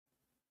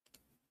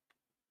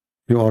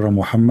You are a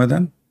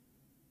Muhammadan?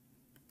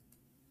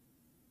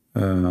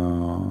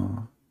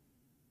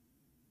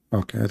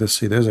 Okay, let's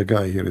see. There's a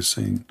guy here is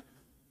saying.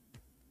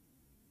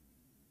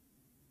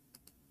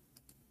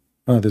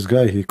 This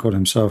guy, he called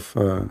himself,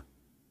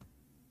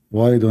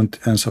 why don't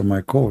answer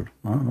my call?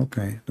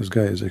 Okay, this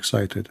guy is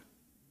excited.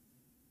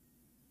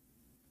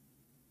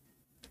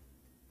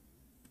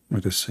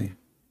 Let us see.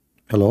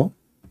 Hello?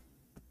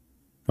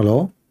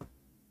 Hello?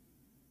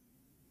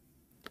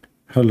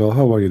 Hello,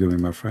 how are you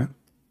doing, my friend?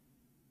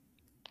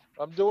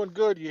 I'm doing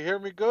good. You hear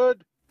me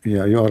good?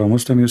 Yeah, you are a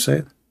Muslim, you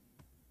said?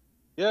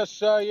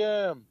 Yes, I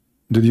am.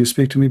 Did you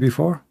speak to me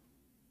before?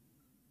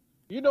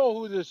 You know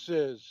who this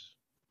is.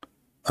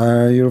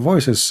 Your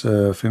voice is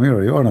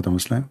familiar. You are not a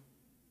Muslim.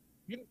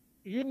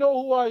 You know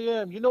who I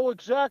am. You know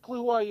exactly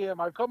who I am.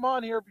 I've come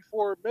on here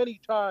before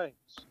many times.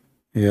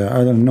 Yeah,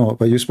 I don't know.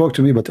 But you spoke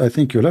to me, but I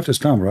think you left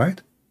Islam,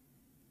 right?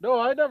 No,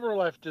 I never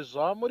left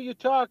Islam. What are you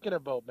talking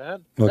about,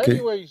 man? Okay.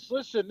 Anyways,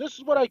 listen, this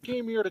is what I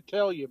came here to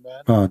tell you,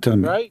 man. Tell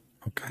me. Right?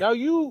 Okay. Now,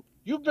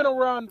 you've been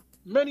around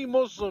many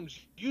Muslims.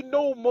 You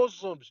know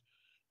Muslims.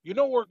 You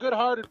know we're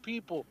good-hearted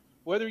people.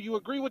 Whether you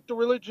agree with the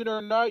religion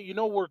or not, you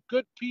know we're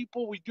good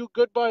people. We do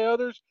good by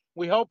others.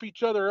 We help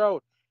each other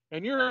out.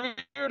 And you're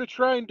here to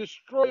try and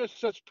destroy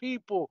us as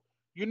people.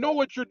 You know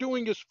what you're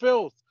doing is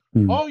filth.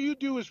 All you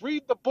do is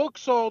read the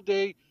books all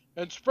day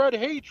and spread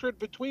hatred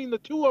between the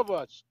two of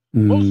us,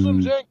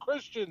 Muslims and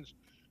Christians.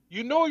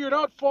 You know you're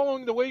not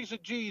following the ways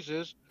of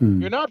Jesus.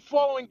 You're not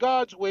following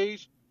God's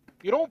ways.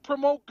 You don't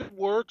promote good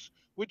works,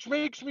 which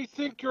makes me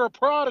think you're a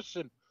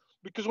Protestant.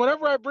 Because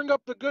whenever I bring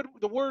up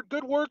the word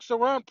good works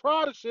around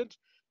Protestants,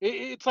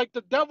 it's like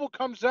the devil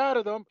comes out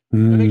of them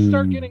and they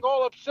start getting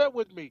all upset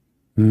with me.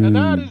 And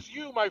that is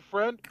you, my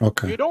friend.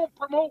 Okay. You don't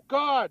promote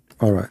God.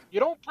 All right. You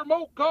don't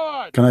promote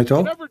God. Can I talk?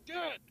 You never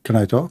did. Can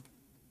I talk?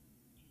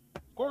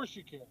 Of course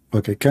you can.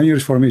 Okay. Can you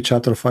read for me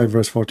chapter 5,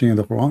 verse 14 in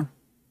the Quran?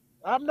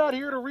 I'm not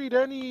here to read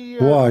any.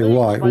 Why?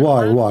 No,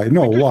 because why?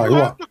 You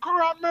have the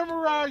Quran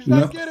memorized.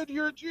 No. I get it.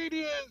 You're a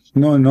genius.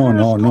 No.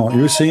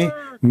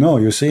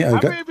 You see, I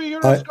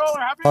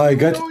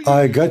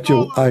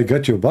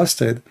got you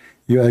busted.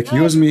 You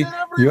accuse me.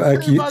 You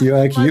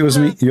accuse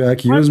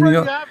me.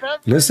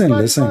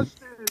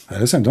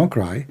 Listen. Don't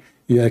cry.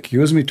 You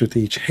accuse me to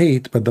teach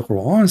hate, but the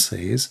Quran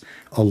says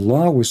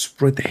Allah will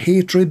spread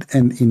hatred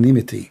and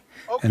enmity.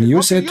 Okay, and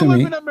you said to me,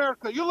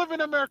 you live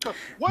in America.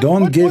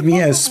 Don't give me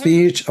a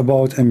speech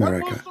about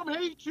America. What Muslim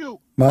hates you?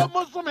 What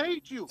Muslim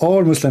hates you?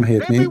 All Muslims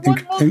hate me,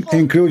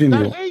 including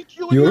you.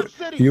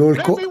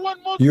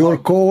 Your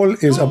call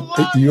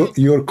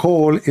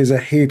is a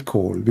hate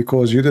call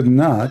because you did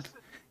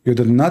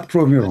not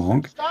prove me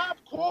wrong. Stop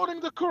quoting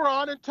the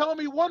Quran and tell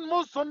me one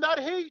Muslim that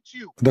hates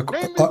you.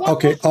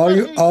 Okay,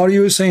 are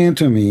you saying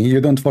to me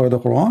you don't follow the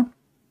Quran?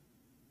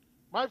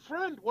 My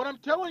friend, what I'm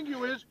telling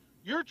you is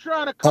you're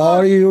trying to cause.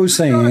 Are you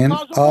saying? You're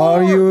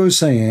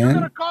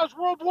going to cause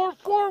World War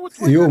IV with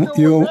what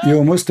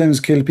you Muslims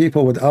kill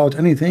people without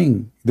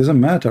anything. It doesn't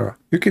matter.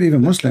 You kill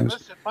even Muslims.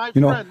 Listen,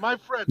 my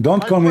friend.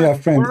 Don't call me a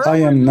friend. I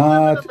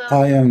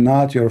am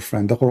not your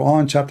friend. The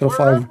Quran, chapter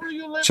 5,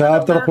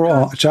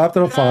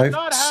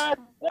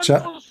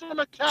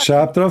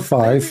 chapter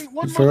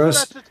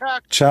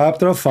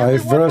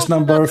 5, verse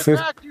number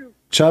 50.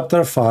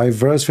 Chapter 5,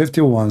 verse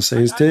 51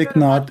 says, "Take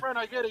not."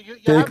 I get it. You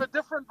have a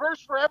different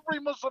verse for every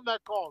Muslim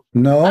that calls.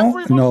 No.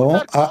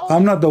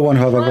 I'm not the one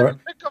who have ever.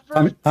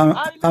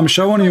 I'm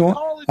showing you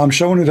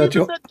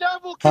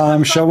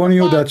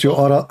that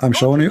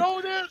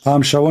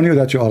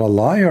you are a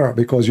liar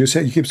because you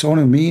keep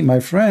telling me, my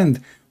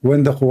friend,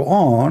 when the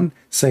Quran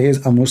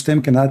says a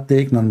Muslim cannot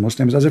take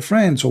non-Muslims as a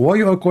friend. So why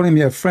you are calling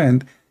me a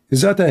friend?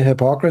 Is that a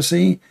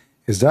hypocrisy?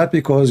 Is that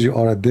because you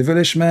are a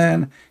devilish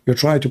man?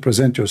 You're trying to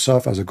present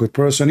yourself as a good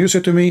person. You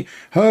said to me,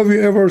 have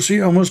you ever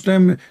seen a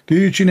Muslim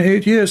teaching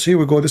hate? Yes, here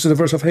we go. This is the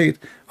verse of hate.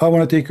 I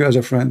want to take you as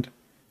a friend.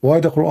 Why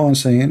the Quran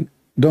saying,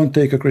 don't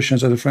take a Christian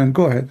as a friend?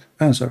 Go ahead,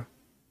 answer.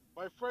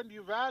 My friend,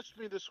 you've asked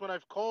me this when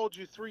I've called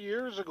you 3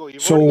 years ago.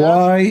 So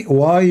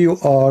why you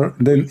are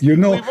then you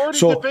know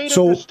so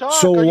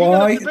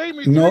why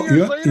no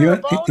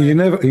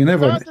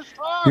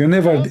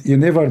you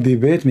never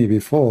debate me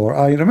before.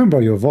 I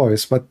remember your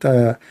voice, but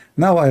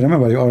now I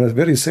remember you are a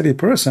very silly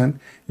person.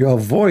 You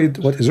avoid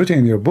what is written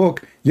in your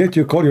book, yet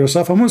you call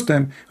yourself a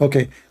Muslim.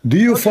 Okay, do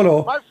you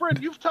follow? My friend,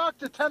 you've talked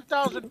to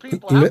 10,000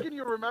 people. How can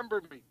you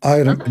remember me? I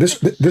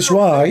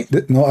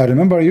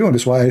remember you.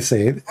 That's why I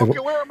said. Okay,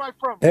 where am I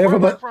from? Where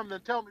am I from?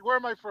 Then tell me, where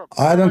am I from?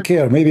 I don't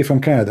care. Maybe from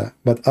Canada,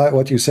 but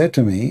what you said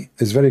to me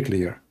is very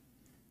clear.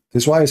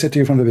 That's why I said to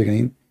you from the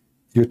beginning.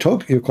 You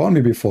called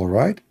me before,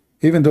 right?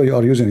 Even though you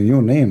are using a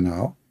new name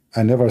now.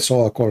 I never saw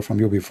a call from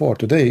you before.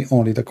 Today,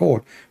 only the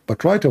call.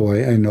 But right away,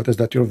 I noticed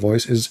that your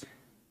voice is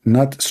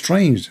not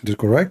strange. Is it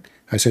correct?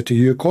 I said to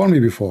you, you called me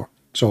before.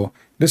 So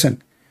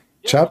listen.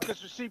 Yeah,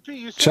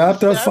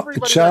 chapter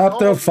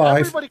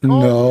 5.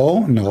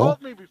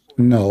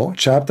 No.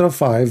 Chapter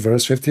 5,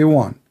 verse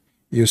 51.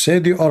 You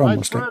said you are a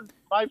Muslim.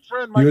 My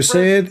friend, You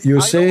said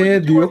you I know what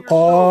you said do on you your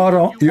show. are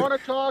You you want to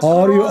talk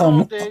are you Quran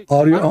all day.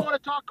 are I don't you want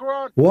to talk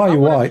Quran. I why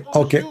want to why expose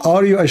okay, you.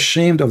 are you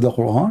ashamed of the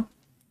Quran?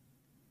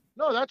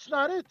 No, that's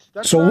not it.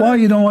 That's So not why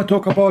it. you don't want to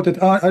talk about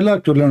it? I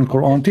like to learn Okay,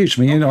 Quran. Teach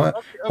me. You know,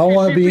 I okay.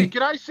 want to CP, be.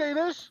 can I say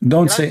this?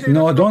 Don't Can I say say no.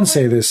 this real Don't quick?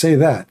 say this. Say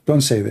that.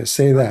 Don't say this.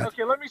 Say that.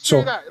 Okay, let me say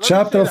So that. Let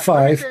me say chapter that.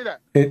 Let me five. say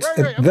that. It's Right,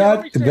 right. Okay,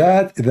 let me say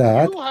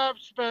that. You have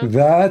spent.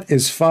 that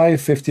is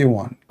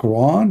 551.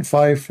 Quran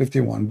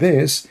 551.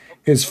 This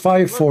is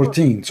Okay, look.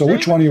 514. So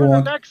which Save one it you for the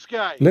want? next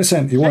guy.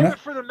 Listen. Save it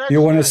for the next guy.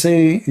 You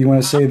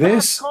wanna say I'm not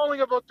this?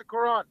 calling about the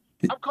Quran.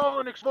 I'm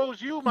calling to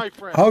expose you, my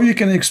friend. How you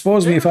can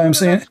expose me Save if it for I'm the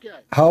saying next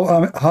guy.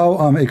 how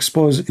I'm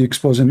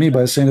exposing me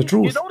by saying the You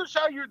truth? notice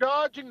how you're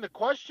dodging the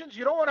questions?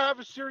 You don't want to have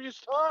a serious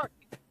talk.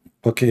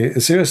 Okay,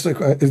 seriously,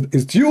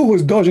 it's you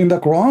who's dodging the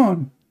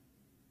Quran.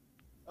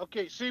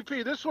 Okay,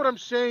 CP, this is what I'm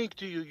saying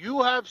to you.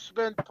 You have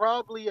spent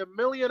probably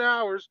 1,000,000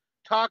 hours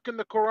talking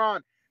the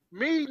Quran.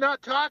 Me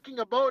not talking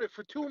about it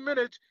for 2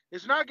 minutes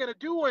is not going to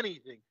do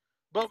anything.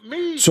 But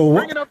me So,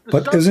 bringing up the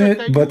subject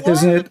that you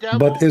are the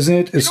devil, isn't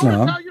it you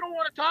notice how Islam? you don't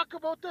want to talk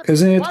about that?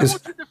 Isn't it Why is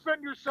won't you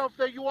defend yourself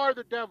that you are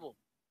the devil?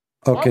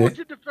 Why okay? won't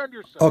you defend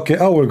yourself? Okay,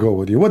 I will go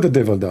with you. What the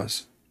devil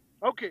does?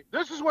 Okay,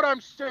 this is what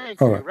I'm saying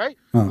All to you, right. right?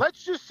 Uh,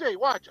 Let's just say,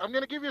 watch, I'm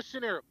going to give you a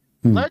scenario.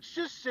 hmm, Let's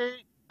just say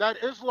that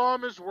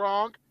Islam is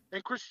wrong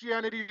and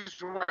Christianity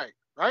is right,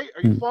 right?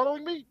 Are you hmm.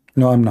 following me?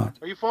 No, I'm not.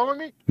 Are you following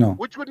me? No.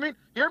 Which would mean,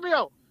 hear me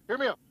out, hear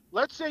me out.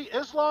 Let's say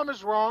Islam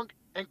is wrong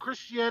and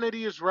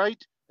Christianity is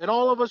right, and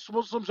all of us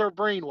Muslims are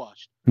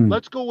brainwashed. Hmm,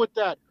 Let's go with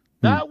that.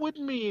 hmm. That would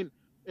mean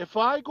if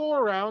I go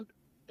around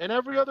and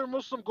every other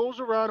Muslim goes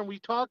around and we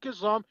talk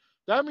Islam,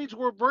 that means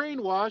we're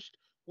brainwashed.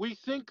 We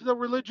think the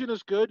religion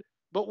is good,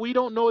 but we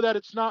don't know that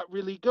it's not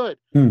really good,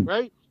 Hmm,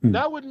 right? hmm.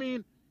 That would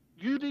mean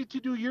you need to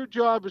do your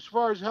job as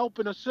far as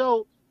helping us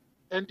out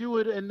and do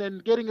it and then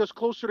getting us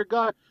closer to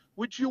God,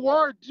 which you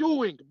are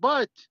doing.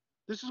 But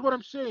this is what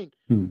I'm saying.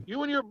 Hmm.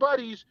 You and your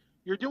buddies,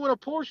 you're doing a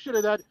portion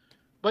of that,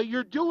 but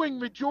you're doing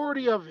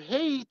majority of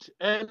hate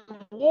and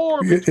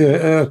war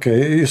between us.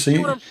 Okay, you You see see.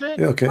 what I'm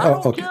saying? Okay, I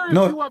don't okay. care if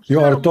No, you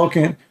upset a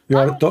Muslim.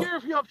 I don't care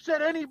if you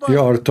upset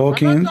anybody.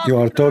 I'm not you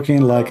are talking talking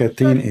about like a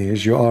upsetting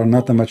teenage. You are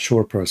not a people.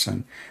 mature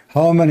person.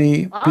 How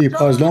many I'm people?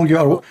 talking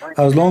about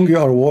As bringing long hate, you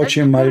are and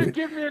you watching couldn't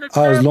give me an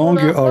as example long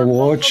you that are one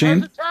Muslim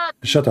has watching, attacked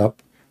shut you.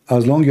 up.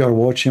 As long you are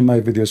watching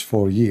my videos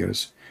for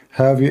years,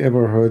 have you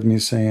ever heard me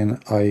saying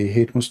I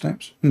hate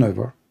Muslims?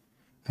 Never.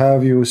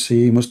 Have you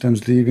seen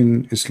Muslims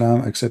leaving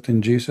Islam,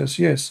 accepting Jesus?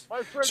 Yes.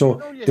 My friend, you So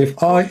know you if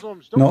hate I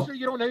Muslims. Don't no say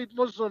you don't hate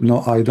Muslims. no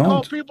I You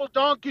call don't. people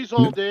donkeys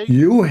all day.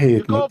 You You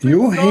hate, call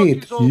people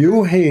donkeys all day.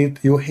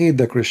 you hate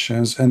the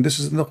Christians, and this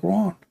is in the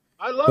Quran.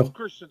 I love The-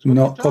 Christians. What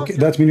are you no, okay, talking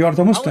that about? means you are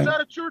the I was Muslim.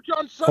 at a church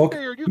on Okay,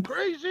 Sunday. Are you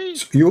crazy?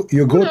 so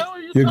Who the hell are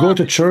you you go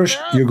to talking to, church,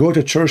 man?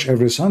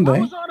 every I Sunday.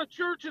 was on a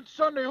church on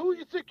Sunday. Who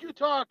you think you're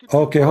talking to,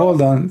 Okay, hold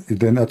bro? on.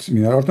 Then that's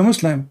you are the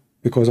Muslim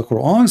because the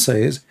Quran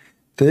says,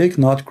 "Take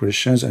not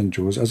Christians and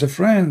Jews as a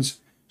friends."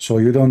 So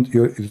you don't.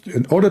 You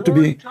in order You've to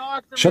already be,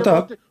 talked to me shut about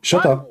up, the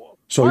shut up.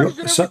 So why you is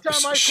it every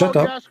time I shut call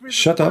you up, ask me this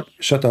shut up,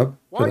 question? shut up,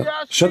 Why shut you up,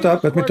 ask shut me up.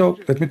 this Let me talk.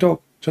 question? Let me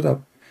talk. Shut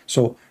up.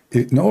 So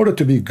in order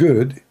to be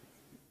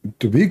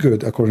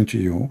good according to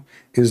you,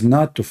 is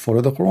not to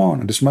follow the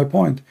Quran. And this is my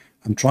point.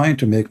 I'm trying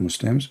to make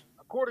Muslims.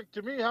 According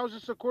to me, how's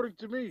this according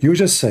to me? You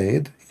just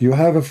said you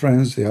have a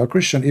friends, they are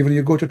Christian, even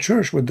you go to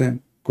church with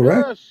them,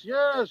 correct? Yes,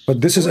 yes.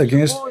 But this So is what's the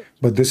against point?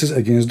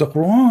 the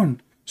Quran.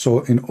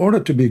 So in order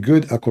to be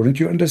good according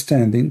to your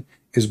understanding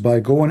is by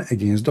going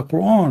against the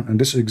Quran. And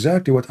this is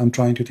exactly what I'm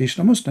trying to teach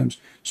the Muslims.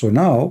 So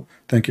now,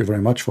 thank you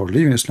very much for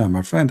leaving Islam,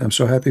 my friend. I'm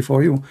so happy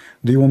for you.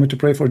 Do you want me to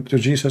pray for to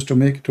Jesus to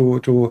make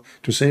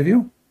to save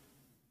you?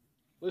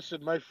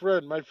 Listen, my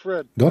friend, my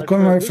friend, Don't my call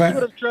me my friend. This is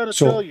what friend. I'm trying to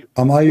tell So you.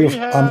 We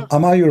have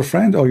am I your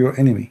friend or your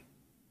enemy?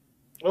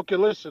 okay.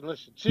 Listen.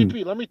 Hmm.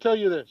 CP, let me tell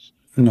you this.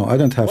 No, I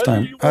don't have Whether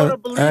time. you want to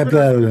believe it or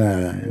Blah, not,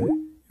 blah, blah.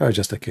 You're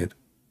just a kid.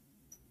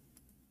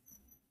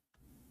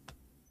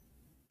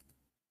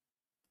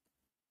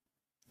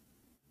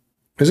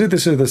 Is it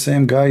this is the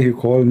same guy who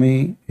called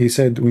me? He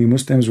said we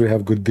Muslims we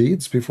have good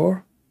deeds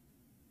before.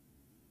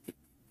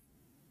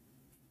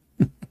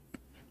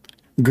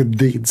 Good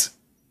deeds.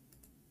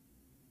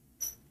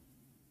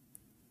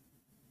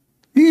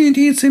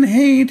 It's in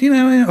hate, you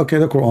know. Okay,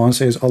 the Quran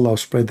says Allah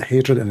spread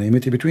hatred and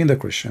enmity between the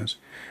Christians.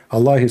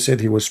 Allah, He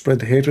said He will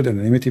spread hatred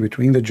and enmity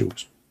between the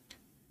Jews.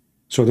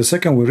 So the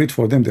second we read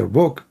for them their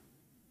book,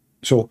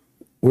 so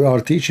we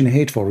are teaching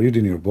hate for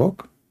reading your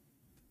book,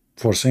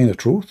 for saying the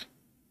truth.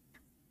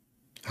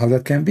 How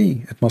that can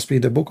be? It must be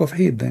the book of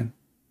hate then.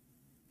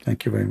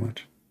 Thank you very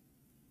much.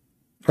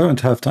 I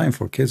don't have time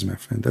for kids, my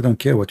friend. I don't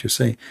care what you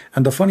say.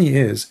 And the funny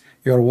is,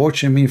 you are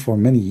watching me for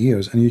many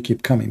years and you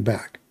keep coming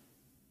back.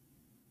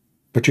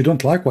 But you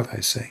don't like what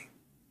I say.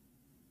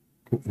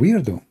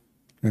 Weirdo.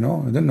 You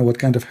know, I don't know what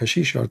kind of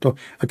hashish you are talking.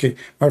 Okay,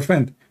 my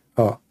friend,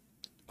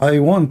 I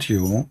want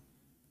you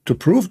to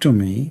prove to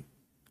me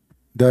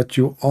that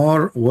you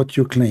are what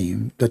you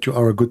claim, that you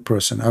are a good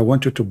person. I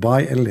want you to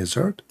buy a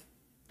lizard,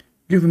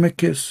 give him a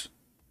kiss.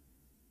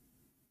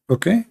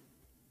 Okay?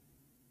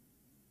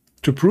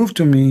 to prove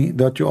to me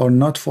that you are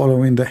not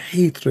following the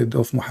hatred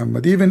of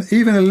Muhammad.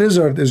 Even a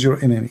lizard is your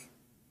enemy.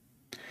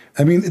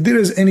 I mean, there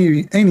is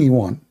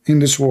anyone in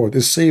this world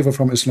is safer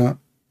from Islam.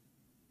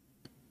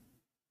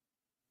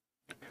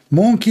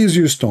 Monkeys,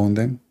 you stone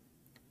them.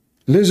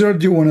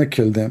 Lizard, you want to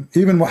kill them.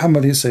 Even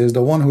Muhammad, he says,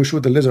 the one who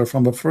shoot the lizard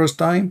from the first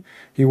time,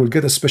 he will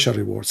get a special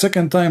reward.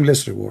 Second time,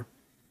 less reward.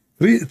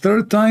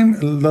 Third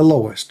time, the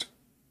lowest.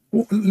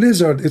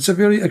 Lizard, it's a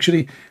very,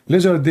 actually,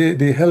 lizard,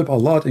 they help a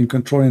lot in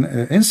controlling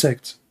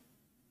insects.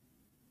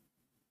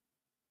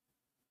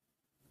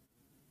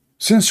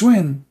 Since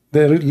when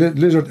the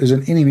lizard is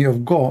an enemy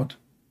of God?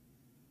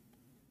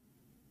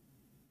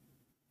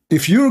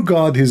 If your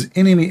God, his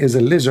enemy, is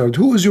a lizard,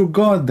 who is your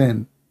God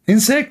then?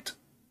 Insect?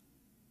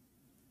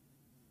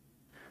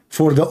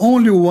 For the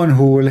only one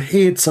who will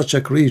hate such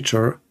a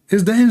creature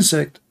is the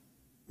insect.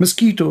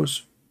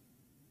 Mosquitoes.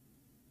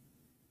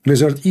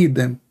 Lizard eat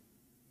them.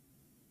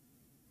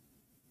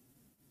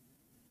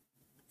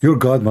 Your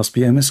God must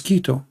be a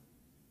mosquito.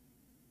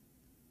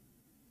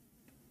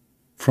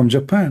 From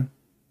Japan.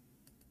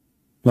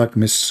 Like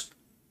Miss,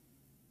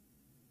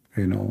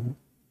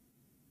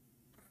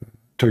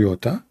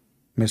 Toyota,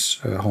 Miss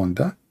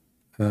Honda,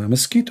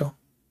 mosquito.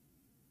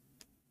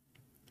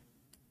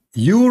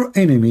 Your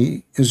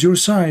enemy is your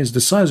size.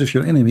 The size of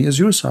your enemy is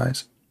your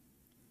size.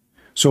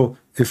 So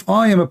if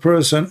I am a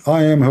person,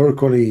 I am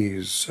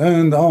Hercules,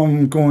 and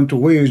I'm going to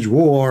wage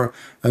war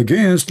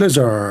against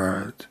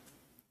lizard,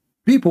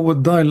 people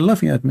would die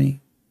laughing at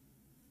me.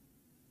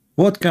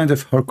 What kind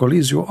of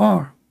Hercules you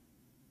are?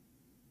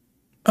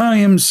 I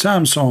am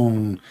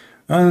Samson,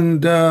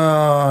 and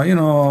I am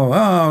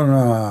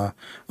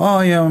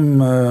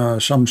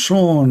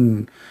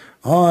Shamshon,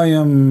 I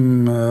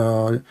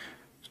am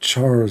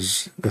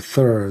Charles the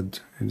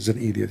Third. He's an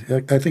idiot.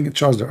 I think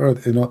Charles the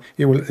Third.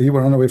 He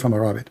will run away from a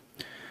rabbit.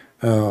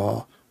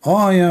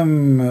 I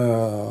am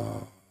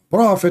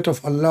Prophet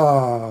of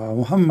Allah,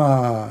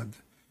 Muhammad,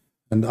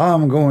 and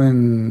I'm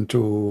going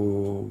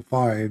to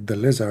fight the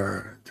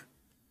lizard.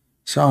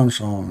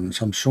 Samson.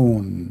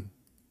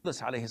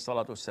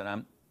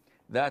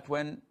 That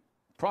when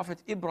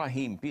Prophet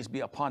Ibrahim, peace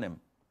be upon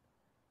him,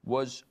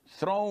 was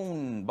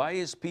thrown by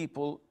his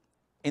people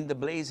in the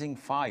blazing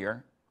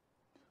fire,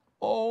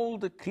 all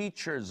the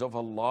creatures of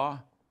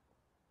Allah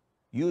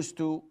used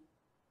to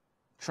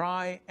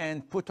try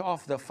and put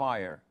off the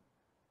fire,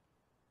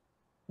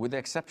 with the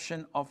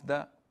exception of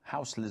the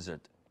house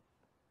lizard.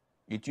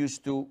 It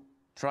used to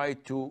try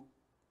to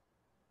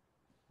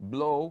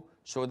blow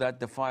so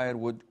that the fire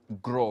would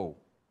grow.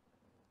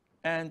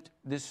 And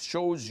this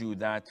shows you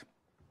that.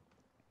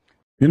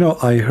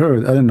 I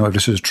heard, I don't know if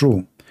this is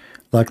true,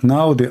 like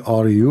now they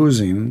are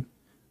using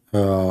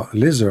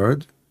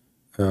lizard,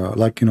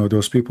 like,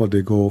 those people,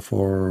 they go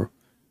for,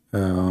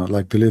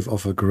 like they live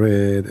off a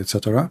grid,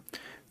 etc.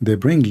 They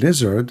bring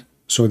lizard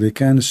so they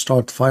can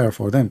start fire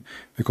for them.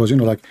 Because,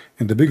 like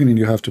in the beginning,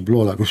 you have to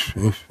blow like, oof,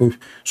 oof, oof.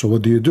 So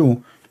what do?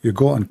 You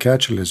go and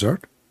catch a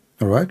lizard,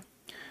 all right?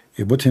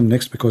 You put him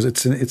next, because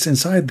it's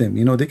inside them.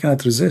 They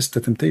cannot resist the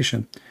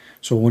temptation.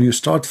 So when you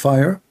start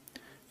fire,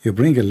 you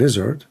bring a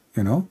lizard,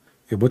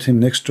 you put him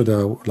next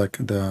to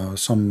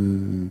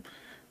some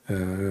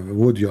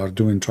wood you are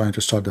trying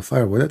to start the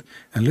fire with it,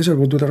 and lizard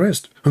will do the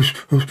rest.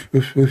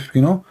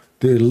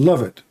 They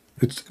love it.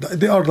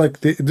 They are like,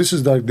 this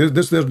is like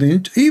this. They're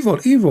the evil.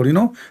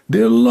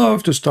 They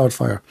love to start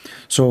fire.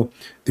 So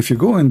if you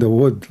go in the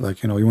wood,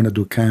 like you want to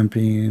do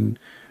camping,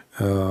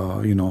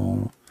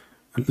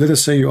 let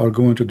us say you are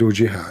going to do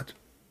jihad,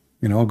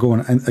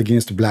 going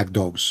against black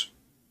dogs,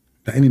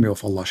 the enemy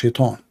of Allah,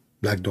 shaitan,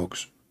 black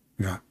dogs,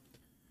 yeah.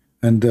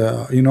 And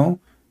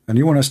and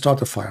you want to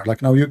start a fire.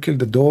 Like now you killed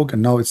the dog,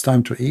 and now it's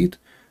time to eat.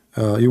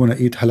 You want to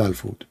eat halal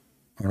food,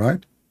 all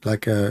right?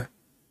 Like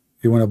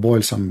you want to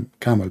boil some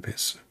camel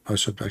piss. I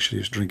should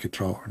actually drink it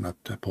raw, not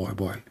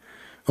boil.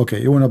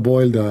 Okay, you want to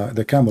boil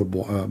the camel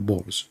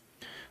balls.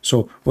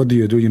 So what do?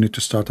 You need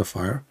to start a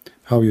fire.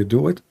 How you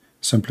do it?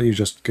 Simply you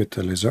just get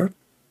a lizard,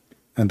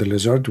 and the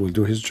lizard will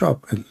do his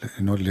job.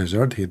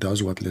 Lizard, he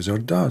does what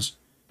lizard does.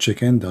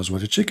 Chicken does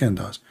what a chicken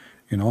does.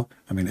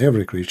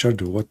 Every creature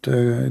do what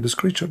this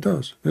creature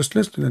does. Just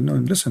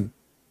listen.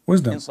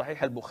 Wisdom. In Sahih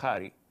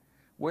al-Bukhari,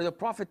 where the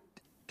Prophet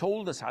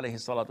told us, alayhi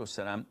salatu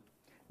wasalam,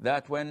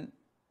 that when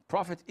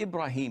Prophet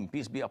Ibrahim,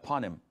 peace be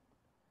upon him,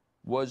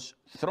 was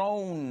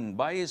thrown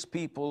by his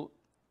people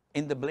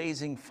in the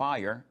blazing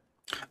fire.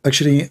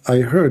 Actually, I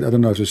heard, I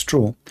don't know if it's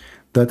true,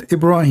 that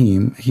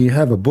Ibrahim, he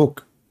have a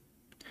book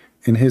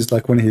in his,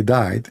 like when he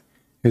died,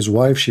 his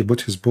wife, she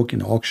put his book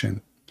in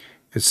auction.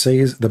 It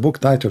says, the book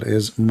title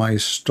is My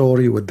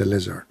Story with the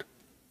Lizard.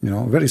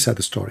 Very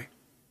sad story.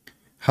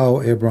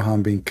 How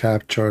Abraham being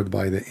captured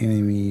by the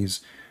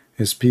enemies,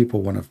 his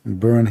people want to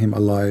burn him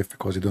alive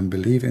because they don't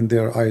believe in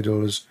their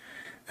idols,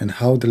 and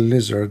how the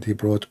lizard, he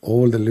brought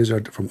all the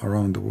lizard from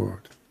around the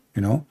world.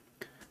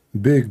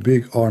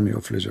 Big army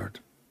of lizard.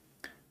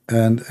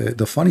 And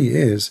the funny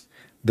is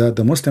that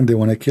the Muslim, they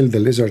want to kill the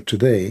lizard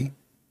today,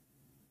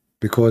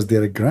 because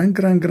their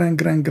grandfather,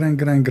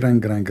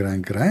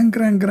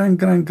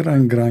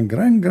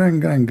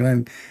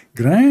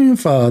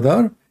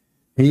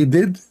 he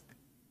did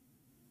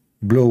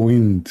blow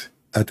wind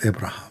at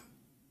Abraham.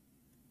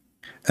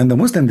 And the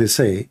Muslim, they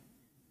say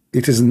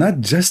it is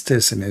not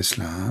justice in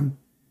Islam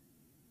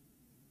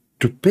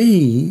to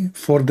pay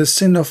for the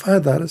sin of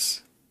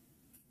others.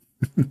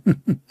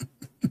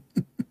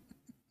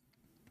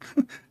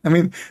 I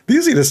mean, do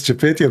you see the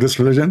stupidity of this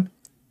religion?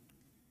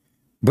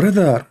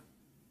 Brother,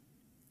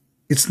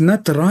 it's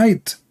not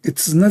right.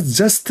 It's not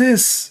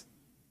justice.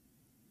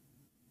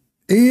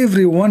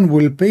 Everyone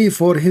will pay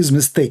for his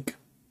mistake.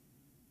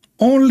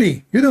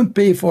 Only you don't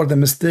pay for the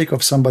mistake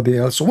of somebody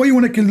else. Why you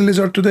want to kill the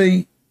lizard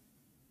today?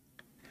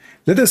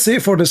 Let us say,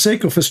 for the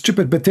sake of a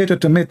stupid potato,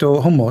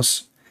 tomato,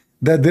 hummus,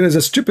 that there is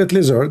a stupid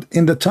lizard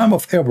in the time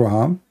of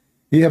Abraham.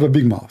 He have a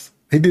big mouth.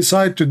 He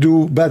decided to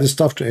do bad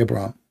stuff to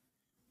Abraham.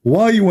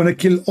 Why you want to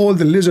kill all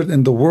the lizard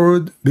in the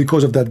world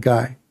because of that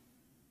guy?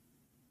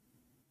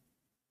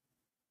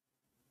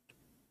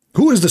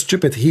 Who is the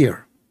stupid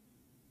here?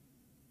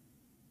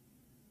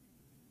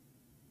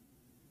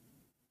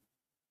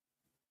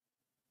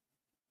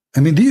 I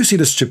mean, do you see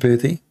the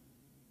stupidity?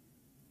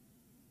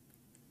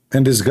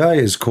 And this guy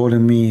is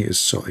calling me, is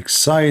so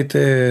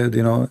excited,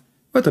 you know.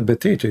 What a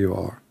potato you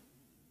are.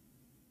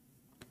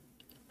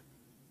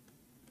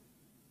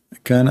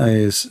 Can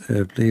I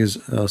please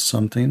ask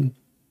something?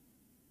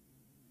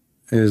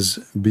 Is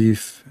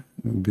beef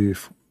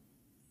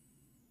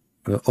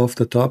off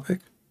the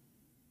topic?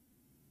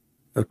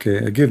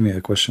 Okay, give me a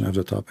question of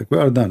the topic. We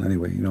are done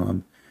anyway. You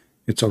know,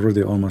 it's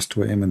already almost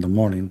 2 a.m. in the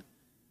morning,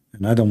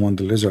 and I don't want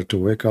the lizard to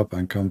wake up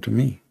and come to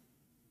me.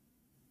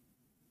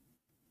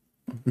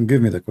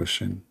 Give me the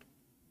question.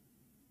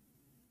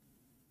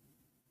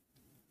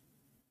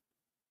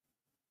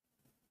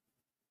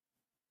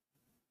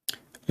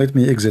 Let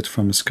me exit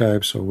from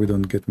Skype so we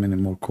don't get many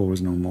more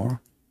calls no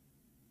more.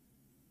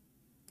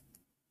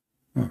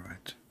 All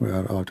right, we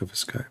are out of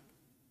Skype.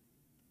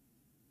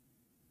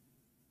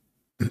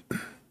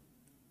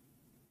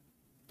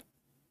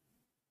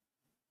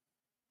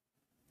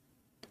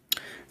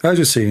 As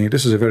you see,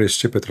 this is a very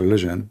stupid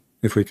religion,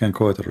 if we can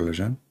call it a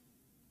religion.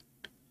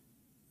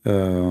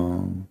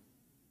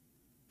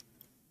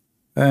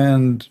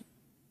 And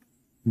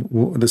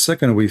the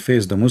second we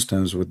face the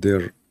Muslims with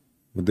their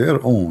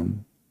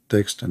own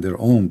text and their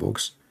own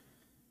books,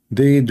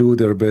 they do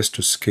their best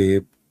to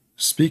escape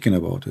speaking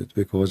about it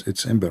because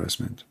it's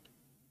embarrassment.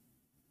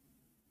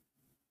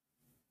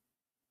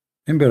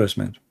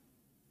 Embarrassment.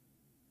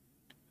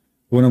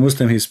 When a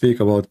Muslim he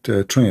speak about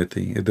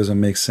Trinity, it doesn't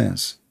make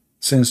sense.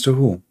 Sense to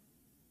who?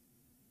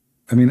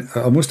 I mean,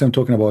 a Muslim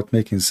talking about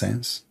making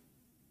sense.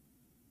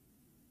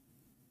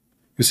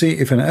 You see,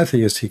 if an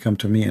atheist he come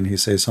to me and he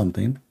say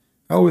something,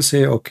 I will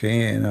say,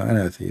 okay, you know, an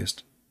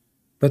atheist.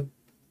 But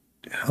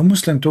a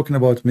Muslim talking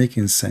about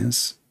making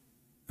sense.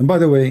 And by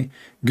the way,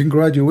 in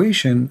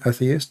graduation,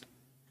 atheist,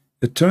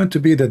 it turned to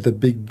be that the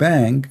Big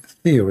Bang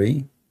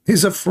theory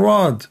is a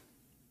fraud.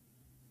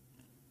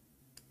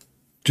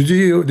 Did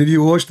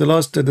you watch the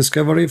last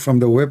discovery from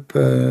the Webb,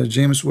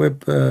 James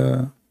Webb?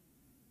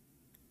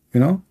 You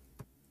know,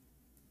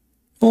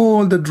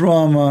 all the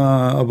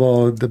drama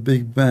about the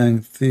Big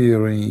Bang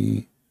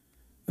theory,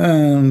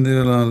 and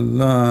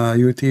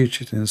you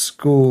teach it in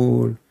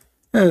school.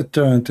 It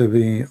turned to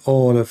be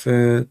all of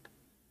it,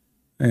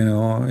 you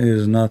know,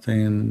 is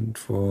nothing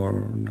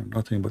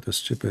but a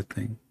stupid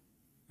thing,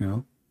 you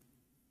know.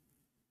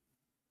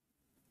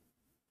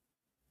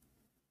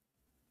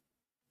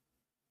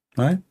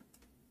 Right?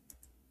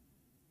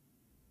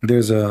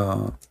 There's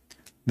a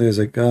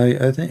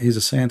guy, I think he's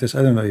a scientist.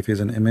 I don't know if he's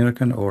an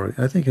American or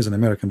I think he's an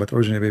American, but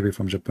originally maybe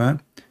from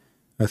Japan.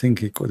 I think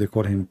they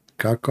call him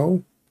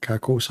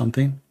Kako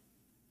something.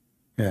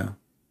 Yeah.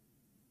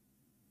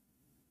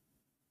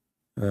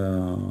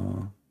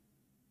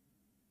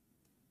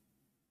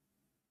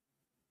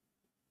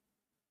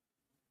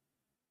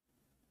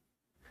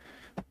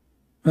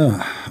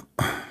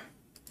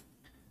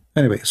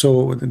 Anyway,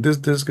 so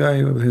this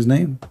guy, his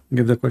name,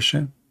 give the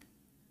question.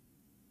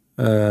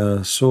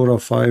 Surah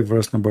 5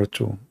 verse number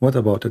 2. What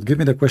about it? Give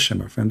me the question,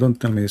 my friend.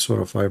 Don't tell me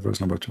Surah 5 verse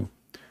number 2.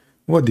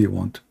 What do you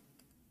want?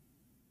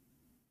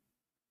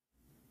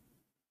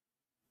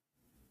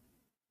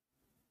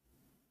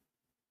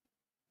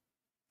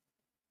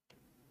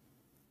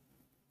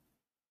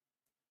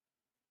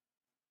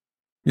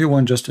 You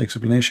want just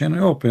explanation?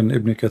 Open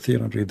Ibn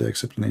Kathir and read the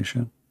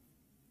explanation.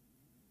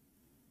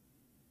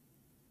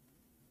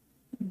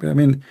 I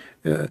mean,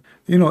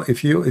 you know,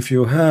 if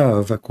you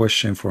have a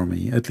question for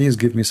me, at least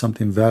give me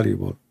something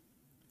valuable.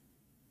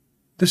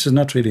 This is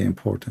not really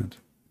important.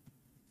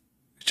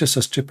 It's just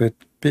a stupid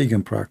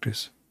pagan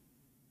practice.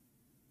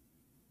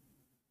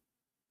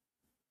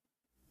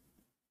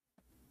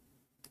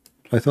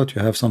 I thought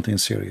you have something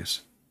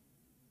serious.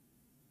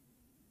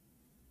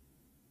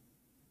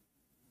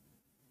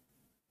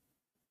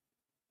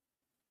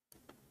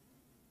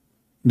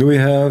 Do we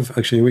have,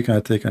 actually we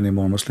cannot take any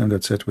more Muslim.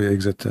 That's it, we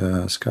exit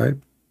Skype.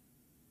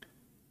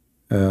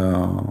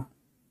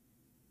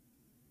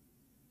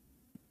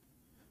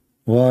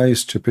 Why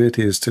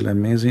stupidity is still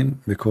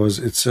amazing? Because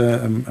it's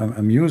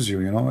amuse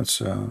you, you know.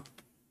 It's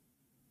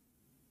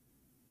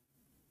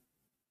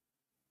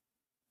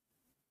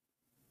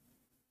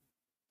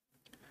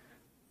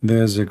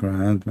there's a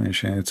grand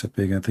mention. It's a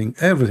pagan thing.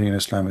 Everything in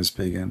Islam is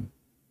pagan.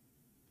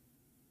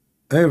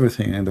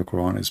 Everything in the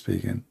Quran is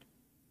pagan.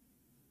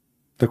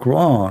 The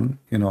Quran,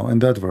 you know, in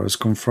that verse,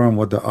 confirm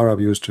what the Arab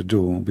used to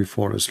do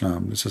before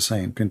Islam. It's the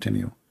same.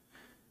 Continue.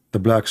 The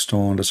black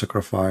stone, the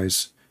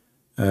sacrifice,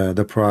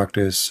 the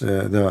practice,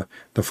 the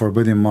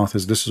forbidden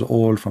months. This is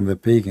all from the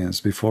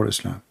pagans before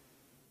Islam.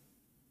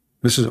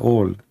 This is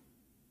all,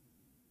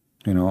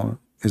 you know,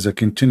 is a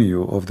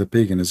continue of the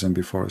paganism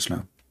before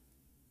Islam.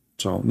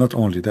 So not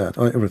only that,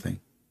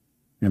 everything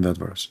in that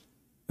verse,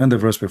 and the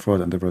verse before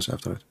it, and the verse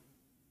after it.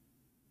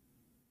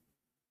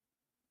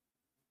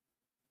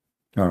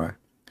 All right.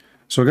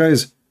 So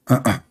guys,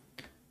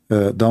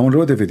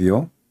 download the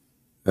video,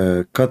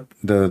 cut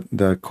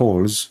the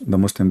calls, the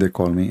Muslim they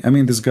call me. I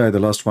mean, this guy, the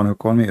last one who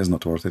called me, is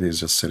not worth it. He's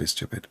just silly,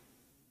 stupid.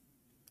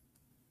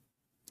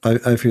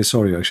 I feel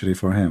sorry actually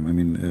for him. I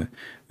mean,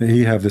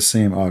 he have the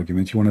same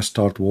argument. You want to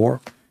start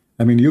war?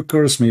 I mean, you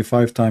curse me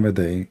 5 times a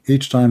day.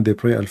 Each time they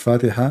pray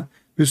Al-Fatiha,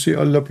 you say,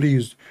 Allah,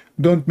 please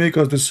don't make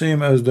us the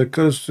same as the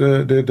cursed,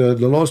 the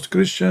lost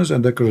Christians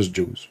and the cursed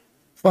Jews.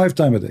 5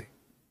 times a day.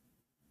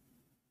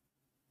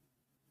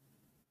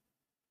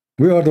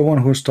 We are the one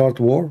who start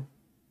war.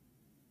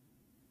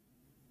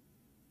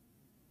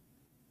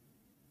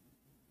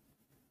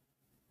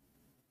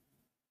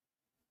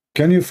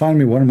 Can you find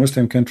me one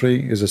Muslim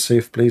country is a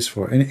safe place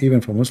for any,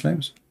 even for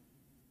Muslims?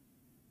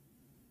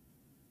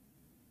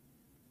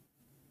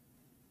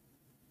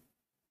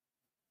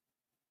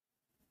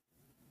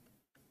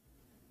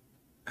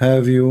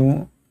 Have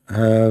you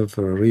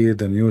read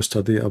the new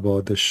study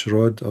about the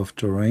shroud of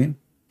Turin?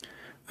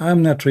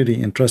 I'm not really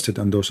interested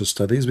in those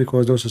studies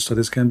because those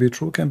studies can be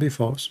true, can be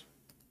false.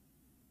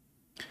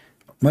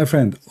 My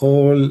friend,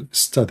 all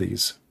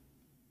studies,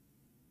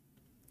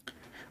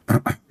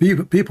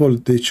 people,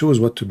 they choose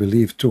what to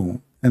believe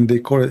too, and they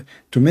call it,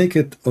 to make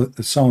it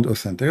sound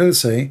authentic. Let's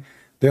say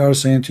they are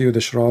saying to you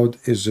the shroud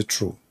is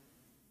true,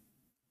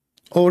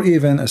 or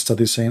even a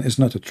study saying it's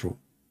not true.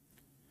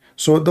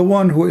 So the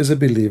one who is a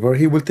believer,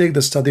 he will take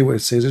the study where it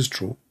says is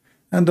true,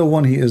 and the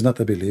one he is not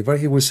a believer,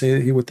 he will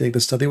say he will take the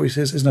study where it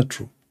says is not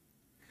true.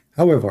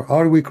 However,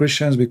 are we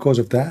Christians because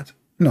of that?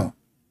 No.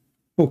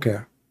 Who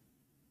care?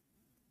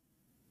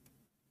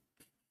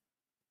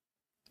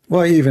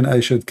 Why even I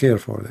should care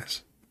for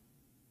this?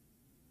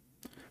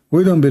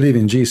 We don't believe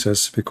in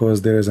Jesus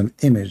because there is an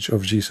image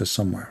of Jesus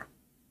somewhere.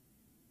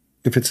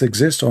 If it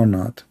exists or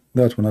not,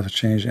 that will not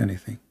change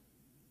anything.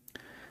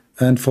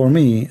 And for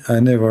me, I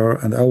never,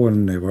 and I will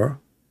never,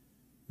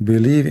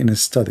 believe in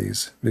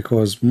studies,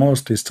 because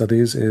mostly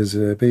studies is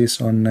based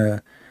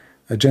on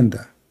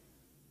agenda.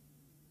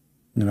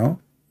 You know,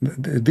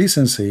 the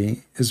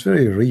decency is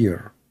very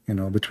rare, you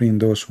know, between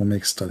those who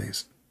make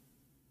studies.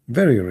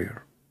 Very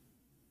rare.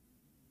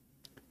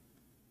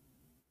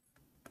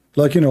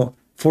 Like, you know,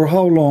 for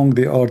how long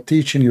they are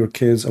teaching your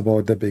kids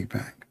about the Big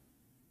Bang?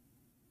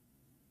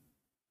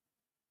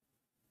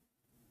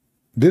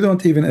 They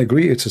don't even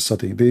agree it's a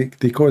study.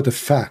 They call it a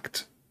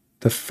fact.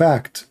 The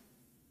fact,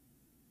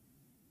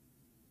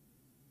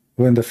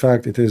 when the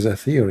fact it is a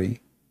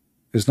theory,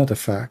 is not a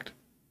fact.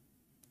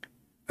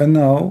 And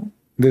now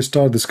they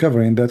start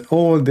discovering that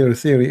all their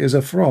theory is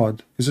a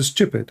fraud, is a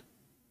stupid.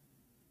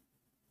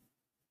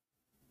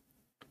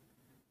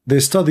 They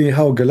study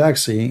how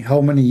galaxy,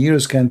 how many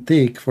years can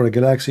take for a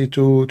galaxy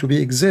to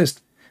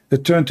exist.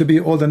 It turned to be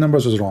all the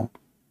numbers is wrong.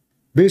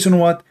 Based on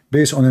what?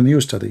 Based on a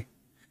new study.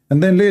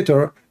 And then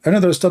later,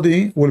 another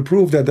study will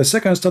prove that the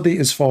second study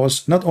is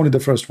false, not only the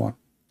first one.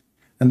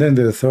 And then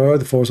the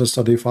third, fourth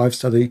study, 5th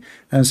study,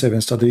 and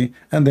 7th study,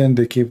 and then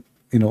they keep,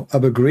 you know,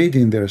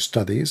 upgrading their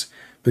studies,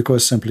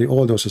 because simply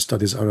all those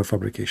studies are a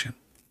fabrication.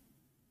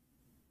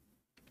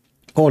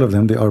 All of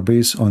them, they are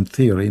based on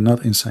theory,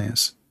 not in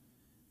science.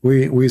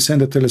 We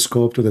send a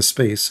telescope to the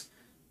space,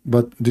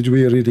 but did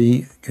we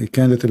really,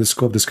 can the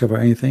telescope discover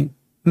anything?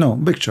 No,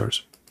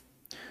 pictures.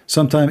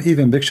 Sometimes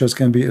even pictures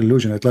can be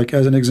illusionate. Like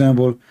as an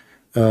example,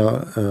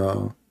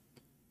 the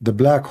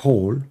black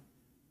hole,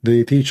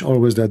 they teach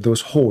always that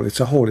those hole, it's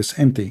a hole, it's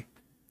empty.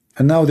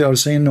 And now they are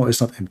saying, no,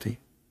 it's not empty.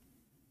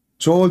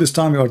 So all this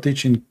time we are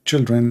teaching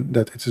children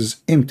that it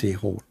is empty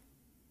hole.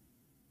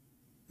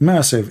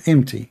 Massive,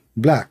 empty,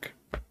 black,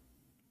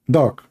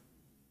 dark.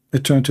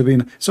 It turned to be.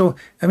 So,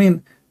 I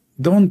mean,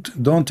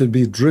 don't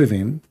be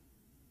driven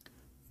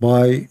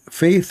by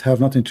faith, have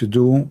nothing to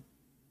do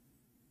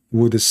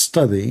with the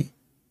study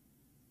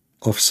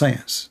of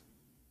science.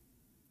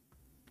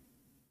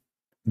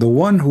 The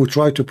one who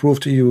tried to prove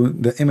to you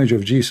the image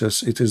of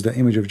Jesus, it is the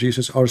image of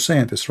Jesus, are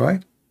scientists,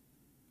 right?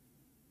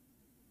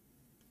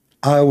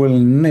 I will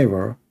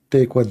never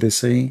take what they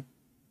say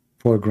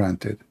for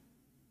granted.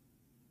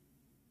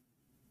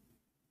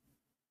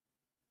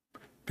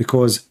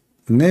 Because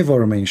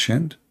never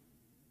mentioned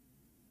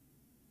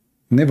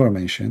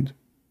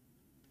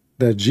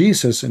that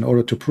Jesus, in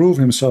order to prove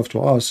himself to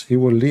us, he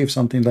will leave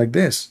something like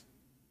this.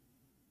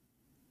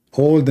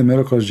 all the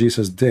miracles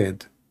Jesus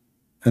did,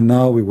 and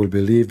now we will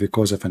believe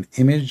because of an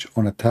image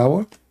on a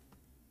tower?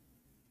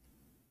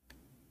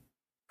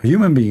 A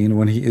human being,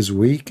 when he is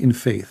weak in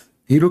faith,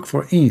 he looks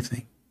for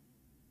anything.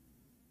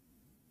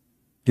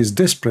 He's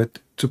desperate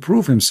to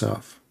prove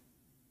himself.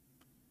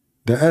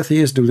 The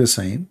atheists do the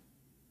same.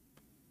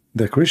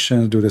 The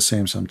Christians do the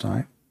same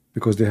sometimes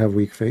because they have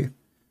weak faith.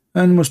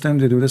 And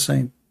Muslims, they do the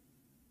same.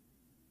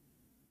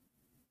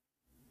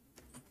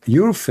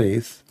 Your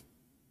faith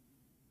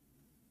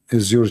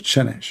is your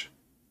challenge.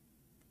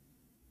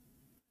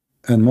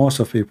 And most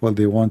of people,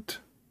 they want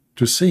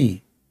to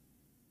see.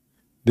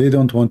 They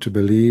don't want to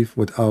believe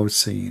without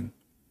seeing.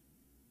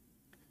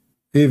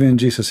 Even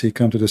Jesus, he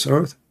came to this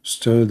earth,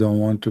 still don't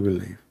want to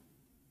believe.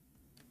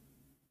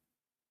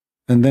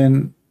 And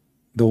then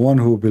the one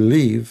who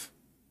believe,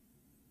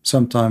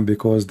 sometimes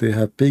because they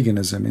have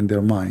paganism in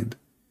their mind,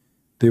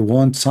 they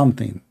want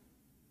something,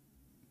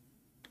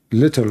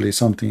 literally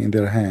something in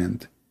their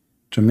hand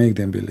to make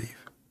them believe.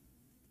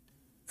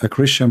 A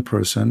Christian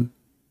person,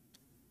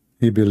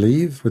 he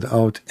believes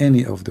without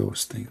any of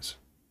those things.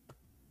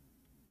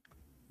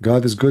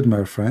 God is good,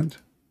 my friend,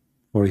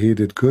 for he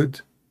did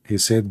good, he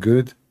said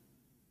good,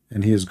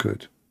 and he is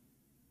good.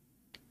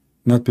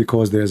 Not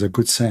because there is a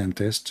good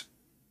scientist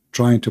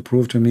trying to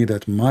prove to me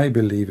that my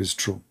belief is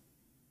true.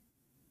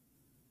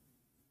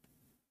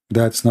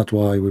 That's not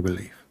why we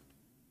believe.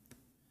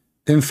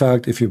 In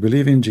fact, if you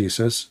believe in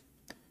Jesus,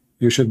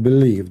 you should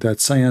believe that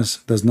science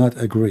does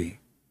not agree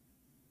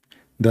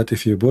that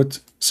if you put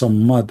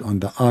some mud on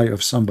the eye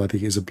of somebody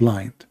who is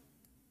blind,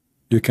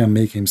 you can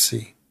make him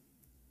see.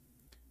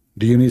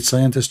 Do you need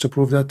scientists to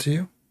prove that to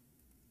you?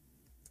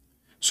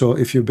 So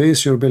if you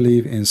base your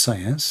belief in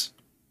science,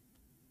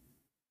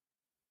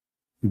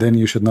 then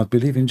you should not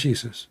believe in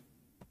Jesus.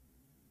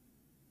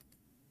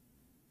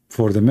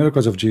 For the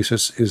miracles of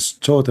Jesus is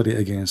totally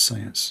against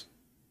science.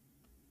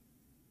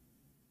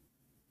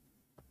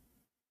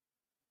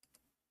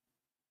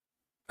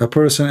 A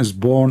person is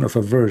born of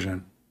a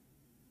virgin.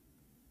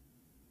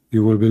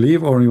 You will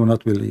believe or you will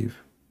not believe.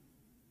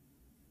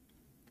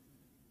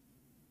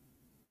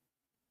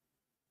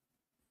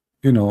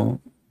 You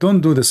know,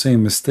 don't do the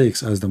same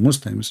mistakes as the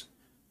Muslims,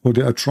 who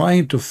they are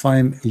trying to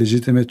find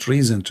legitimate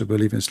reason to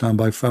believe in Islam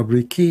by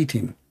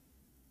fabricating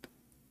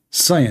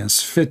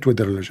science fit with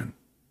the religion.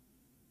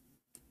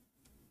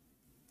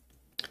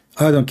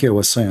 I don't care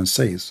what science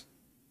says.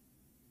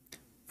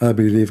 I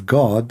believe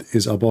God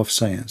is above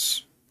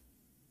science.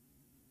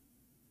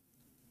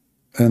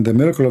 And the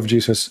miracle of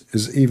Jesus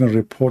is even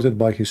reported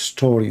by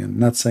historian,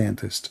 not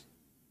scientist.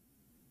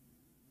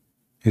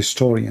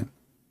 Historian.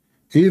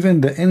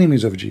 Even the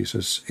enemies of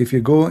Jesus, if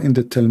you go in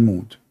the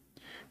Talmud,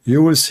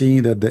 you will see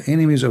that the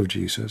enemies of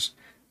Jesus,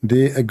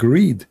 they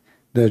agreed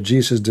that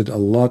Jesus did a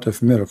lot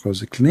of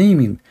miracles,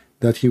 claiming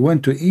that he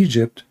went to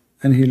Egypt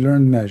and he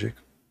learned magic.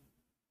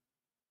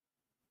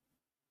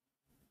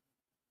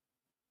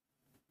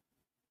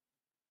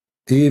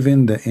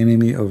 Even the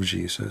enemy of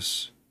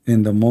Jesus,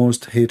 in the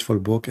most hateful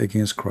book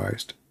against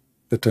Christ,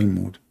 the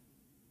Talmud,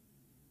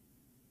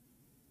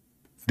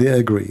 they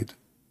agreed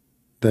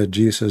that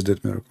Jesus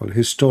did miracle.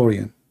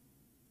 Historian.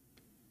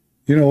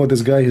 You know what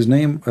this guy, his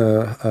name,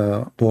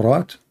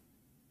 Barat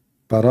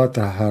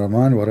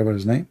Harman, whatever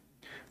his name.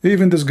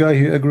 Even this guy,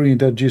 he agreed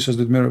that Jesus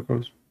did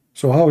miracles.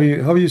 So how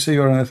you say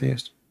you're an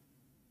atheist?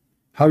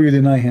 How you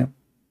deny him?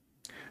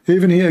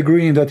 Even he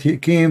agreeing that he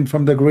came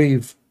from the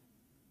grave.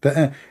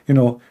 David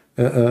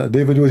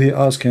Wood, he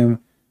asked him,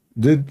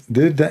 did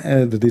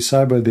the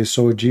disciple, they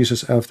saw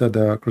Jesus after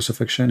the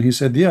crucifixion? He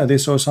said, yeah, they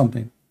saw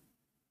something.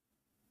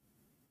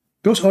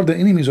 Those are the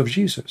enemies of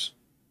Jesus.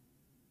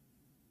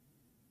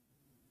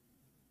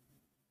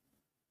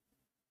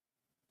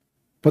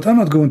 But I'm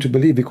not going to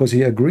believe because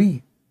he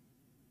agreed.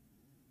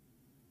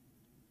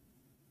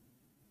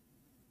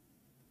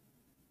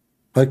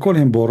 I call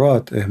him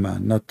Borat,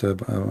 man, not,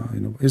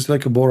 he's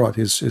like a Borat,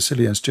 he's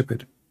silly and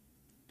stupid.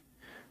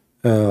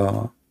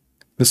 The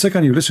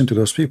second you listen to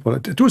those people,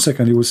 2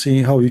 seconds, you will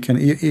see how you can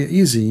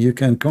you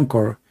can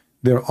conquer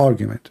their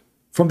argument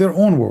from their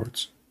own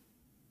words.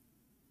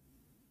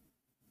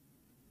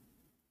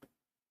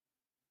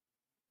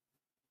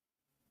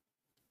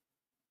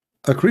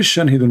 A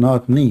Christian, he do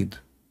not need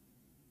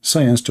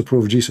science to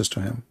prove Jesus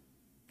to him,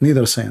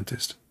 neither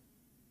scientist.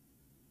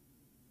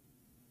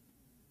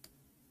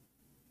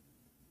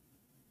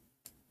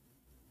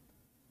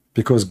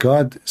 Because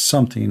God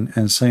something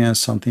and science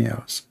something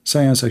else.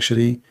 Science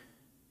actually,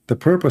 the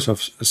purpose of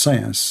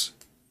science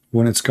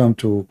when it's come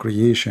to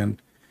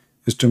creation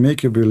is to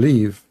make you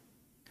believe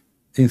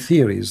in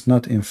theories,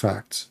 not in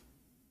facts.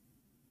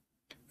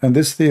 And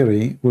this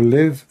theory will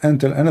live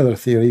until another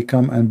theory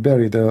come and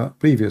bury the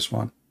previous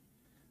one.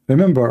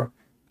 Remember,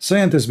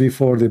 scientists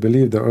before, they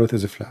believed the earth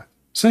is a flat.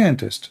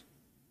 Scientists,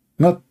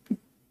 not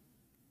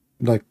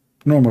like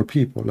normal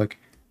people, like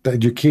the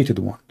educated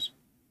ones.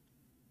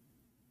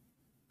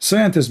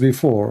 Scientists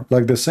before,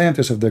 like the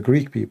scientists of the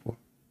Greek people,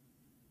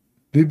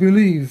 they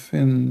believe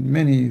in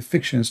many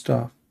fiction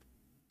stuff.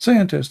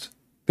 Scientists,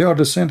 they are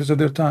the scientists of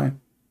their time.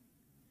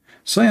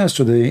 Science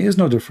today is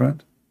no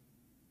different.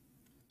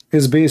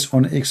 is based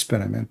on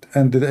experiment,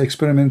 and the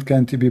experiment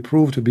can be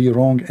proved to be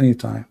wrong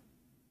anytime.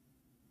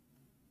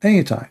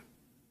 Anytime.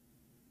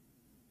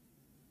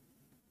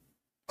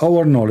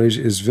 Our knowledge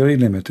is very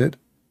limited,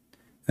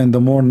 and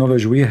the more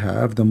knowledge we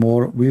have, the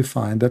more we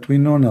find that we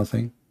know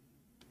nothing.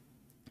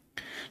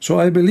 So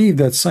I believe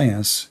that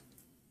science,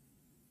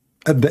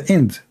 at the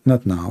end,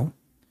 not now,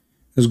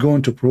 is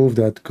going to prove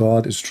that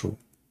God is true.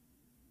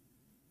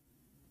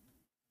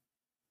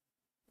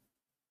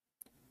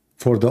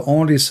 For the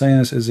only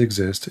science that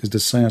exists is the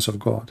science of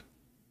God.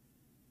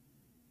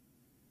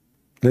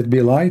 Let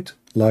be light,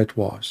 light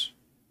was.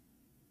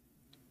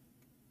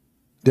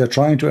 They're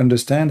trying to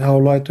understand how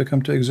light to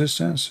come to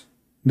existence.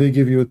 They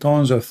give you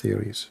tons of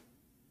theories.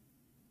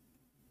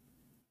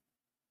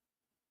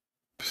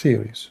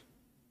 Theories.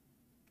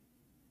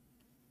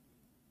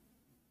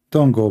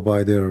 Don't go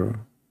by their,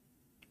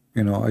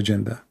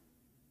 agenda.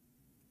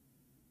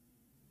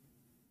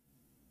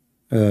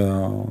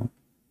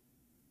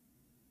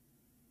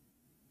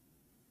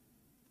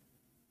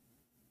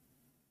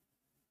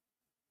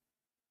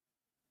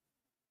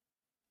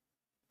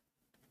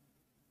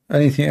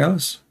 Anything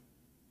else?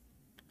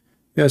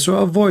 Yeah, so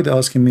avoid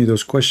asking me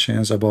those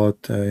questions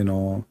about,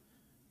 the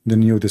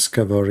new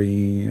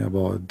discovery,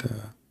 about the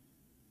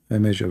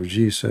image of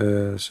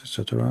Jesus,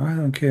 etc. I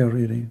don't care,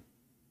 really.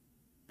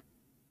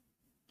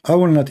 I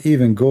will not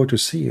even go to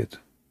see it,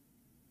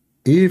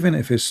 even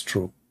if it's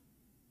true.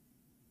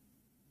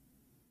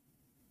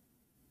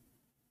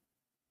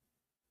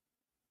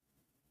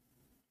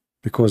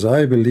 Because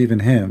I believe in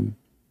him,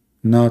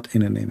 not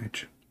in an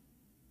image.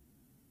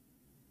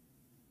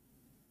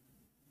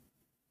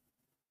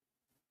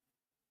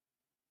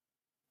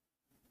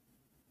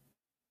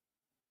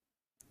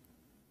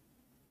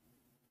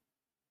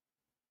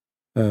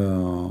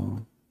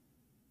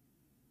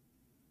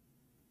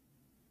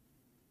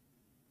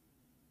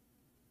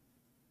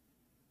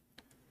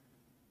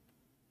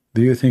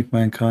 Do you think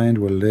mankind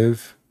will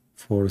live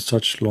for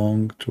such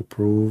long to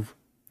prove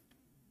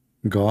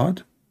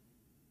God?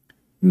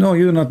 No,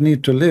 you do not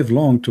need to live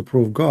long to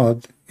prove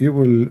God. You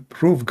will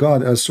prove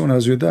God as soon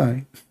as you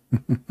die.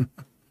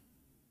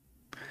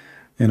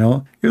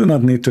 You do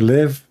not need to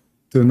live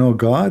to know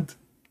God.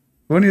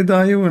 When you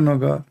die, you will know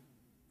God.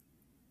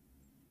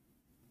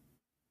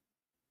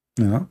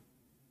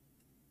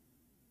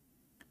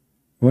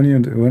 When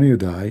you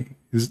die,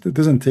 it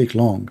doesn't take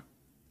long.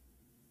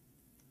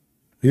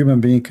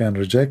 Human being can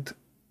reject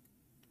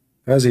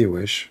as he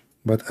wish,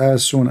 but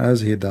as soon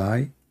as he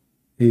die,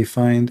 he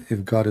find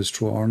if God is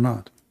true or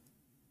not.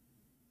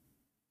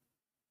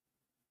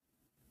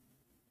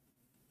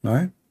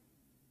 Right?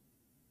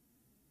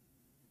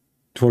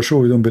 For sure,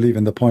 we don't believe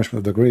in the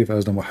punishment of the grave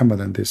as the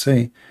Muhammadan they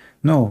say.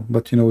 No,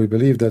 but we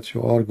believe that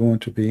you are going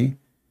to be,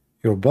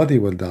 your body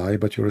will die,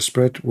 but your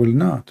spirit will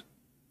not.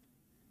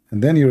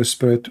 And then your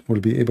spirit will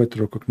be able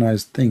to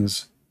recognize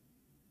things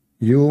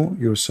you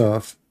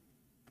yourself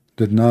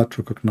did not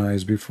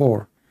recognize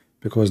before,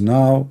 because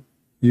now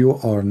you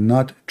are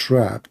not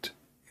trapped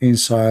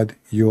inside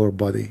your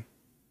body.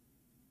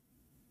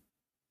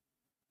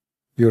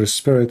 Your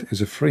spirit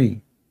is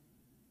free.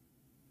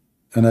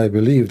 And I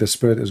believe the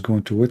spirit is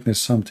going to witness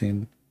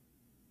something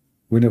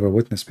we never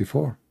witnessed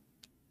before.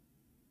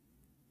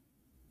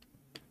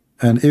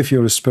 And if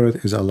your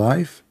spirit is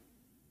alive,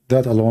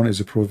 that alone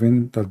is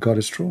proving that God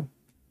is true.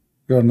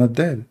 You are not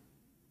dead.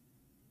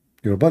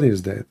 Your body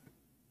is dead.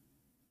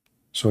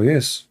 So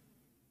yes,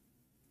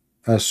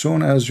 as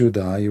soon as you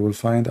die, you will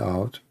find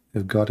out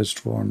if God is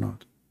true or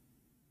not.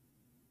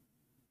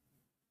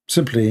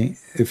 Simply,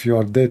 if you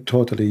are dead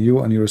totally, you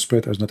and your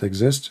spirit does not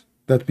exist,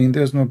 that means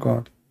there is no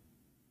God.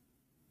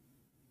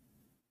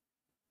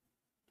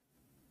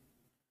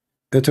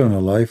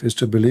 Eternal life is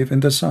to believe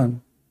in the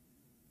Son,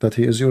 that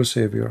he is your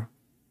Savior,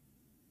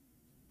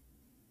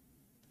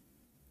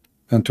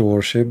 and to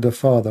worship the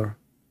Father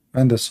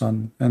and the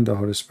Son and the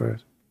Holy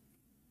Spirit.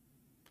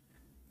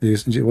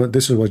 This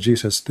is what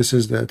Jesus, this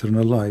is the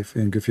eternal life.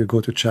 And if you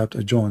go to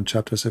John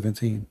chapter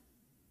 17,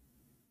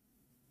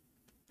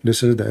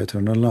 this is the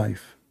eternal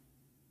life.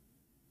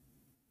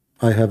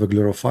 I have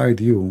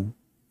glorified you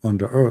on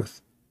the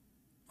earth.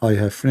 I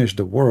have finished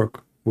the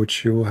work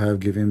which you have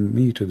given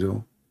me to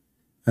do.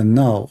 And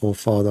now, O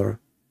Father,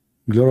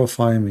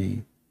 glorify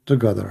me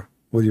together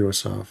with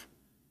yourself,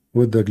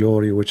 with the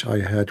glory which I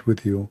had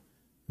with you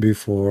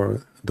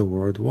before the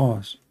world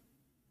was.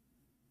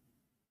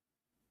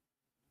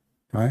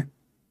 Right?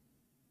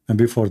 And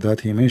before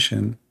that he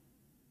mentioned,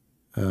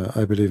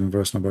 I believe in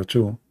verse number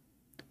 2,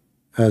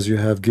 as you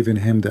have given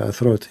him the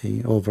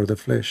authority over the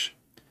flesh,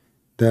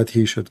 that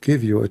he should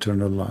give you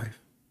eternal life.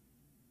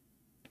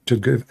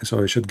 Should give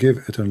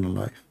eternal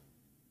life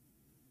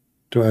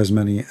to as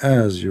many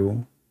as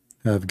you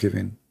have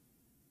given.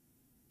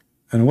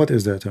 And what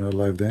is the eternal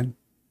life then?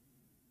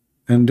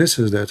 And this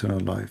is the eternal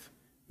life,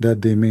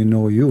 that they may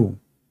know you,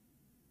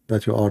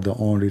 that you are the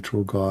only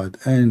true God,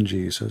 and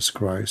Jesus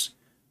Christ,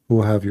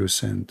 who have you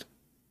sent.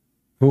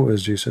 Who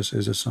is Jesus?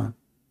 Is the Son.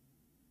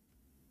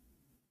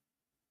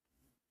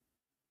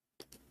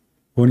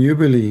 When you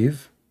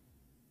believe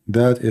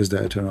that is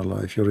the eternal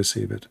life. You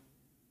receive it.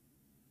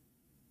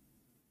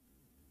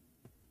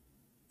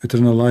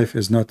 Eternal life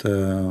is not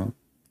a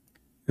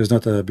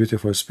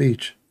beautiful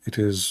speech. It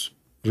is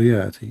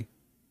reality.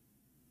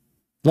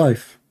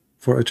 Life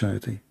for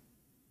eternity.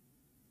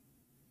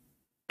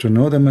 To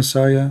know the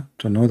Messiah,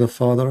 to know the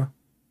Father,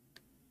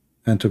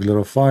 and to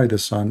glorify the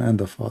Son and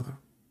the Father.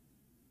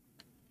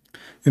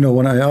 You know,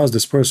 when I asked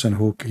this person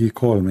who he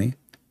called me,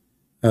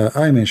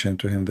 I mentioned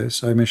to him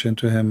this. I mentioned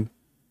to him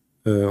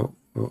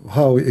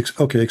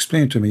okay,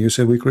 explain to me. You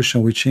said we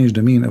Christian, we change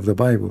the meaning of the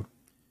Bible.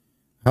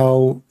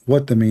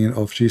 What the meaning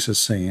of Jesus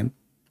saying,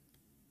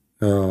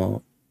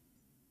 the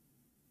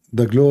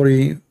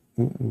glory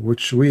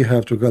which we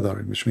have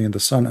together, which means the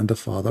Son and the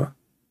Father,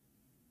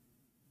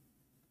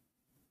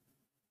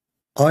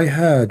 I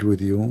had with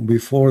you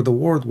before the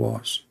world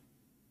was.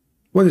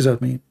 What does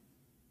that mean?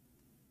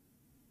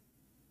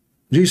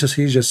 Jesus,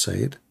 he just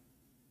said,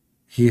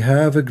 he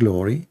have a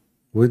glory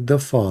with the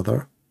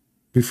Father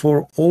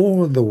before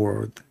all the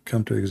world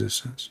come to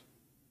existence.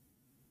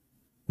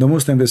 The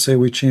Muslims, they say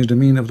we change the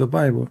meaning of the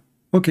Bible.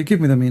 Okay,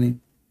 give me the meaning.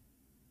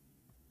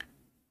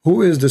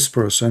 Who is this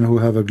person who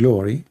have a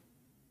glory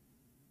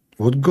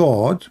with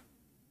God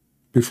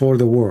before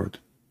the world,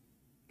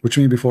 which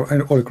means before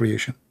all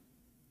creation?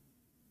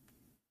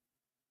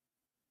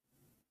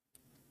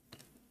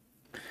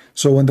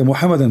 So when the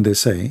Muhammadan, they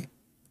say,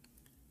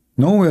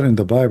 nowhere in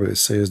the Bible it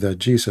says that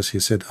Jesus, he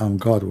said, I'm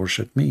God,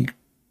 worship me.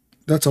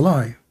 That's a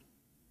lie.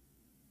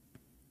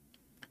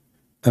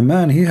 A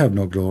man, he have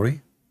no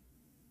glory.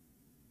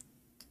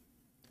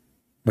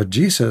 But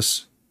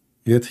Jesus,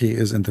 yet he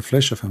is in the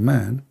flesh of a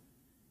man,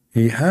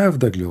 he have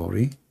the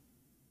glory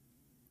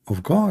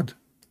of God,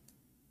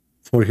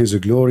 for his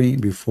glory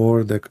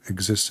before the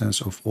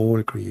existence of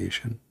all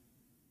creation.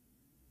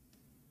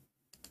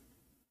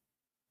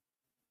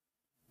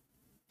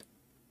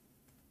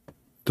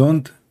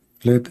 Don't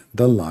let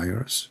the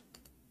liars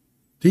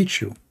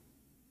teach you.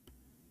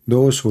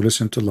 Those who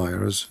listen to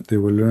liars, they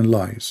will learn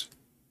lies.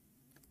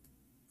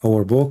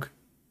 Our book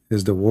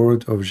is the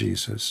word of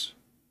Jesus.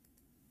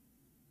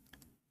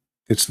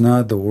 It's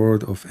not the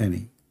word of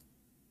any.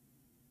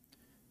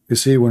 You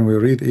see, when we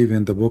read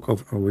even the book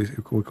of, we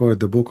call it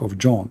the book of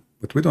John,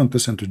 but we don't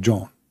listen to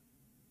John.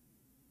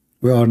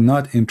 We are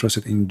not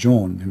interested in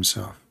John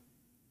himself.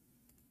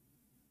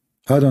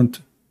 I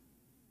don't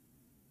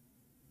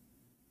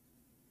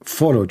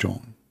follow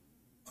John.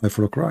 I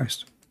follow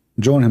Christ.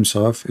 John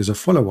himself is a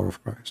follower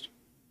of Christ.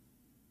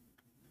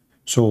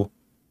 So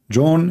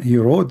John, he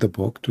wrote the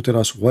book to tell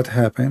us what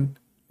happened,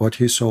 what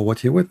he saw, what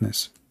he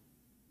witnessed.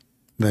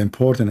 The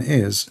important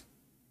is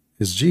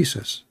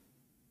Jesus.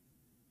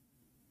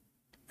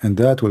 And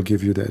that will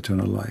give you the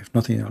eternal life,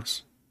 nothing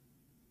else.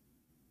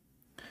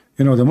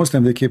 You know, the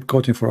Muslim, they keep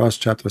quoting for us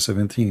chapter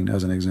 17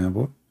 as an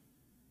example,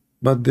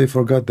 but they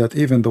forgot that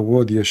even the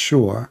word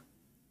Yeshua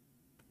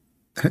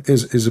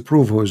is a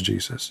proof who is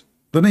Jesus.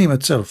 The name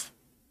itself.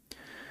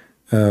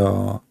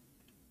 And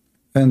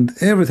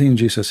everything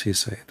Jesus, he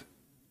said.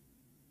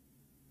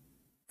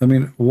 I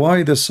mean,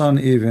 why the Son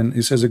even,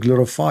 he says,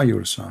 glorify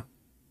your Son.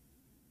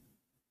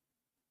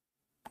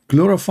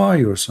 Glorify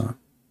your Son.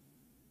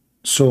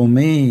 So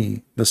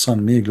may the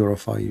Son may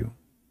glorify you.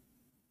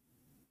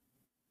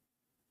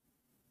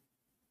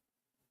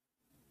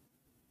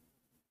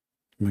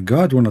 I mean,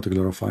 God will not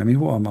glorify me.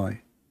 Who am I?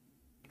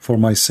 For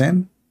my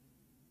sin?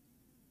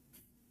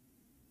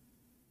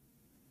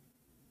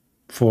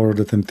 For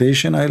the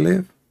temptation I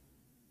live?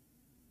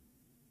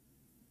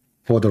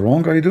 For the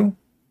wrong I do?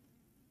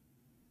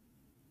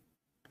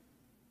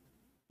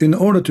 In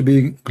order to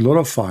be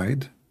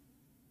glorified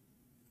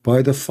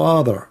by the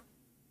Father,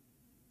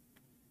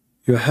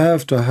 you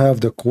have to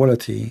have the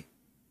quality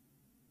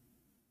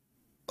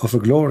of a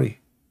glory.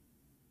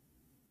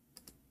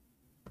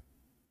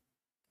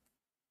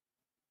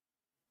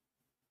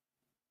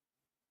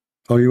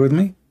 Are you with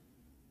me?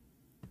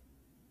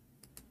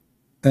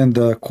 And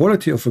the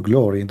quality of a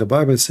glory, the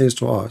Bible says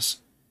to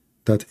us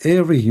that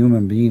every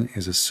human being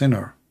is a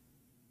sinner.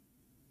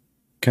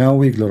 Can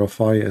we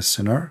glorify a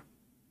sinner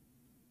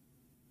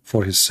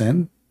for his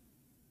sin?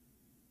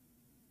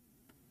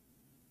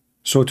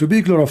 So to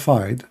be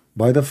glorified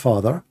by the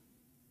Father,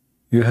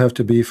 you have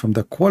to be from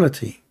the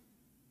quality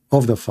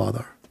of the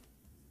Father,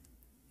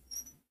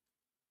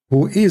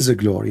 who is a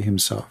glory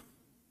himself.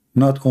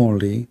 Not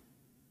only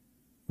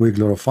we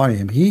glorify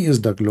him, he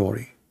is the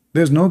glory.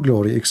 There's no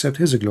glory except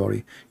his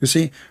glory. You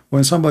see,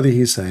 when somebody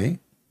he say,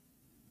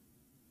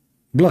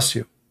 bless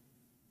you,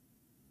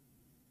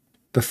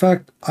 the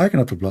fact I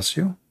cannot bless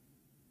you,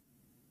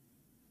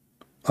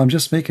 I'm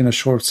just making a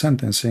short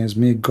sentence saying,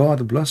 may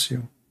God bless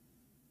you.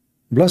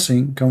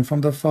 Blessing come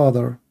from the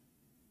Father.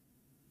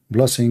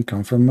 Blessing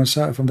come from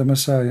the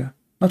Messiah,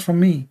 not from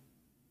me,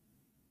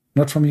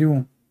 not from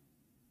you.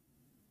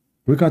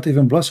 We can't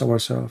even bless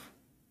ourselves.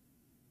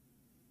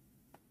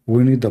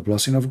 We need the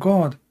blessing of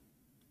God.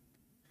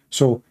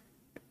 So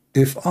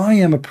if I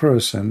am a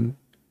person,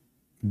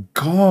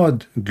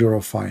 God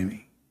glorify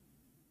me,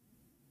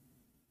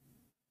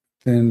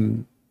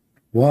 then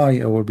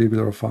why I will be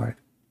glorified?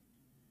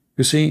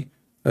 You see,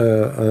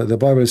 the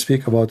Bible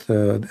speak about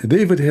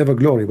David have a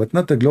glory, but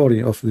not the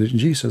glory of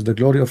Jesus, the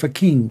glory of a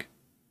king.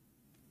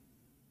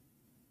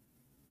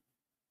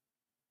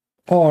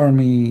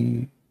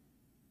 Army,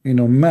 you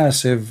know,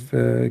 massive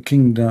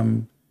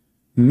kingdom,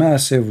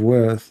 massive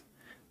wealth.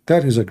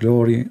 That is a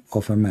glory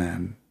of a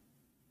man.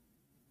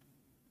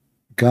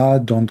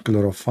 God don't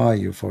glorify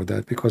you for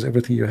that, because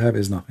everything you have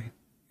is nothing.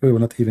 You will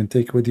not even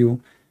take with you,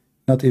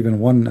 not even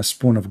one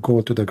spoon of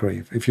gold to the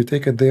grave. If you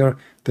take it there,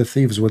 the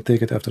thieves will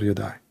take it after you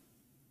die.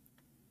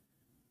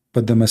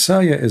 But the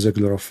Messiah is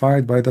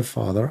glorified by the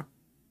Father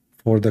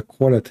for the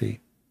quality,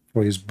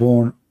 for his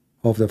born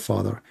of the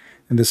Father.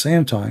 At the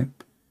same time,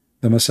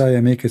 the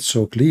Messiah make it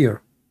so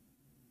clear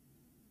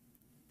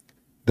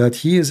that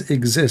he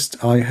exists.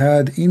 I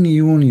had in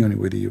union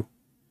with you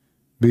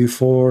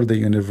before the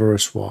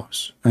universe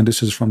was. And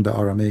this is from the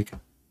Aramaic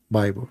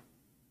Bible.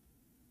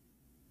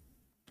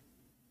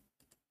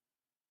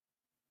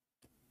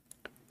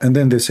 And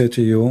then they say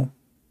to you,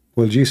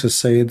 well, Jesus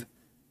said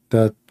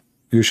that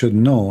you should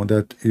know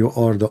that you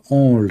are the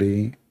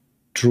only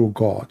true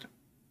God.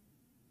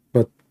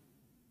 But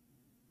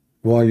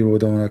why you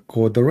don't want to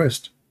quote the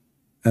rest?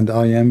 And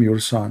I am your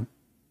son.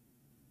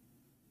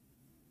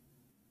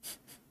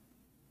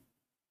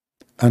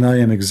 And I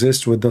am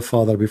exist with the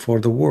Father before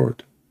the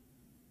world.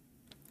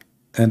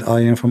 And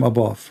I am from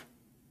above,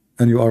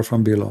 and you are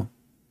from below.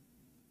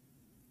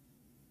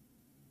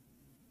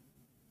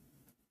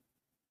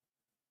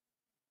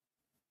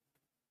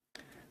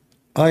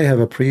 I have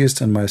a priest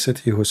in my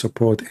city who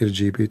support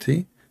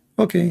LGBT.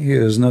 Okay, he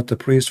is not a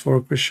priest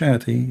for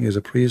Christianity. He is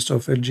a priest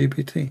of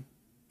LGBT.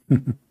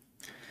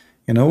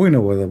 You know, we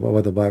know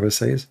what the Bible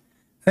says.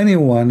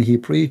 Anyone he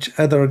preach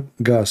other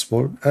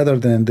gospel other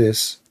than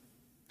this,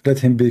 let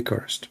him be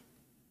cursed.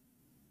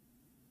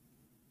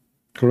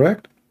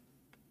 Correct?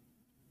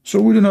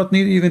 So we do not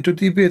need even to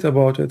debate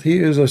about it. He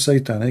is a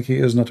satanic. He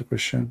is not a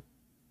Christian.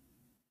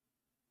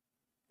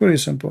 Very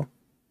simple.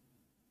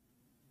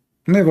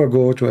 Never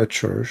go to a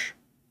church,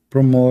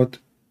 promote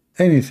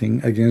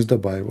anything against the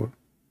Bible.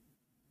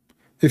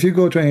 If you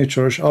go to any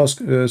church, ask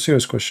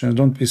serious questions.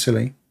 Don't be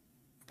silly.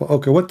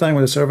 Okay, what time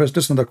of the service?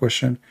 This is not a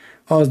question.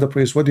 Ask the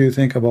priest, what do you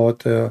think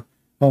about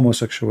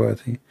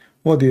homosexuality?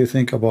 What do you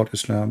think about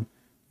Islam?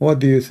 What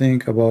do you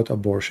think about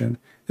abortion?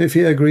 If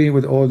he agree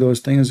with all those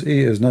things, he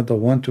is not the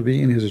one to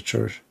be in his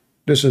church.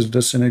 This is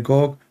the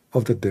synagogue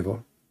of the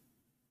devil.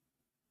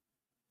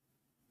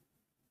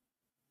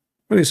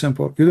 Very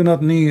simple. You do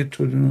not need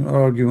to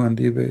argue and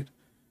debate.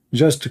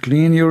 Just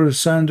clean your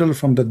sandal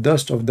from the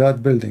dust of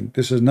that building.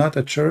 This is not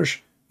a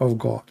church of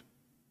God.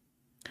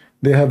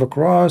 They have a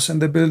cross in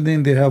the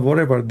building. They have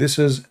whatever. This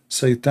is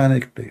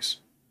satanic place.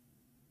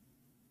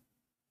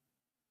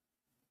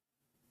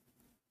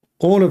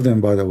 All of them,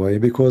 by the way,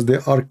 because they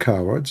are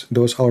cowards.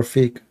 Those are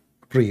fake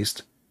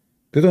priests.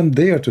 They don't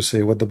dare to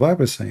say what the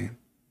Bible is saying.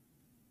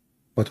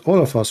 But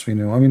all of us, we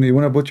know. I mean, you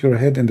want to put your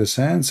head in the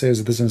sand, says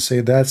it doesn't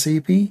say that,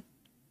 CP?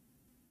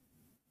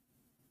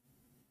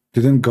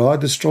 Didn't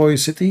God destroy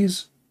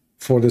cities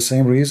for the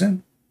same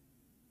reason?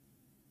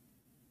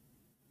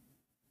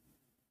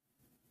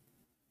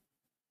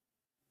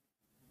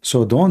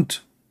 So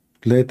don't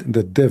let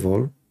the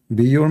devil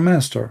be your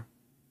master.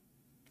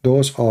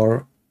 Those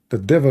are, the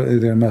devil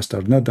is their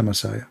master, not the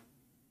Messiah.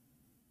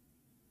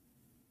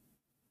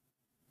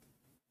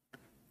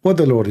 What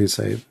the Lord, he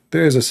said,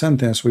 there is a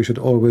sentence we should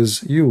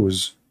always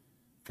use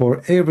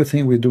for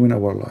everything we do in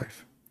our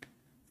life.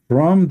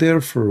 From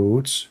their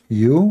fruits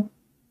you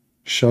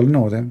shall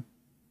know them.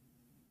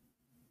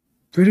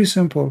 Very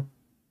simple.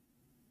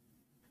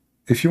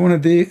 If you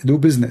want to do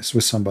business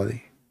with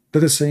somebody,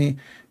 let us say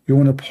you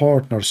want to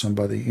partner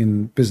somebody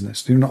in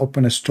business, you want to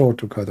open a store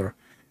together,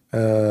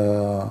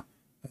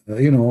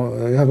 you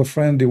know, you have a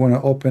friend, you want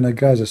to open a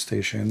gas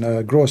station,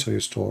 a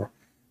grocery store,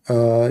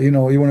 you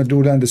know, you want to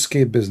do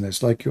landscape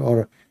business, like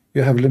you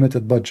have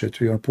limited budget,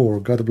 you are poor,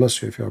 God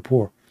bless you if you are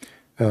poor,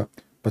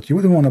 but you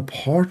wouldn't want to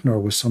partner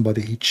with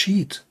somebody, he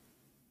cheat.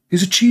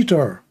 He's a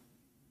cheater.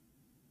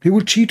 He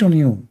will cheat on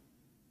you.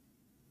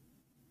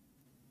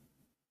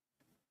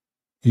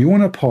 You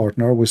want to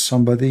partner with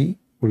somebody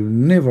who will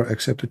never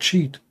accept a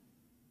cheat.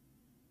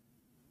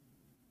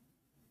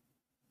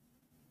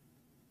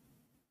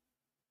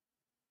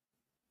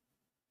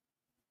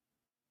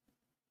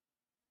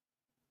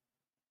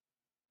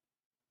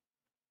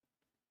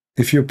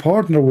 If you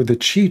partner with a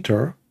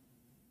cheater,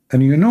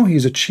 and you know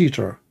he's a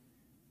cheater,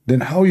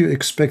 then how you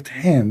expect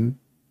him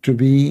to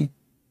be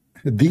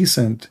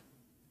decent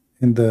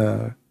in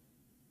the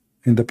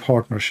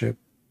partnership?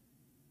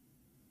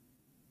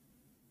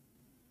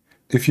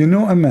 If you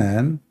know a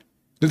man,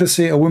 let us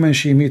say a woman,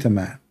 she meet a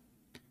man,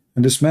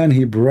 and this man,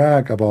 he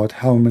brag about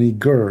how many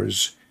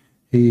girls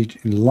he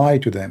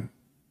lied to them,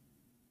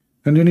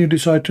 and then you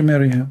decide to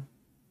marry him.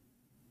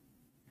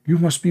 You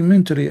must be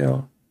mentally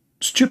ill,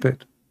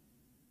 stupid.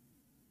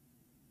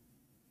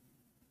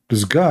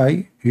 This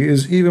guy, he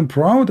is even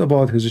proud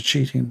about his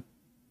cheating.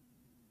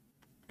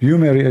 You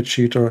marry a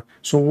cheater,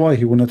 so why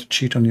he will not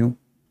cheat on you?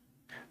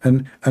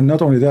 And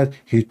not only that,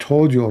 he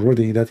told you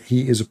already that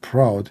he is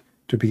proud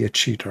to be a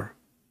cheater.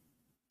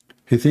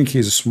 He thinks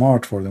he's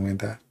smart for doing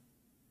that.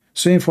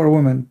 Same for a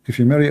woman. If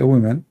you marry a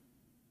woman,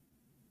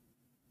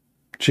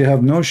 she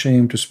have no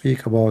shame to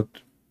speak about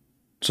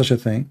such a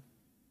thing.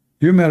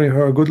 You marry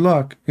her, good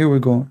luck. Here we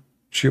go.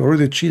 She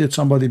already cheated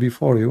somebody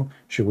before you.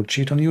 She will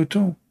cheat on you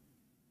too.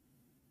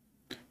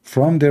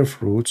 From their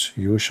fruits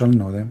you shall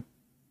know them.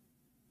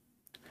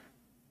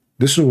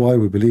 This is why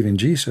we believe in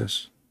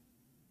Jesus,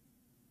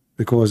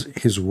 because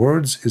his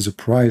words is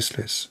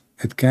priceless.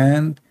 It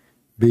can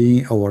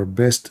be our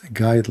best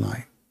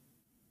guideline,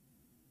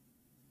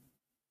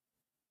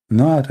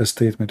 not a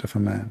statement of a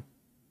man.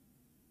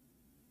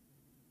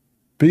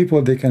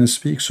 People, they can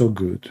speak so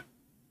good,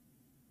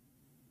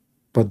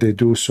 but they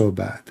do so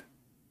bad.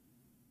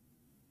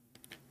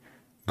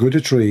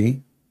 Good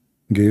tree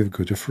give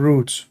good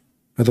fruits.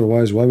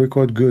 Otherwise, why we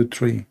call it good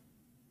tree?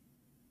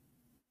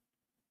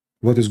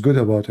 What is good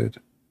about it?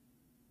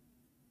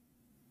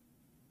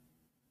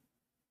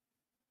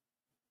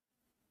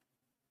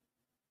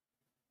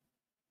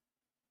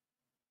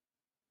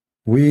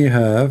 We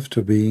have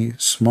to be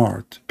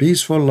smart,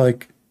 peaceful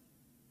like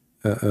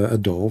a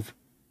dove,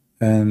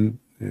 and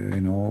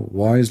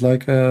wise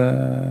like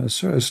a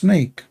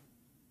snake.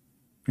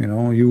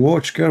 You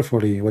watch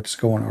carefully what's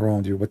going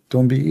around you, but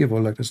don't be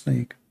evil like a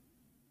snake.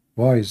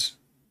 Wise.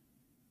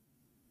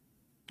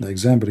 The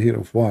example here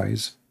of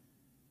wise,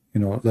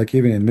 like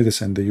even in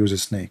medicine they use a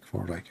snake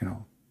for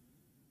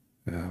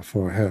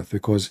for health,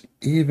 because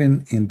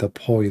even in the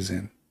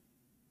poison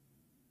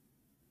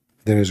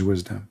there is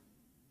wisdom.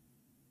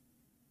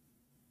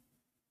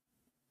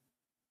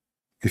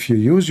 If you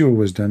use your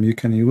wisdom, you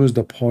can use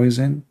the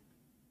poison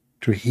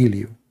to heal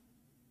you.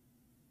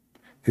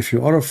 If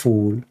you are a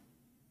fool,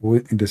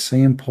 the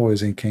same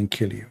poison can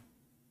kill you.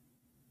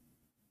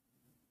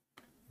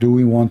 Do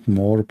we want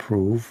more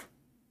proof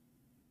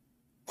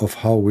of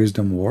how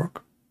wisdom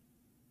works?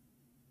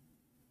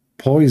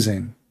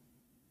 Poison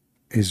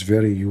is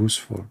very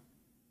useful,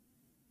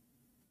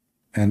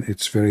 and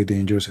it's very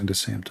dangerous at the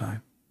same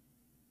time.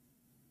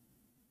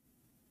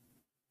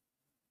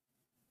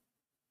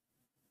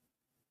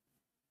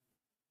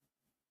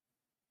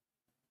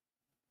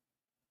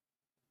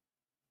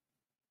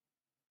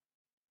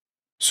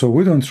 So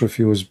we don't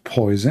refuse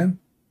poison.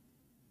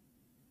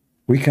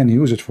 We can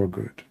use it for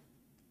good.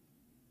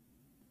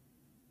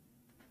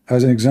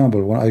 As an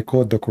example, when I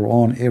quote the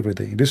Quran every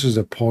day, this is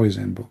a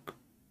poison book,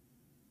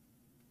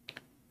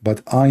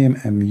 but I am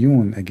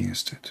immune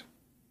against it.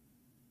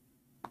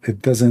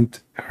 It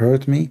doesn't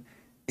hurt me.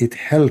 It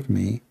helped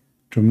me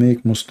to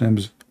make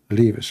Muslims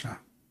leave Islam.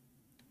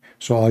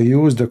 So I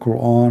use the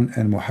Quran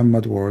and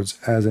Muhammad words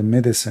as a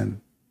medicine,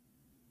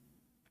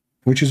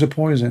 which is a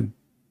poison,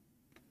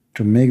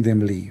 to make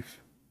them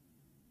leave.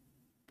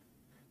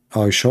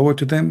 I show it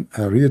to them,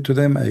 I read it to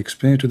them, I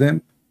explain it to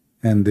them,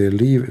 and they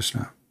leave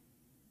Islam.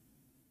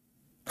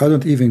 I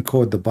don't even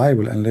quote the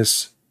Bible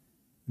unless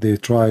they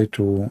try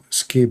to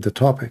escape the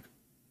topic,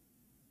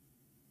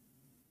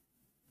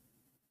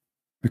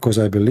 because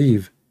I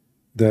believe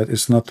that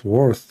it's not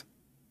worth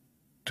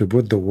to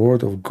put the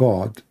word of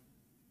God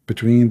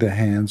between the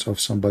hands of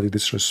somebody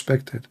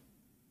disrespected.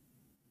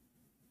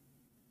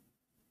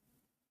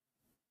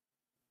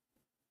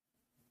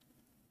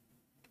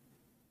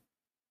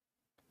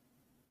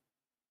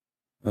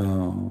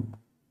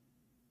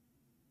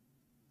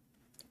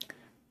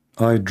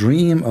 I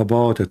dream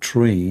about a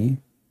tree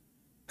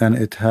and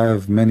it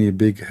have many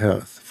big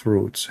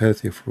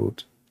healthy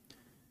fruit.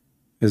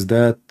 Is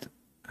that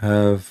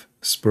have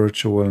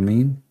spiritual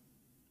mean?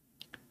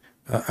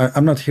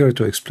 I'm not here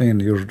to explain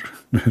your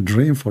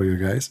dream for you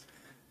guys.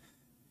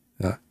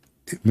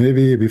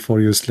 Maybe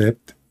before you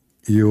slept,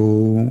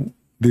 you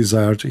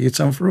desire to eat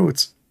some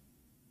fruits.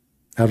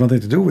 Have nothing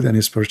to do with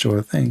any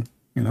spiritual thing,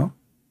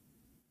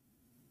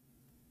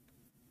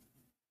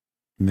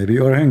 Maybe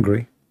you're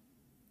hungry.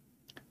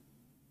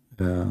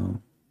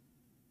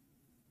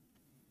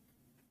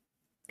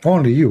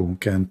 Only you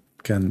can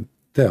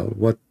tell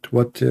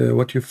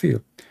what you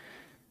feel.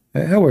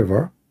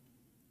 However,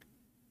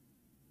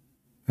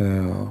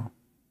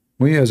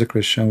 we as a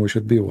Christian, we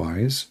should be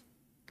wise,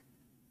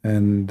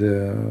 and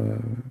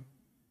the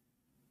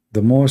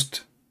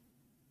most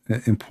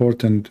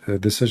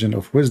important decision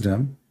of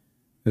wisdom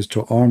is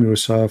to arm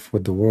yourself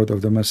with the word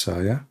of the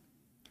Messiah,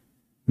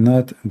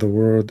 not the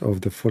word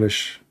of the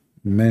foolish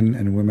men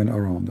and women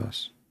around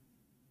us.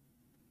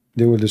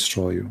 They will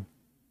destroy you,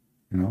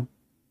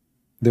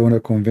 They want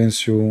to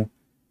convince you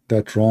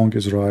that wrong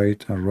is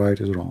right and right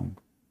is wrong.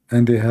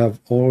 And they have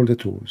all the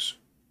tools.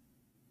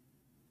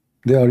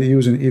 They are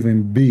using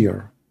even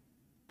beer.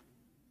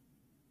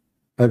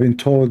 I've been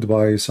told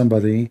by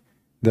somebody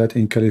that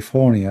in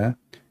California,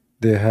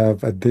 they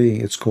have a day,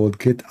 it's called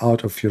Get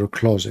Out of Your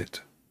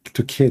Closet,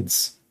 to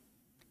kids.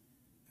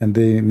 And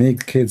they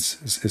make kids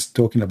is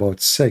talking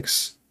about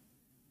sex.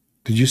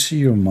 Did you see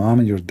your mom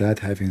and your dad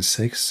having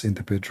sex in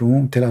the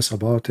bedroom? Tell us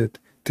about it.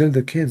 Tell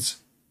the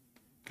kids.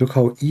 Look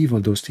how evil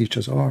those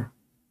teachers are.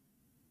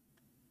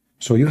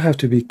 So you have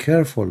to be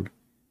careful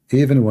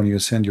Even when you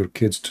send your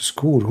kids to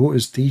school, who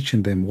is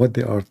teaching them what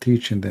they are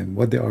teaching them,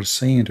 what they are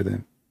saying to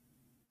them?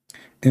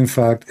 In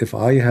fact, if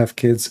I have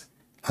kids,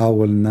 I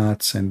will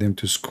not send them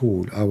to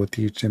school. I will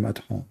teach them at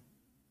home.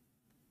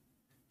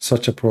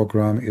 Such a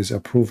program is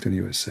approved in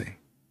USA.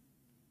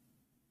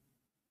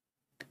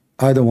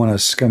 I don't want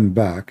to come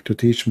back to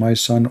teach my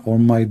son or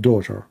my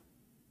daughter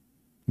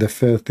the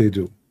filth they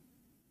do.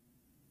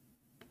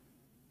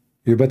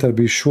 You better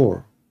be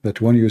sure that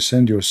when you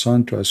send your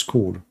son to a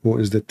school, who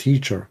is the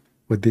teacher,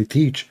 what they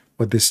teach,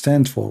 what they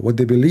stand for, what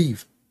they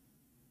believe.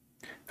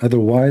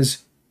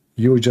 Otherwise,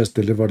 you just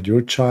delivered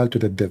your child to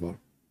the devil.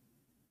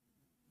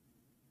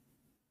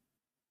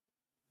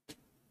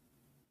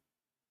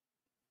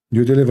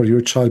 You deliver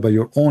your child by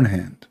your own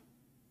hand.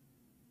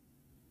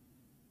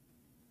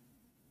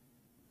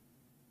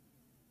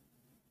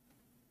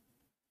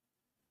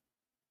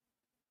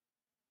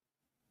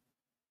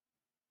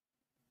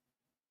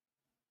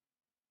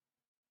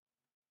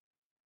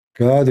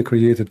 God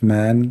created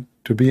man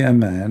to be a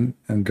man,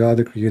 and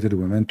God created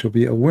women to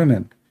be a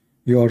woman.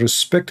 You are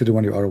respected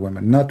when you are a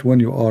woman, not when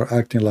you are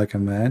acting like a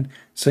man,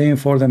 saying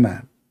for the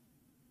man.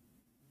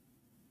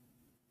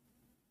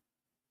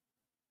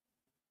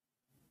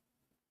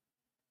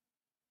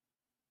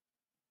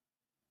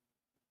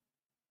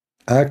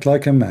 Act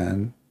like a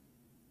man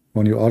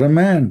when you are a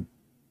man,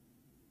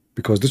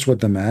 because this is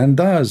what the man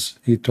does.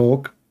 He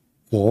talk,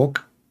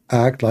 walk,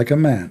 act like a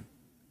man.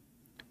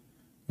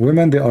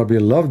 Women, they are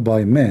beloved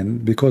by men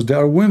because they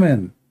are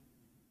women,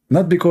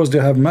 not because they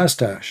have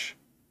mustache,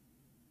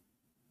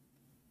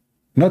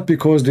 not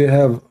because they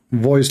have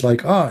voice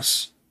like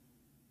us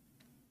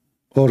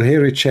or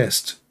hairy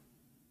chest.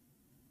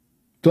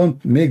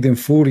 Don't make them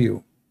fool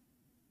you.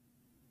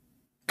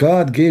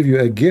 God gave you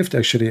a gift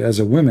actually as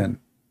a woman.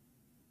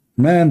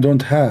 Man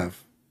don't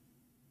have.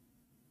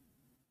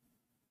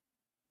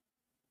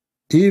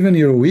 Even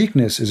your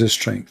weakness is a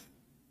strength.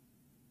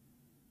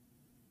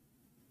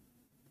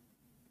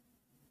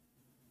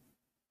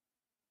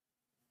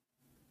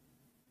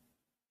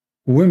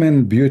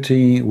 Women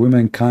beauty,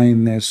 women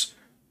kindness,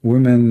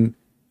 women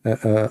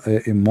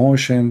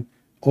emotion,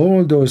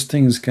 all those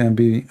things can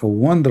be a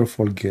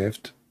wonderful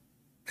gift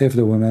if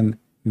the women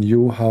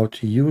knew how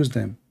to use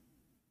them.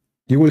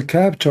 You will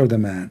capture the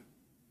man,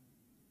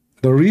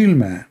 the real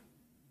man.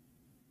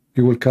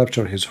 You will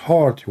capture his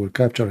heart, you will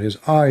capture his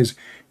eyes,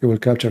 you will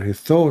capture his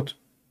thought.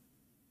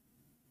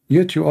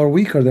 Yet you are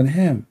weaker than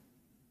him.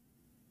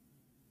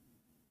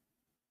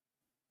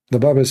 The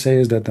Bible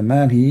says that the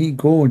man, he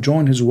go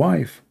join his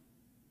wife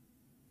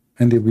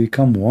and they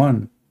become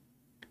one.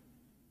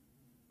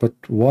 But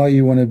why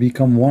you want to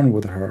become one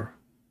with her?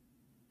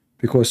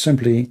 Because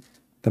simply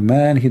the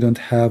man, he don't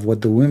have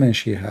what the women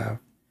she have.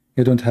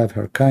 He don't have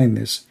her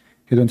kindness,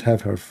 he don't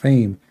have her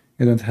fame,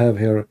 he don't have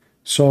her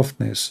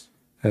softness,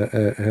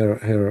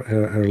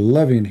 her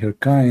loving, her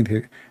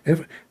kind,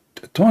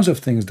 tons of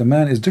things. The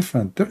man is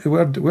different. We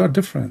are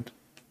different.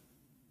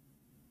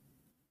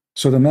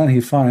 So the man, he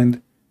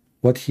find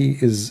what he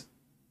is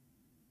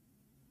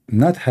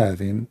not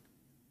having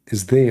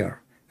is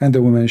there, and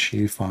the woman,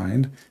 she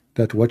find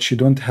that what she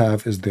don't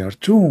have is there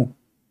too.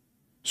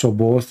 So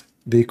both,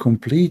 they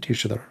complete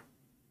each other.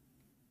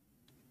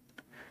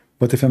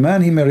 But if a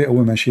man, he marry a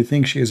woman, she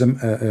thinks she is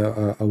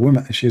a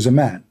woman, she is a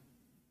man.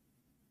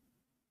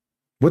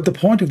 What's the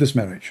point of this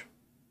marriage?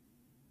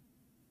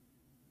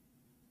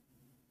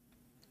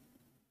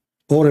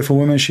 Or if a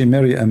woman, she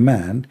marry a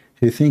man,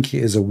 he think he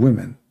is a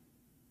woman.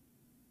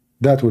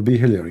 That would be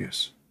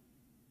hilarious.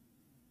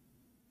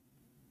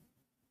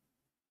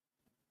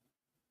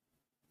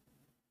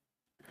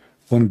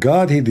 When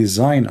God, he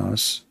designed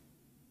us,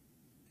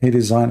 he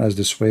designed us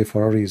this way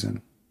for a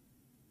reason.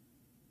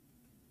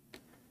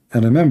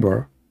 And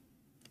remember,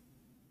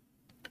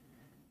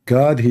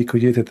 God, he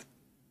created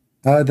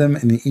Adam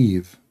and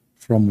Eve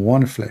from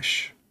one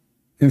flesh.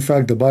 In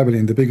fact, the Bible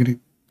in the beginning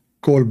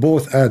called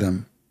both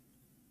Adam.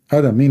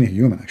 Adam meaning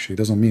human, actually,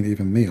 doesn't mean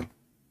even male.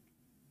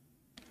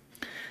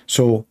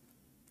 So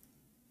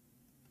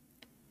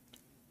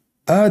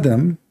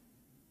Adam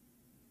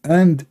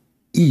and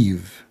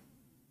Eve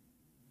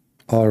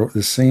are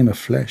the same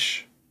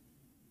flesh.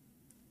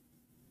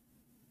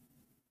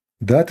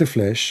 That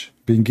flesh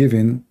being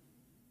given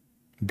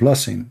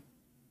blessing,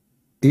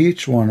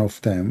 each one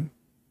of them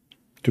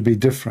to be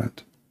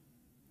different,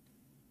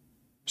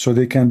 so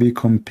they can be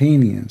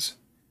companions.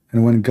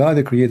 And when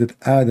God created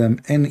Adam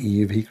and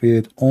Eve, he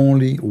created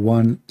only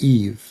one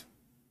Eve.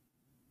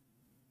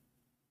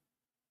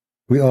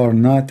 We are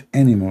not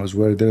animals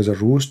where there's a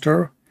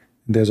rooster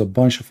and there's a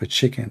bunch of a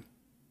chicken.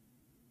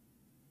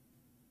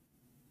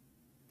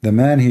 The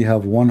man, he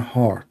have one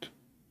heart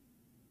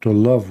to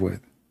love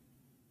with.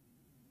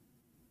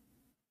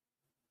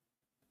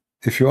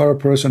 If you are a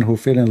person who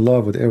fell in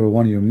love with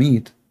everyone you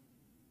meet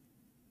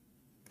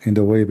in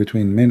the way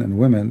between men and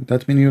women,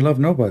 that means you love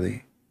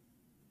nobody.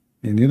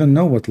 And you don't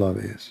know what love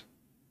is.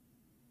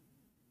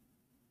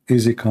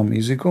 Easy come,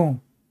 easy go.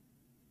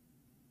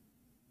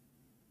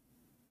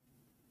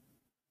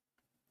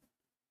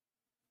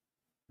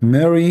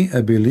 Marry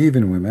a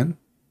believing woman,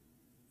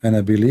 and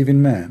a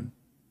believing man,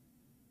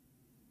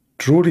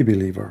 truly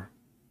believer,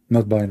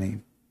 not by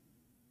name.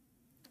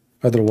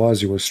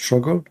 Otherwise, you will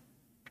struggle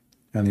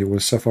and you will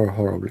suffer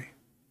horribly.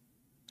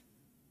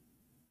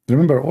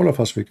 Remember, all of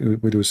us, we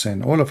do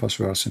sin. All of us,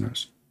 we are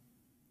sinners.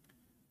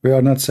 We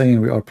are not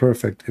saying we are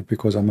perfect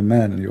because I'm a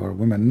man and you are a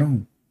woman.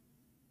 No.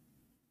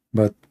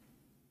 But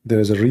there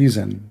is a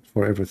reason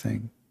for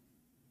everything.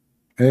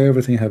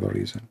 Everything have a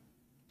reason.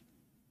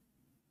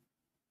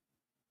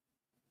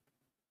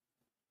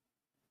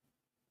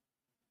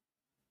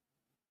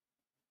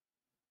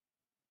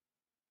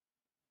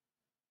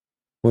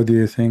 What do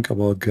you think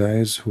about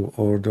guys who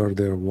order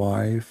their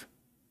wife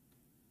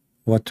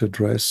what to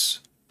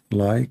dress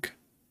like?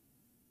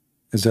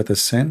 Is that a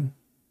sin?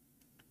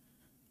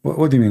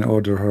 What do you mean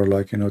order her,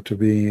 like,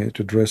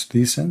 to dress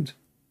decent?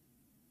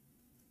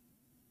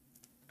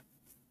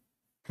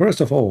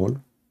 First of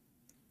all,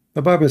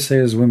 the Bible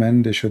says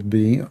women, they should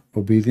be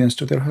obedient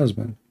to their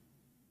husband.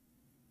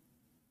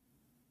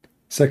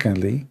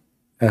 Secondly,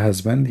 a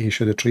husband, he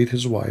should treat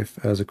his wife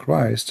as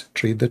Christ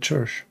treat the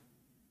church.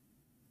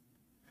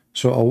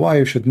 So a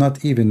wife should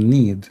not even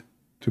need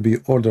to be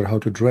ordered how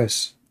to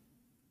dress.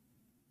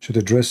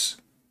 Should dress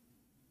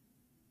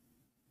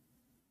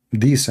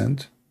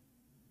decent.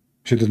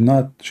 Should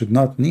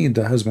not need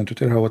the husband to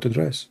tell her what to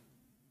dress.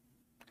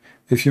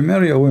 If you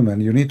marry a woman,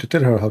 you need to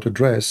tell her how to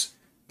dress.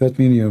 That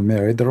means you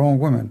married the wrong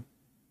woman.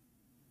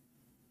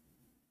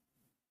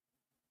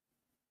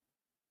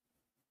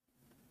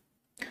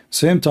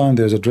 Same time,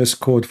 there's a dress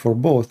code for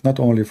both, not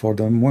only for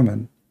the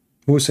women.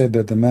 Who said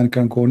that the man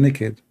can go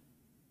naked?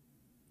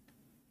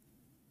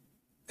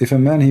 If a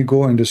man, he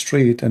go in the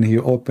street and he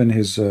open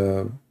his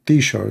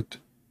t-shirt,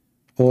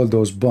 all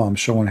those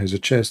bumps showing his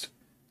chest,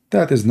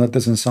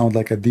 doesn't sound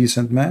like a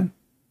decent man,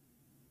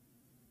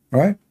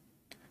 right?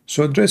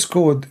 So dress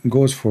code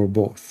goes for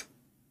both.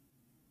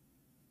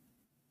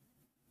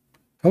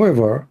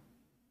 However,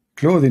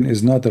 clothing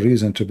is not a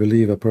reason to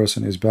believe a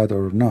person is bad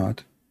or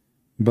not,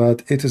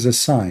 but it is a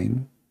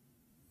sign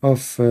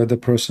of the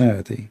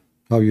personality,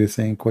 how you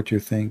think, what you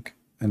think,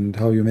 and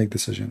how you make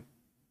decision.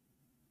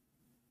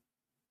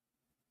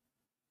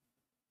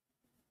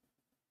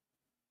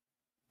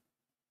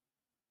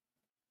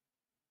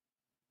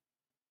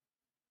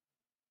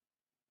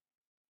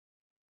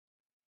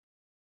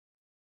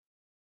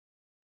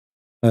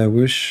 I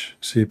wish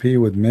CP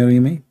would marry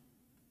me.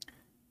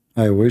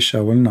 I wish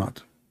I will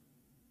not.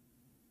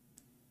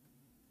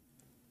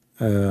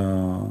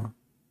 All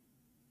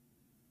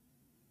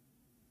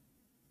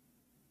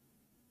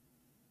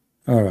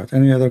right,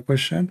 any other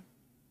question?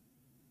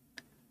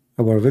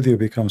 Our video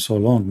becomes so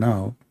long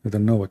now, I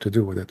don't know what to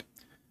do with it.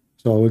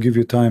 So I will give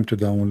you time to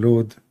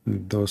download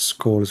those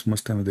calls.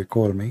 Most times they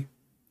call me,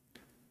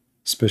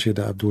 especially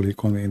the Abdul, he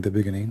called me in the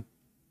beginning.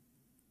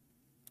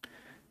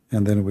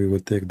 And then we will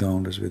take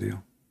down this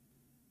video.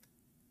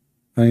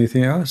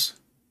 Anything else?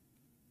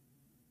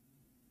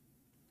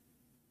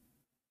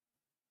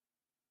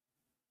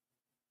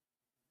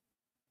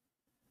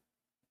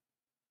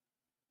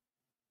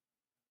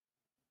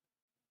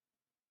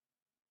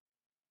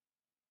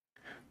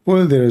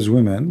 Well, there is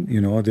women,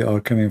 they are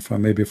coming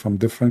from maybe from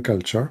different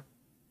culture.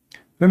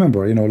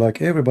 Remember,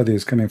 like everybody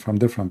is coming from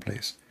different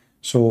place.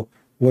 So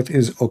what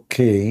is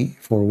okay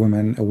for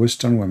women,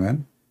 Western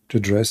women, to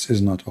dress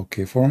is not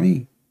okay for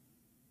me.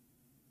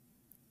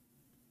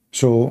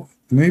 So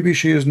maybe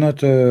she is not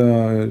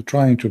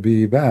trying to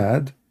be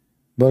bad,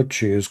 but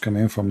she is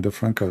coming from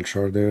different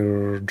culture.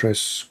 Their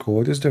dress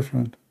code is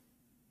different.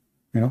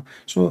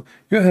 So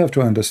you have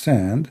to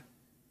understand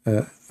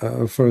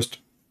first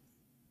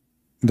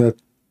that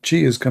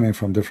she is coming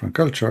from different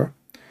culture,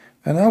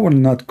 and I will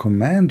not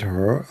command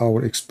her. I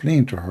will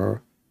explain to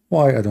her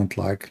why I don't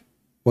like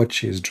what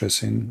she is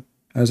dressing,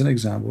 as an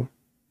example.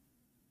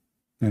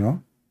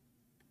 And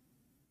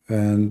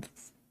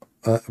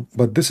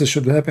but this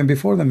should happen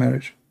before the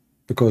marriage,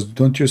 because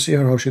don't you see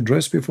her how she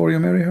dressed before you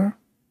marry her?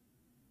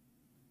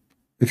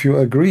 If you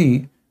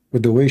agree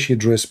with the way she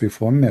dressed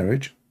before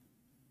marriage,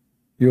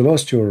 you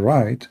lost your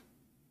right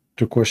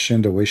to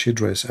question the way she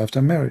dressed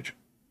after marriage,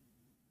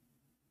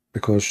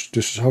 because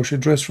this is how she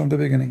dressed from the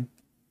beginning,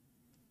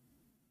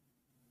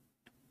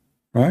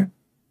 right?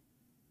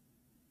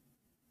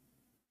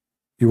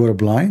 You were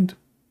blind?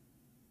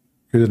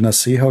 You did not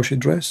see how she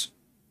dressed?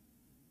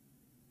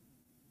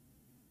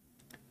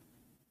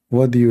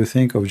 What do you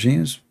think of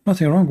jeans?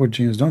 Nothing wrong with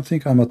jeans. Don't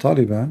think I'm a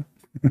Taliban.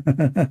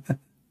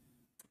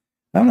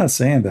 I'm not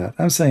saying that.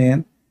 I'm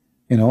saying,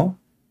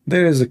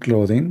 there is a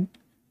clothing,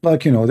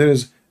 like, there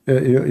is,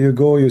 you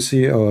go, you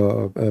see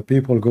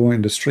people going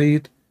in the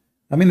street.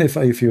 I mean,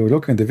 if you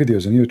look in the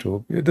videos on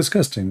YouTube, you're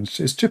disgusting.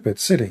 It's stupid,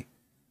 silly.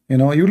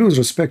 You lose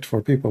respect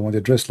for people when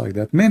they dress like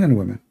that, men and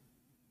women.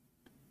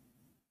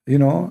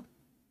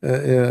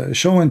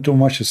 Showing too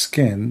much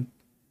skin,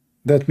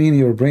 that means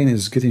your brain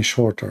is getting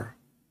shorter.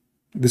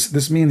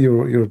 This means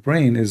your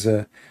brain is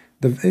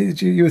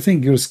you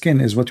think your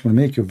skin is what will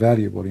make you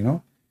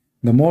valuable.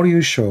 The more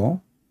you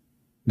show,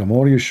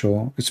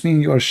 it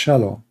means you are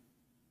shallow.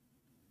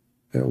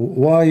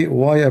 Why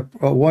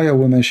a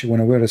woman, she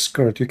want to wear a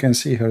skirt? You can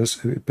see her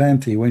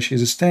panty when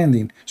she's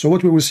standing. So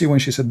what we will see when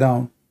she sit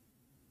down?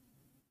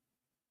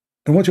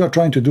 And what you are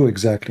trying to do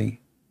exactly?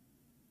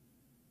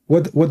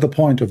 What the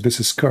point of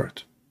this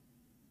skirt?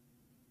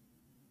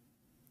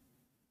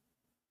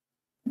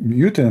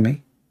 You tell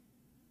me.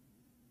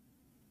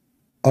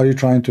 Are you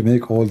trying to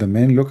make all the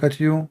men look at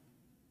you?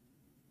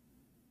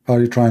 Are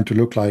you trying to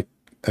look like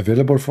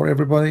available for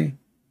everybody?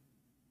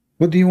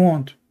 What do you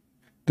want?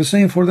 The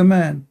same for the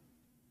man.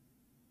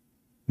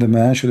 The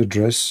man should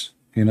dress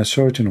in a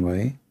certain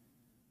way.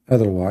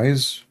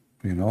 Otherwise,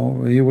 you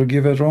know, he will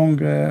give a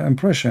wrong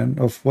impression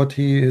of what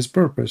his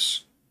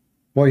purpose,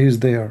 why he's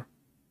there.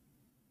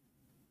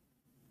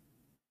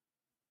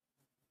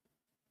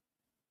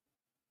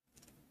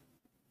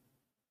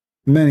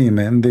 Many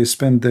men, they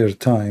spend their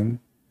time,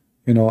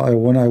 you know,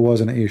 when I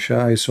was in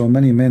Asia, I saw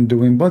many men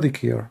doing body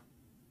care,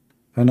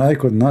 and I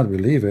could not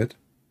believe it.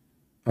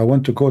 I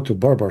went to go to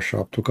barber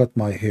shop to cut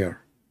my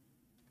hair,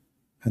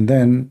 and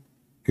then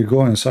you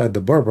go inside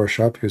the barber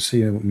shop, you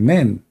see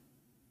men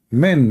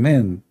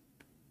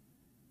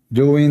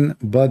doing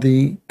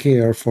body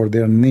care for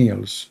their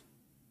nails.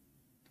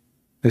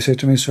 They say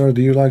to me, sir,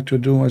 do you like to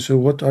do? I said,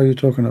 what are you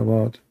talking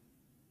about?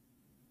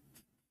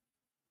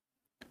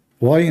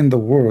 Why in the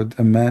world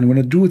a man want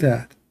to do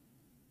that?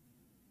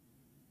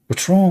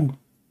 What's wrong?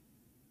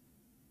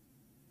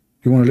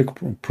 You want to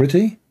look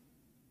pretty?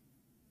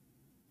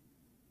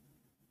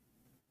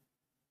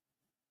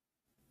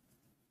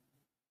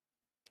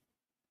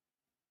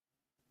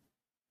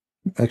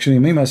 Actually,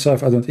 me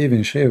myself, I don't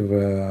even shave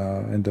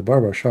in the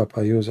barber shop.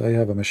 I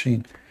have a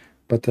machine.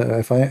 But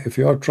if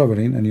you are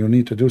traveling and you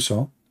need to do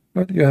so,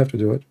 but you have to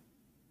do it.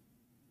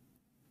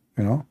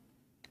 You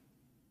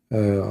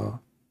know.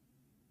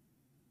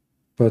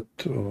 But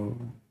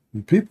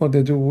people,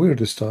 they do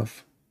weird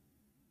stuff.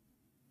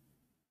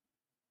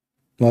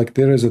 Like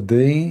there is a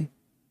day,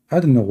 I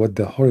don't know what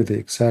the holiday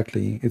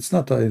exactly. It's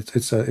not.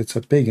 It's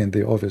a pagan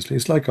day. Obviously,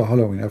 it's like a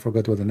Halloween. I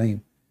forgot what the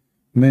name.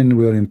 Men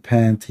wearing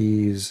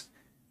panties.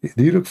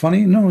 Do you look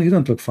funny? No, you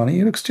don't look funny.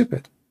 You look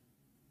stupid.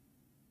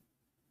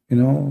 You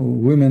know,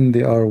 women,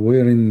 they are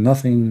wearing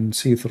nothing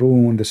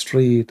see-through on the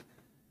street.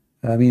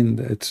 I mean,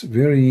 it's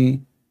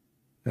very.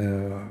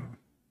 You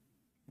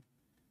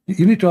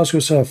need to ask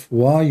yourself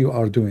why you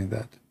are doing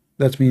that.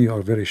 That means you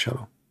are very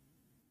shallow.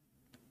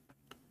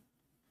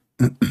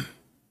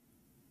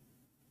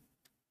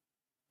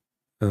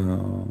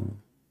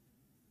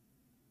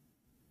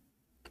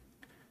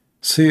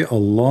 Say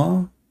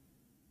Allah,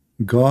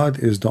 God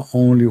is the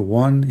only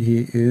one.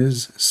 He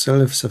is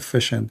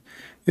self-sufficient.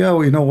 Yeah,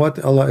 well, you know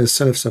what? Allah is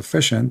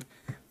self-sufficient,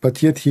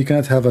 but yet he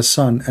cannot have a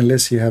son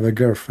unless he have a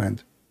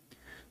girlfriend.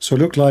 So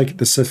look like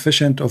the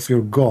sufficient of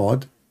your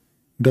God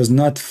does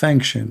not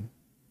function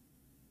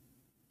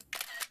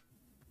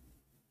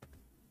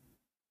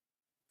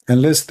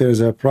unless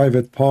there's a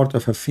private part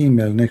of a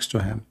female next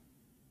to him.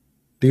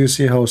 Do you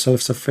see how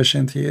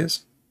self-sufficient he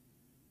is?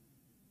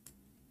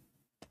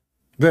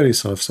 Very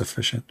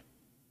self-sufficient.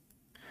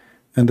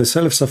 And the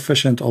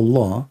self-sufficient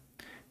Allah,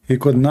 he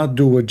could not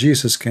do what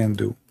Jesus can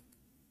do.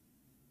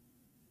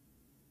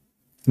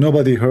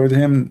 Nobody heard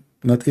him,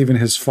 not even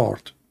his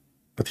fart,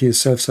 but he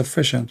is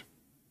self-sufficient.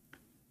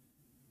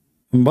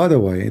 And by the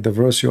way, the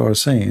verse you are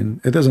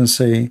saying, it doesn't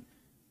say,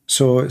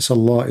 so it's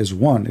Allah is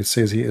one. It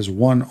says he is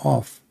one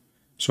of.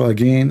 So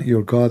again,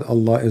 your God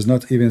Allah is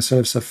not even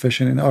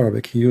self-sufficient in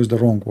Arabic. He used the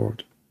wrong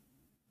word.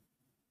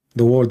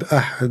 The word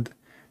ahad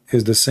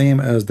is the same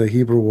as the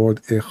Hebrew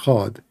word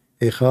echad.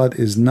 Echad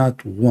is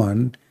not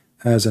one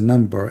as a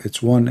number.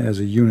 It's one as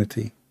a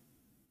unity.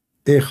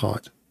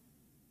 Echad.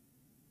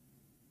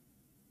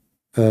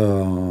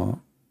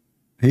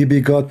 He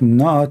begot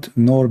not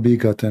nor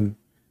begotten,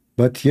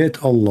 but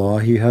yet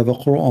Allah, he have a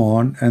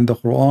Quran, and the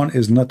Quran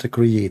is not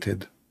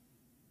created.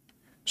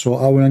 So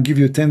I will give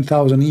you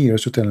 10,000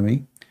 years to tell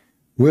me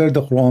where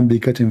the Quran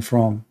begotten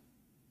from.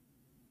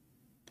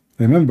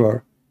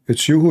 Remember,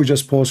 it's you who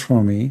just posed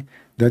for me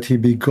that he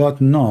begot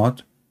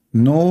not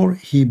nor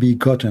he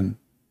begotten.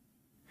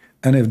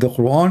 And if the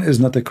Quran is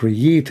not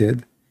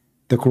created,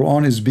 the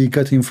Quran is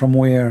begotten from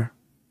where?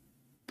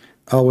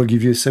 I will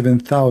give you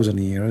 7,000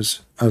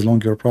 years as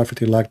long your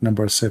prophet like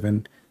number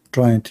 7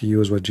 trying to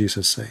use what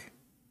Jesus say.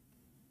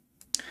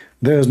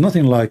 There is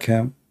nothing like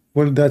him.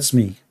 Well, that's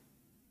me.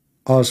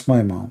 Ask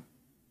my mom.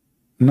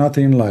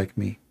 Nothing like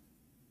me.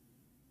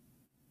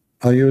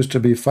 I used to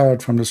be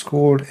fired from the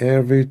school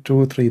every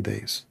 2-3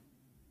 days.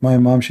 My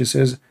mom, she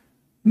says,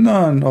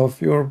 none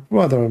of your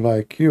brother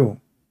like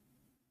you.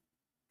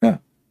 Yeah,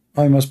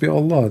 I must be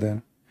Allah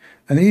then.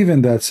 And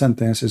even that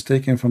sentence is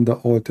taken from the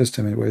Old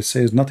Testament where it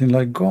says nothing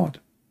like God.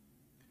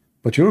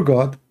 But your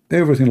God,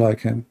 everything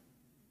like him.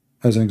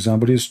 As an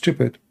example, he's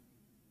stupid.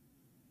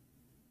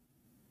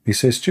 He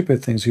says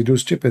stupid things. He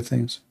does stupid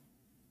things.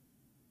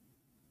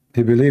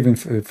 He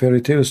believes in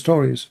fairy tale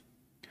stories.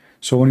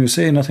 So when you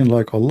say nothing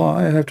like Allah,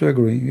 I have to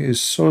agree. He is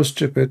so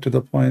stupid to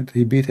the point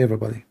he beat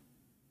everybody.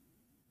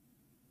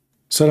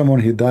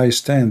 Solomon, he died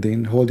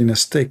standing, holding a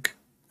stick,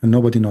 and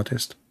nobody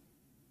noticed.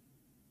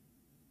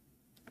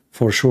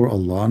 For sure,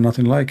 Allah,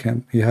 nothing like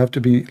him. He have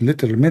to be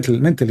literally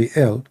mentally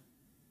ill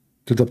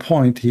to the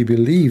point he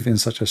believe in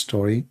such a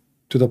story,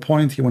 to the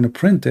point he want to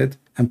print it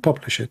and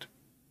publish it.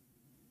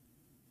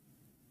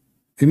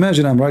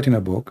 Imagine I'm writing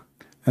a book,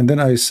 and then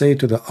I say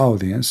to the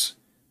audience,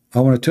 I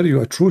want to tell you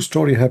a true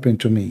story happened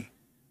to me.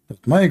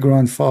 That my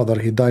grandfather,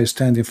 he died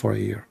standing for a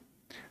year.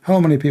 How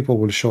many people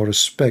will show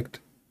respect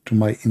to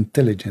my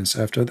intelligence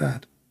after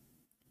that?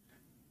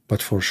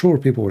 But for sure,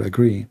 people will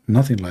agree,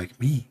 nothing like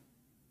me.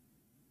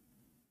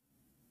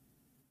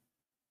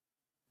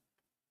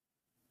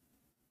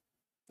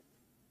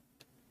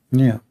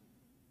 Yeah.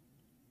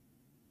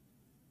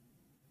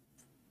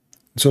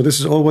 So this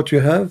is all what you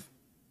have?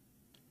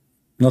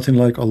 Nothing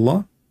like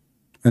Allah?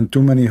 And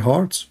too many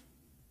hearts?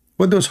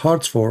 What those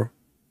hearts for?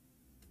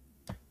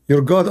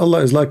 Your God,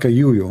 Allah, is like a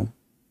yo-yo.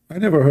 I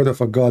never heard of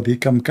a God, he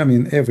come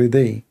in every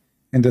day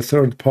in the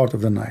third part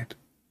of the night.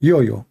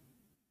 Yo-yo.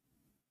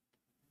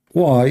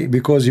 Why?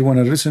 Because you want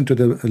to listen to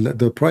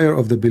the prayer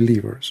of the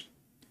believers.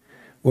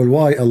 Well,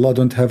 why Allah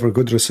don't have a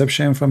good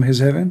reception from his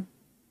heaven?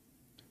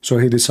 So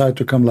he decide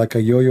to come like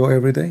a yo-yo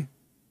every day?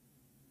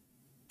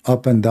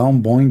 Up and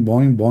down, boing,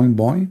 boing, boing,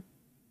 boing?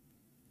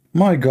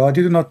 My God,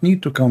 you do not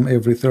need to come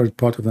every third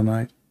part of the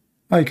night.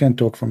 I can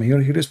talk from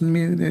here, he listen to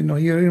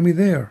me, hear me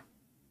there.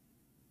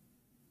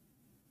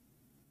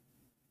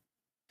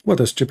 What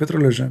a stupid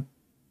religion.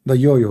 The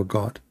yo-yo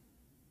God.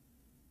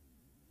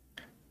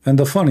 And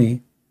the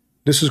funny,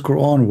 this is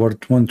Quran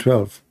word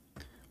 112.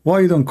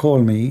 Why you don't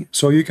call me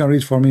so you can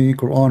read for me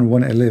Quran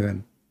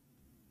 111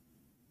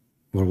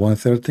 or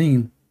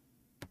 113?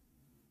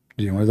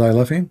 Do you want to die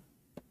laughing?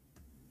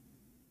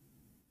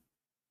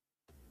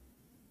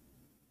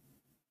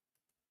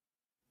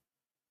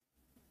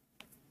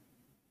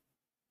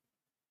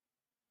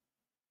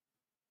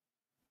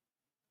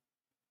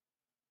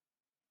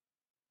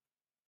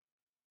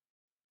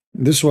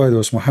 This is why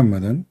those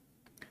Muhammadan,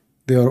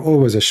 they are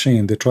always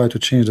ashamed. They try to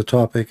change the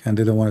topic and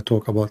they don't want to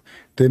talk about.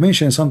 They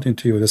mention something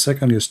to you. The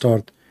second you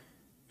start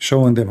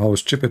showing them how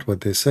stupid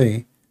what they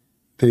say,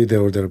 they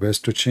do their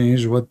best to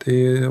change what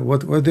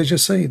they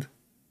just said.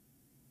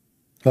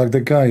 Like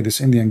the guy,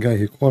 this Indian guy,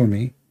 he called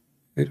me.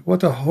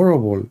 What a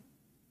horrible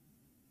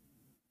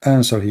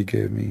answer he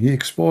gave me. He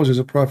exposes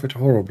the Prophet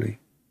horribly.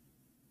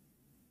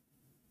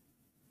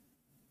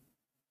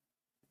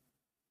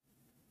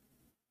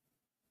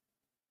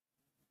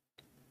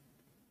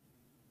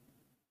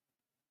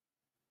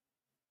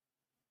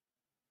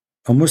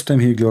 A Muslim,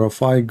 he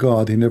glorified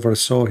God, he never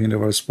saw, he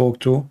never spoke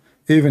to.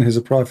 Even his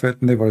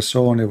prophet never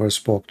saw, never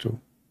spoke to.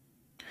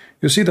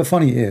 You see, the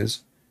funny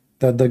is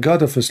that the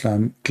God of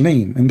Islam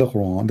claim in the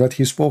Quran that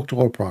he spoke to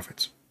all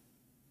prophets.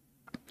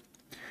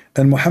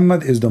 And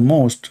Muhammad is the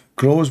most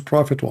close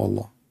prophet to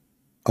Allah,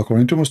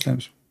 according to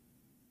Muslims.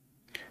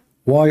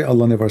 Why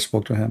Allah never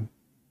spoke to him?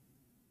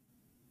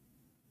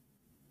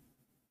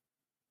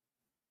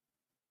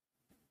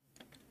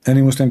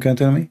 Any Muslim can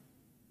tell me?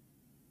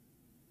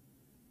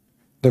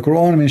 The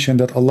Quran mentioned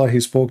that Allah, he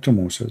spoke to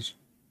Moses,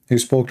 he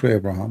spoke to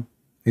Abraham,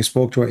 he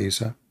spoke to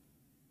Isa,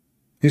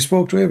 he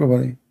spoke to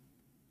everybody,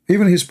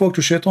 even he spoke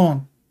to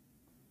Shaitan.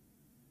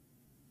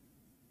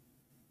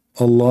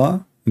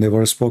 Allah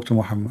never spoke to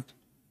Muhammad.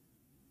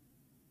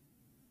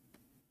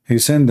 He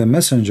sent a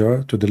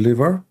messenger to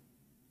deliver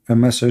a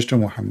message to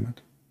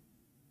Muhammad.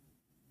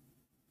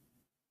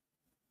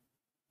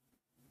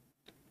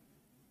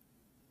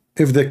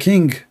 If the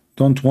king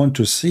don't want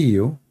to see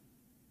you,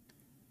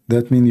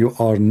 that means you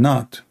are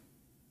not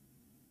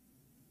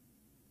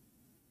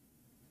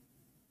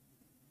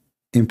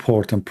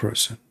important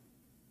person.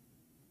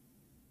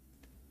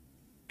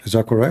 Is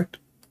that correct?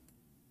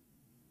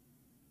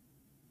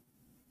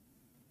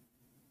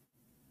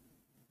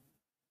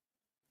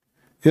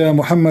 Yeah,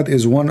 Muhammad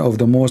is one of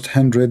the most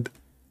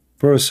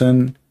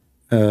 100%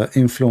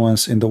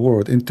 influence in the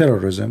world in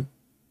terrorism,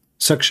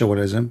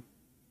 sexualism,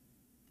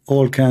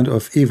 all kind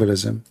of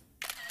evilism.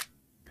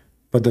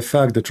 But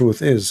the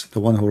truth is, the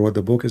one who wrote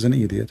the book is an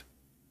idiot.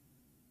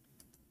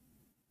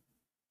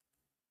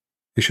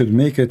 He should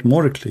make it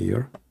more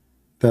clear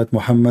that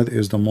Muhammad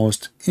is the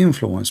most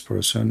influenced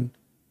person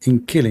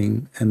in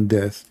killing and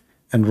death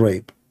and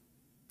rape.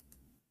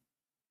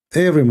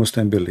 Every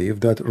Muslim believes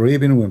that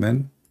raping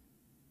women,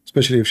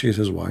 especially if she is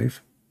his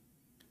wife,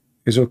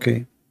 is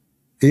okay.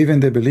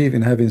 Even they believe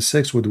in having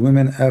sex with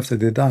women after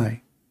they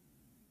die.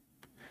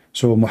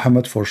 So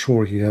Muhammad, for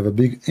sure, he have a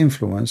big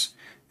influence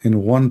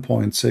in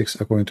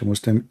 1.6 according to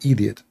Muslim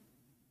idiot.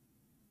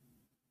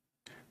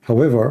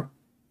 However,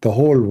 the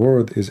whole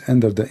world is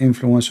under the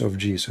influence of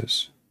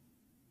Jesus.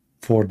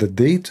 For the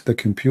date, the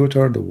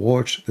computer, the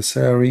watch, the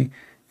salary,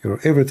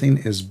 everything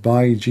is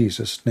by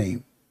Jesus'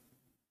 name,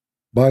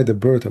 by the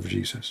birth of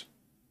Jesus.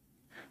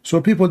 So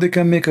people, they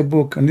can make a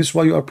book, and this is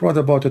why you are proud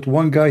about it.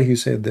 One guy, he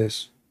said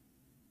this.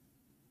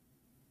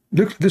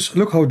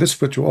 Look how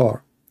desperate you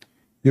are.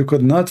 You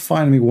could not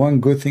find me one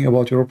good thing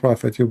about your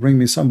prophet. You bring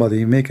me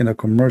somebody making a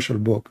commercial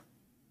book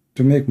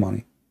to make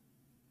money.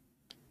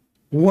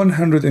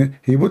 100,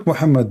 he put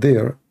Muhammad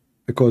there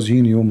because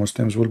he knew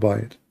Muslims will buy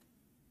it.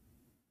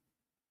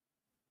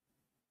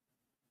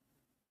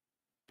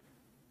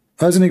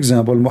 As an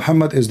example,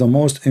 Muhammad is the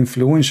most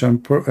influenced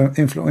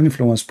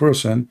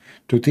person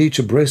to teach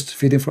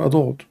breastfeeding for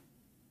adult.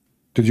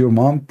 Did your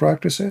mom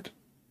practice it?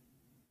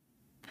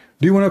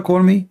 Do you want to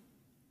call me?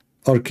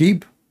 Or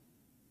keep?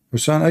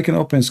 Hussein, I can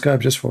open Skype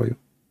just for you.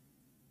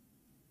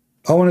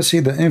 I want to see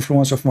the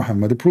influence of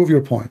Muhammad. Prove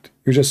your point.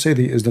 You just said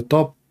he is the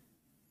top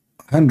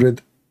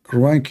 100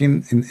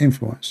 ranking in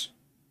influence.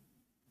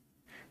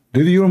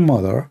 Did your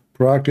mother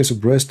practice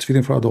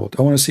breastfeeding for adult?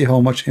 I want to see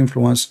how much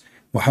influence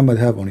Muhammad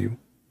have on you.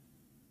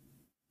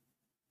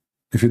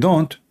 If you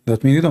don't,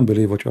 that means you don't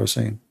believe what you are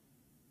saying.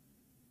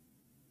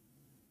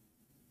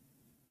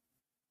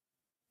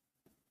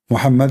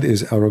 Muhammad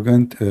is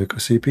arrogant.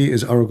 CP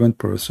is arrogant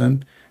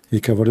person.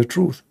 He covered the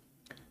truth.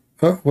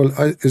 Well,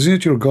 isn't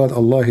it your God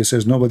Allah? He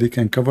says nobody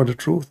can cover the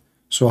truth.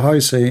 So how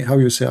you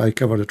say I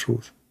cover the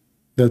truth?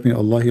 That means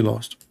Allah he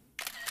lost.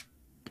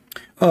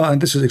 And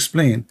this is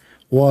explained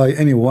why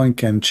anyone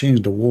can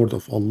change the word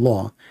of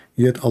Allah.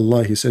 Yet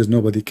Allah he says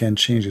nobody can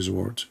change his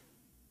words,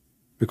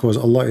 because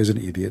Allah is an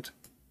idiot.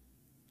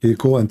 He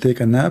go and take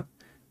a nap,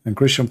 and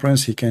Christian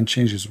Prince he can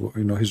change his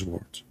his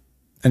words,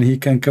 and he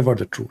can cover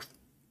the truth.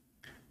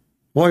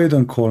 Why you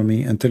don't call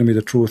me and tell me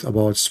the truth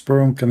about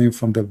sperm coming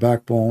from the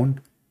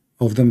backbone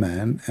of the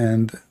man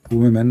and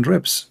women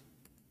ribs?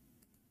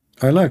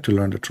 I like to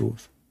learn the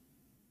truth.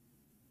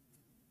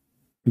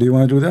 Do you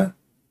want to do that?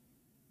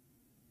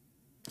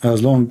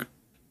 As long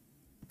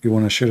you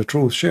want to share the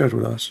truth, share it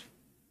with us.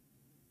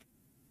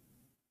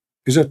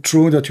 Is it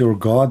true that your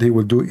God, he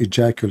will do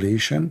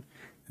ejaculation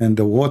and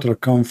the water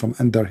come from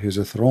under his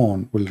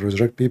throne will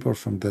resurrect people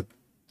from the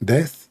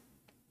death?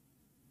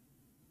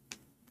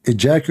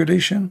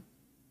 Ejaculation?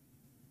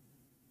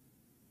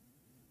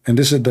 And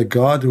this is the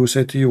God who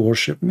said to you,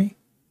 worship me?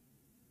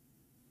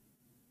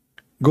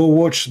 Go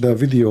watch the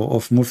video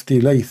of Mufti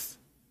Layth.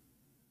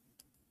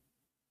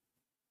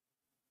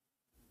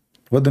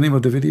 What's the name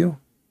of the video?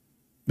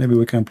 Maybe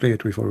we can play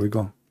it before we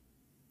go,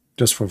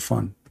 just for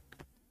fun,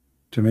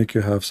 to make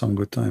you have some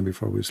good time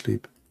before we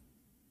sleep.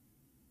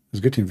 It's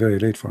getting very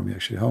late for me,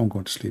 actually. How am I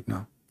going to sleep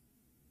now?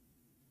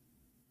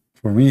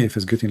 For me, if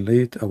it's getting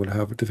late, I will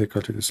have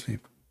difficulty to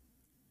sleep.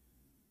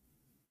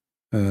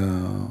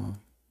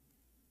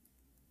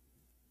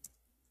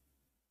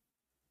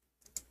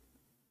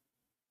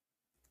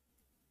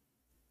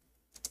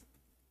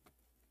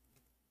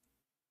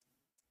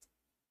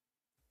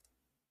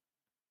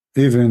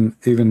 Even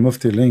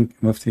Mufti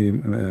what's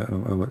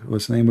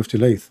the name? Mufti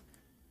Layth.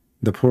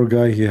 The poor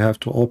guy, he have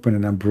to open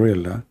an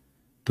umbrella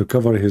to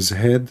cover his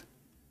head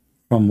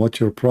from what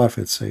your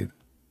prophet said.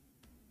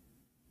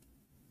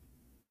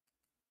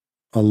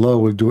 Allah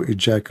will do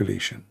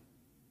ejaculation.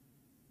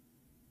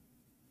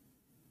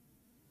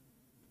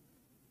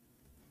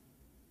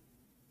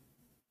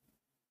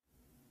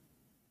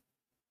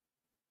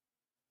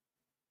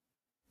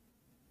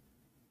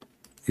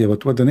 Yeah,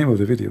 but what's the name of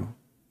the video?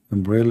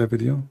 Umbrella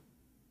video?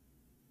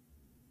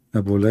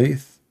 Abu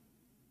Layth?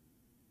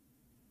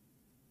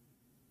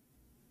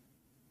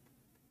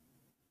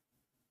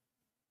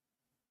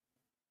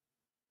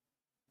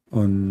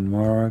 On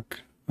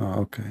Mark.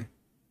 Oh, okay.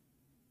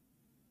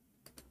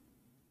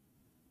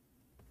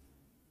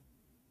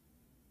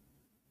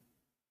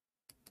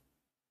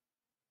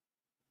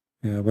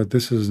 Yeah, but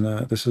this is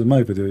not, this is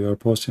my video. You're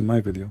posting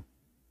my video.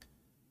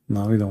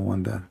 No, we don't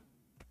want that.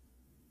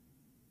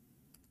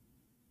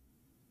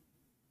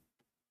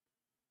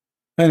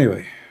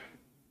 Anyway,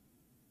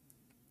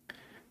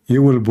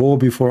 you will bow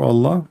before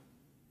Allah?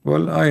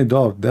 Well, I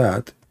doubt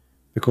that,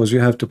 because you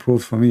have to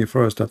prove for me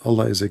first that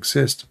Allah is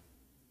exist.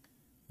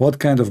 What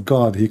kind of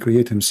God he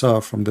create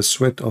himself from the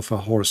sweat of a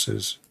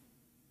horses?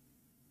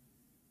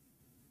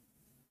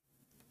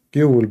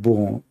 You will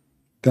bow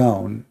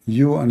down,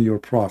 you and your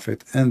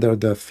prophet, under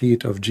the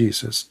feet of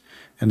Jesus,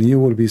 and you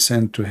will be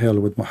sent to hell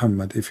with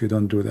Muhammad if you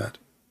don't do that.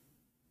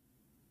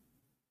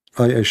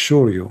 I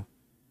assure you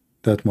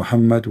that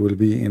Muhammad will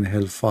be in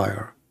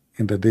hellfire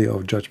in the day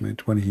of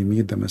judgment when he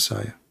meet the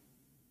Messiah.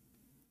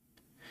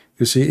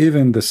 You see,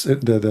 even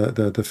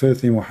the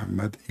filthy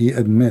Muhammad, he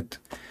admit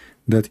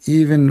that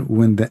even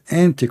when the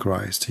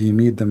Antichrist, he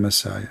meet the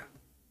Messiah,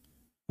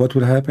 what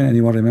will happen?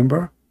 Anyone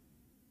remember?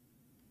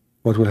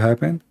 What will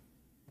happen?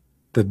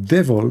 The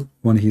devil,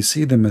 when he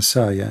see the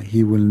Messiah,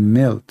 he will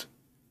melt,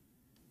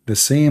 the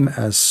same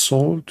as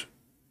salt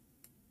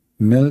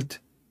melt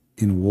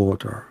in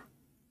water.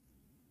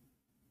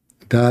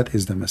 That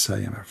is the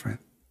Messiah, my friend.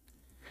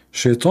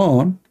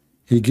 Shaitan,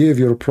 he gave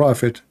your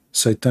prophet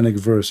satanic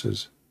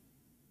verses.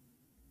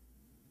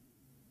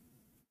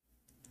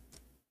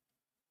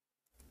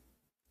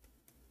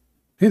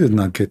 He did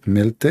not get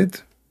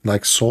melted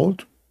like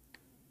salt.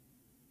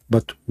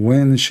 But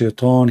when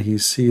Shaitan, he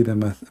see the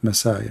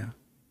Messiah,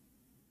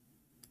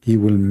 he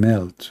will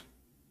melt.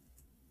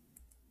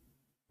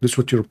 This is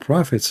what your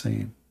prophet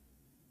saying.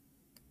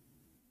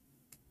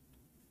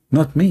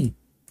 Not me.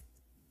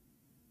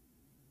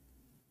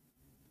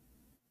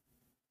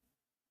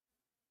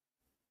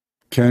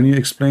 Can you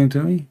explain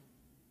to me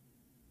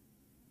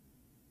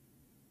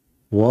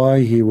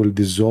why he will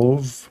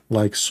dissolve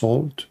like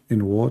salt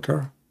in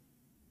water?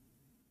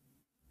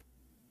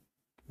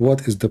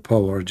 what is the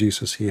power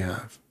Jesus he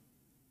have?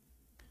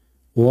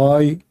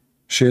 Why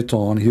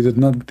Shaitan, he did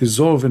not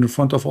dissolve in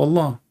front of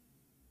Allah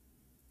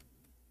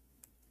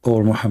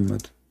or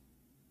Muhammad?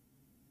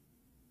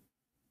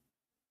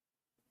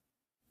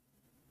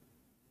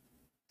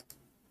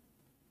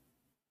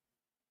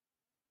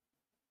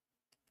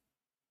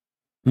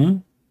 Hmm?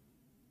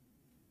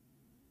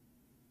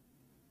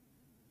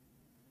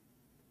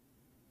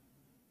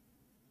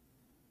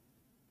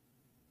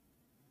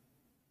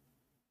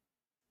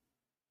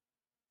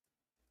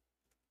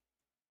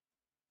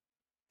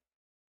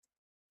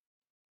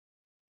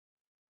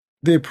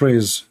 They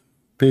praise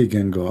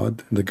pagan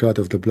god, the god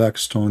of the black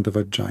stone, the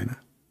vagina.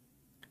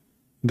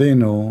 They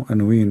know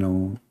and we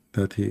know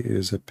that he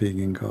is a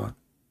pagan god.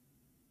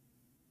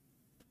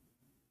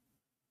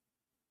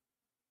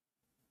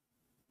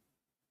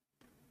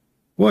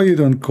 Why you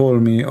don't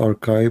call me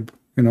archive?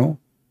 You know,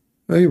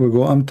 here we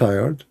go. I'm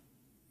tired.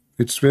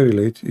 It's very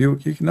late. You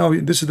now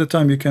this is the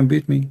time you can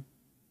beat me.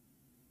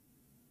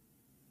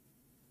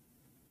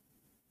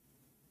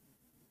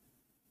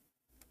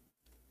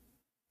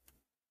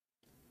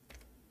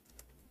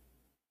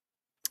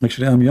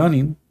 Actually, I'm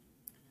yawning.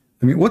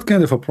 I mean, what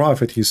kind of a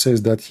prophet he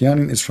says that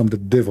yawning is from the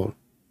devil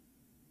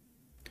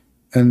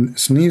and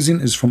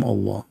sneezing is from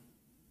Allah?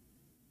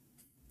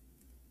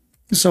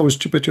 This is how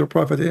stupid your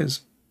prophet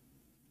is.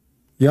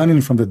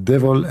 Yawning from the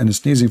devil and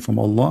sneezing from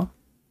Allah.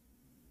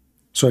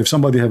 So if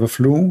somebody have a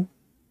flu,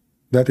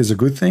 that is a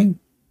good thing.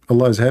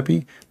 Allah is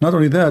happy. Not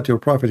only that, your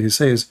prophet, he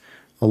says,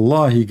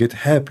 Allah, he get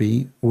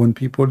happy when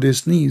people they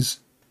sneeze.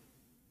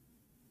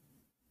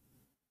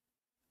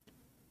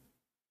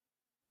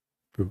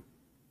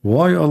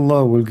 Why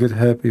Allah will get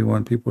happy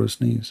when people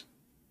sneeze?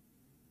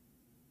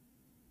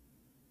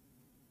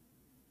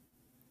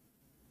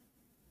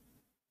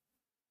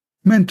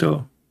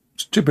 Mental,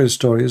 stupid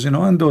stories, you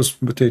know, and those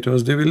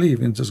potatoes, they believe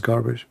in this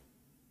garbage.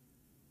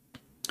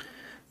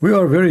 We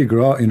are very,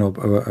 grateful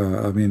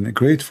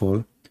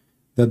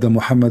that the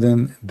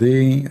Muhammadan,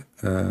 they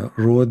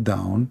wrote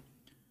down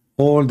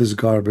all this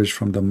garbage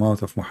from the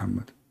mouth of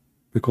Muhammad.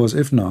 Because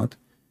if not,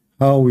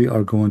 how we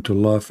are going to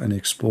laugh and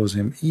expose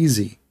him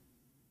easy?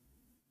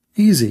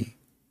 Easy.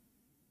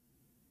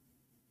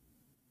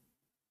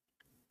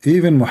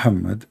 Even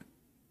Muhammad,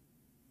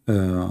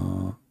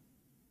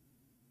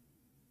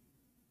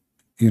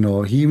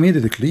 he made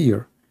it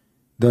clear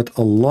that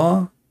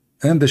Allah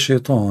and the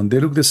Shaitan, they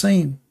look the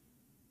same.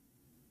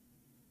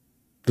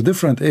 The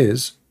difference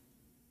is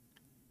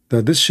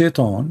that this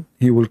Shaitan,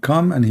 he will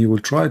come and he will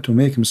try to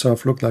make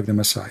himself look like the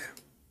Messiah.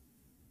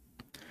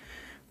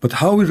 But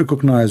how we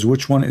recognize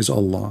which one is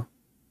Allah,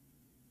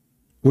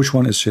 which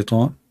one is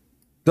Shaitan?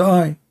 The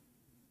eye.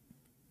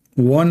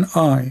 One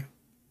eye.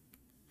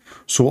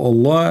 So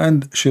Allah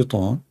and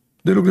Shaitan,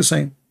 they look the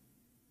same.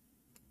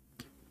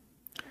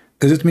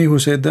 Is it me who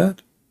said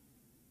that?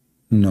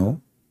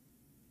 No.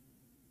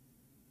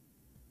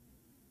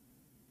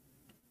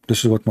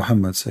 This is what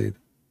Muhammad said.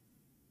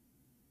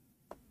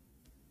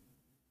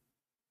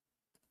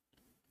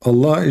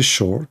 Allah is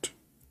short.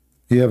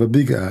 He have a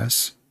big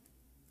ass.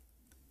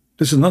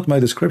 This is not my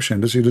description.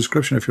 This is a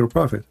description of your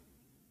prophet.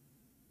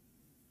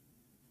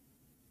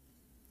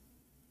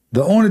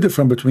 The only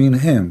difference between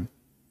him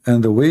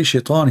and the way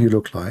Shaitan he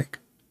looked like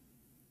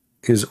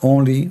is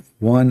only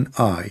one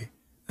eye.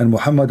 And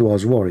Muhammad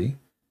was worried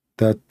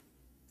that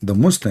the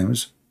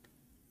Muslims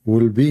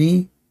will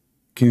be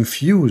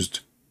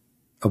confused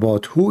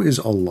about who is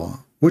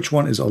Allah. Which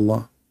one is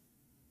Allah?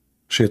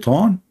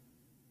 Shaitan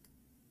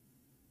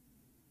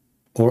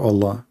or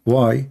Allah?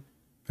 Why?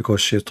 Because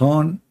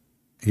Shaitan,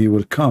 he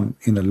will come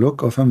in the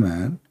look of a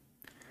man.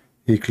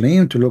 He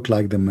claimed to look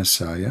like the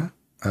Messiah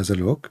as a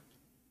look.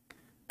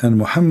 And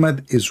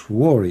Muhammad is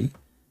worried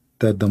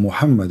that the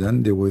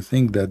Muhammadan, they will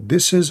think that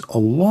this is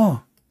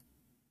Allah.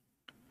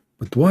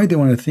 But why they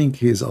want to think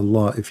he is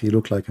Allah if he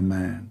look like a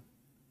man?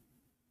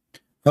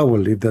 I will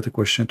leave that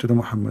question to the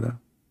Muhammadan.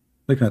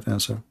 They cannot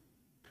answer.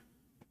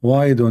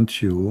 Why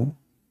don't you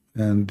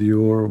and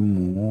your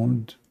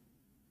mood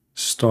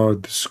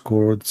start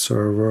Discord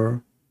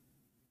server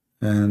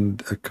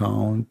and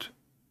account?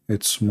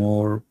 It's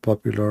more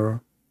popular.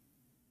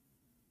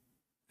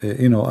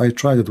 I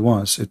tried it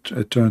once.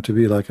 It turned to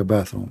be like a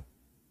bathroom.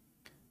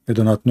 I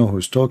do not know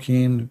who's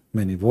talking,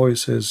 many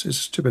voices. It's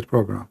a stupid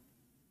program.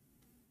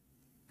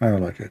 I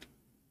don't like it.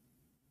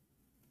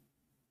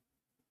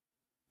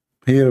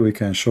 Here we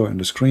can show in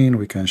the screen,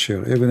 we can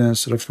share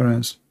evidence,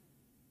 reference.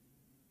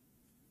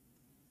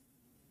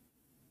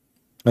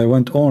 I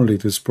went only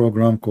to this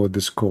program called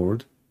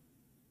Discord.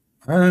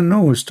 I don't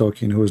know who's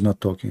talking, who's not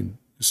talking.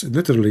 It's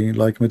literally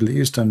like Middle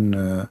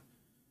Eastern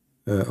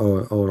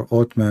or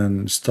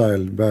Ottoman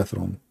style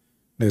bathroom.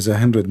 There's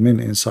 100 men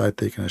inside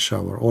taking a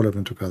shower, all of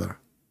them together.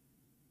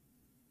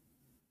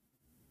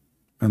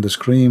 And the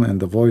scream and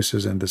the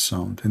voices and the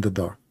sound in the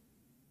dark.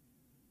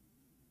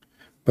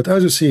 But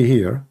as you see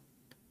here,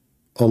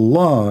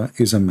 Allah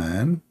is a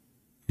man.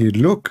 He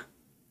look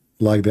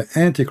like the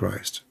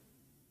Antichrist.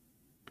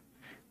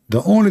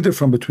 The only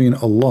difference between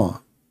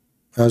Allah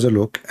as a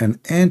look and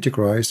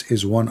Antichrist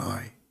is one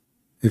eye.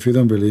 If you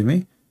don't believe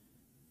me,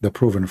 the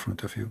proof in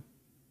front of you.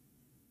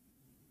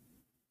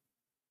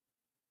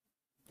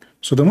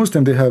 So the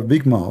Muslim, they have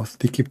big mouth.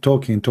 They keep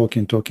talking,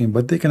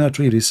 but they cannot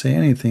really say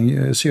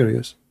anything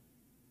serious.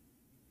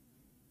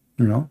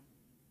 You know,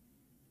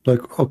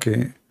 like,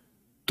 okay,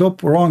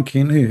 top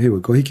ranking. Here we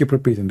go. He keep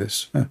repeating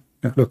this. Yeah,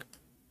 look,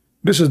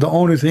 this is the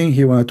only thing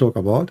he want to talk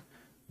about.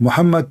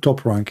 Muhammad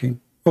top ranking.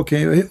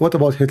 Okay, what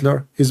about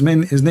Hitler? His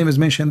name is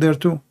mentioned there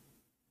too.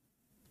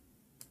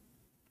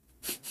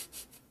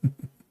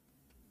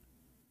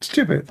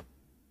 Stupid.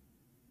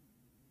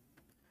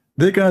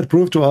 They cannot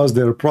prove to us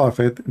their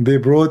prophet. They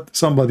brought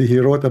somebody, he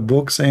wrote a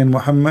book saying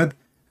Muhammad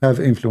have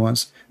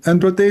influence.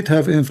 Andrew Tate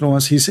have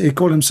influence. He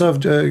called himself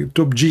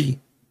top G.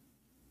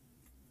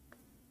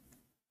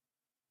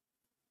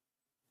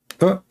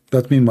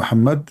 That means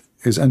Muhammad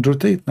is Andrew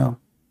Tate now.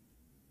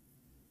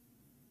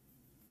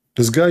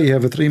 This guy, he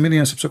have 3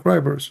 million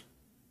subscribers.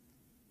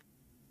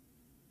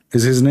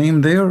 Is his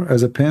name there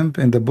as a pimp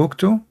in the book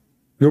too?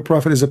 Your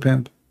prophet is a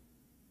pimp.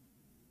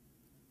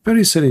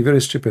 Very silly,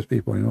 very stupid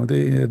people. You know,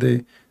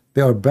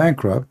 they are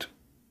bankrupt,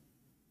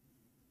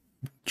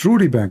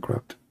 truly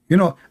bankrupt. You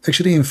know,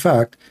 actually, in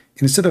fact,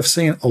 instead of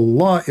saying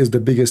Allah is the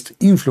biggest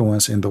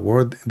influence in the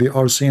world, they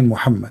are saying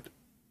Muhammad.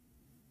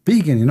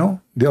 Pagan, you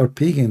know, they are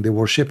pagan. They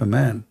worship a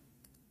man.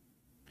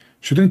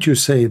 Shouldn't you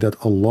say that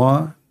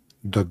Allah,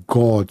 the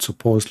God,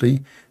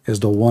 supposedly, is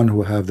the one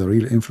who have the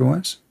real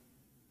influence?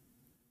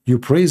 You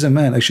praise a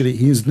man. Actually,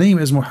 his name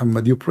is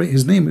Muhammad. You praise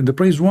his name, the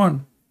praise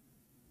one.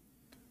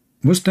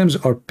 Muslims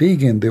are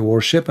pagan. They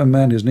worship a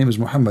man. His name is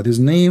Muhammad. His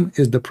name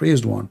is the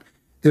praised one.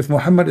 If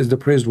Muhammad is the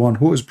praised one,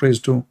 who is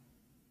praised to?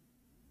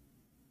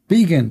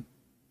 Pagan.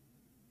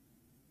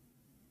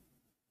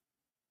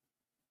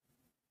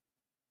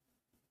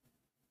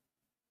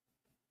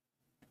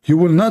 You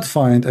will not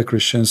find a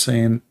Christian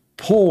saying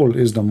Paul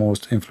is the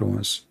most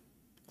influence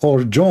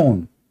or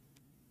John,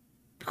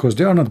 because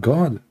they are not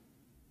God.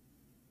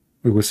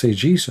 We will say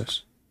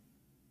Jesus.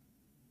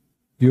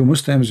 You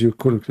Muslims, you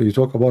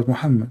talk about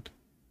Muhammad.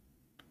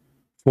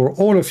 For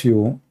all of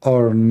you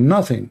are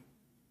nothing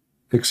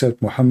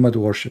except Muhammad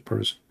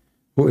worshippers,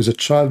 who is a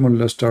child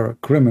molester,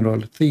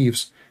 criminal,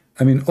 thieves.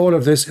 I mean, all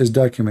of this is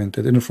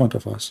documented in front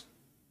of us.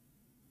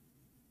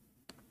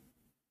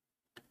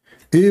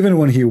 Even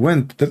when he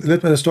went,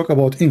 let's talk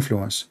about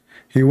influence.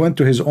 He went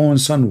to his own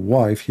son's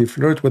wife. He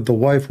flirted with the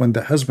wife when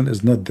the husband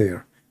is not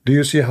there. Do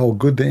you see how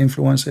good the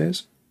influence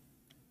is?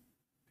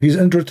 He's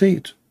Andrew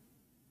Tate.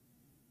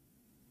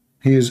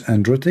 He is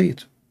Andrew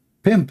Tate.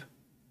 Pimp.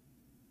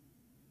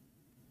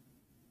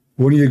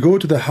 When you go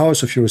to the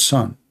house of your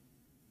son,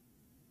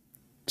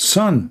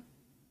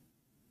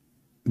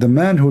 the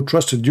man who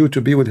trusted you to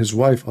be with his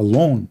wife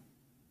alone,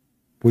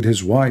 with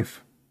his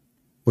wife,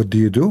 what do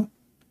you do?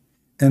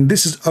 And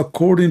this is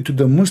according to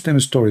the Muslim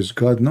stories.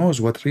 God knows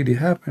what really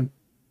happened.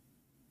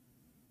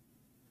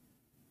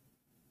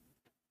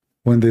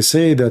 When they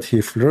say that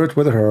he flirted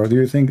with her, do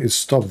you think it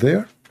stopped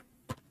there?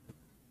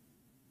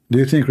 Do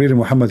you think really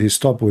Muhammad, he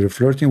stopped with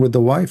flirting with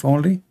the wife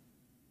only?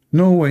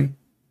 No way.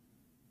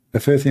 A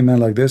faithful man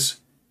like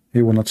this,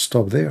 he will not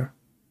stop there.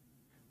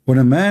 When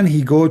a man,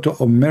 he go to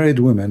a married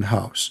woman's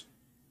house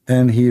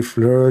and he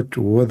flirt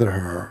with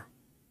her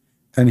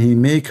and he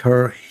make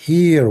her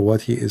hear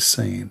what he is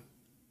saying,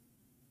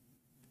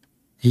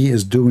 he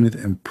is doing it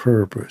on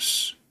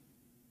purpose.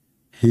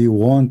 He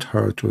want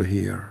her to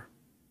hear.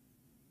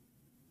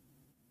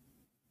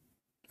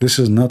 This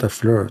is not a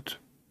flirt.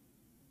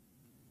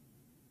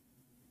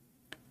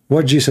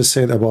 What Jesus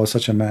said about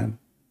such a man?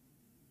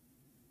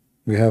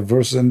 We have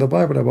verses in the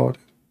Bible about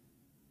it.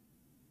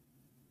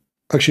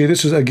 Actually,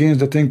 this is against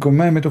the 10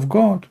 commandments of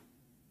God.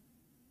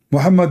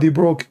 Muhammad, he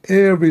broke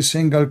every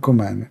single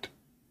commandment.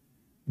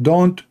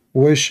 Don't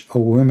wish a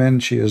woman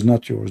she is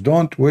not yours.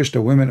 Don't wish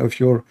the women of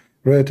your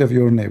relative,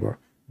 your neighbor.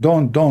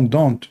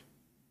 Don't.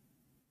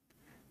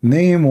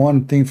 Name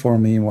one thing for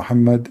me,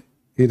 Muhammad,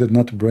 he did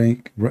not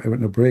break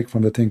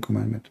from the 10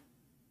 commandments.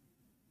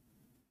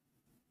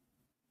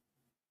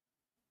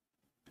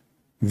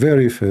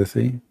 Very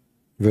filthy,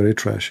 very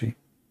trashy.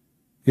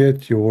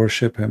 Yet you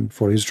worship him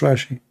for his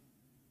trashy.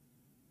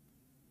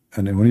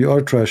 And then when you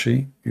are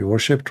trashy, you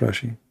worship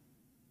trashy.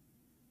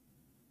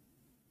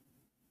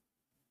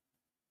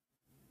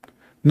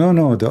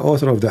 No, the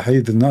author of the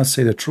hadith did not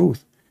say the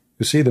truth.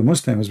 You see, the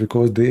Muslims,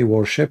 because they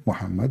worship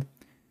Muhammad,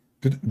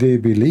 they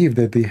believe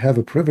that they have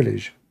a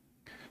privilege.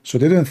 So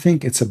they don't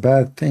think it's a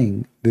bad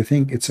thing. They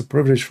think it's a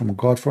privilege from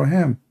God for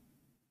him.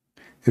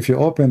 If you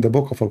open the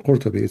book of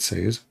Al-Qurtubi, it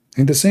says,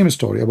 in the same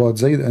story about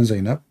Zayd and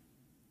Zainab,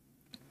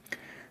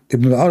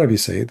 Ibn al-Arabi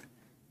said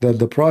that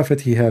the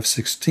Prophet, he have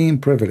 16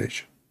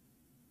 privilege.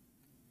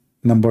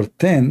 Number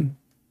 10,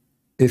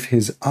 if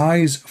his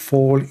eyes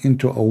fall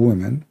into a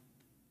woman,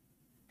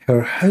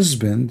 her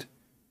husband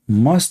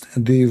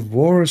must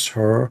divorce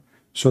her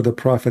so the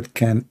Prophet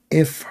can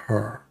if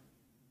her.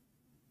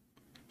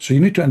 So you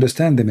need to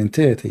understand the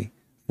mentality.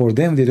 For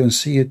them, they don't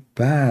see it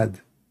bad.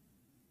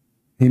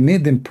 He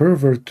made them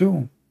pervert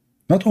too.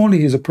 Not only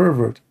he's a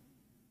pervert,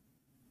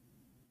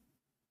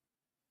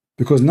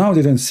 because now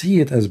they don't see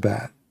it as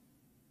bad.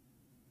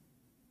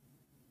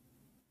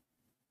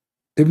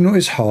 Ibn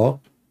Ishaq,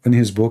 in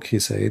his book, he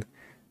said,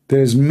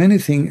 there is many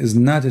things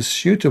not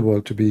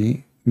suitable to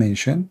be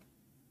mentioned.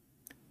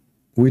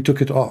 We took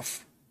it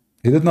off.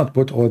 He did not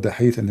put all the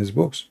hadith in his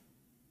books.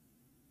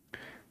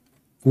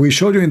 We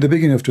showed you in the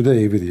beginning of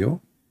today's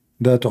video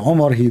that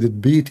Umar, he did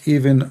beat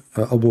even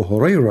Abu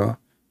Huraira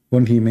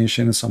when he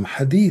mentioned some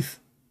hadith.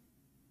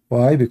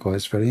 Why? Because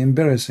it's very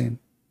embarrassing.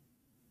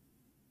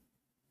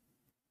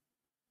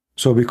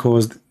 So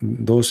because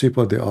those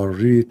people, they are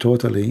really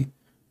totally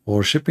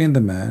worshipping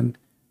the man,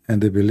 and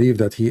they believe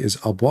that he is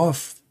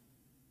above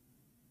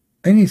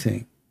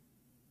anything.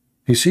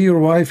 You see your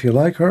wife, you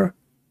like her,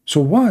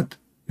 so what?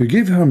 You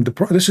give him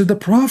this is the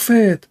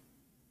prophet.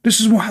 This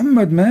is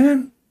Muhammad,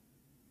 man.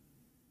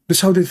 This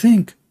is how they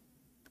think.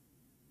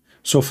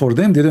 So for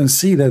them, they don't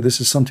see that this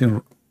is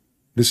something,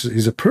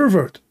 he's a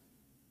pervert.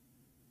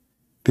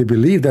 They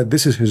believe that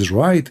this is his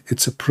right.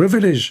 It's a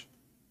privilege.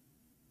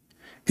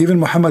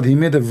 Even Muhammad, he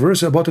made a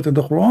verse about it in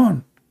the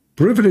Quran.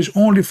 Privilege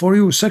only for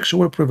you,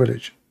 sexual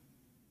privilege.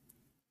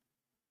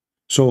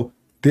 So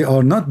they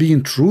are not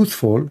being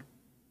truthful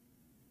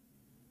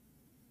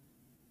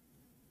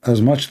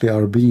as much they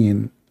are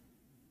being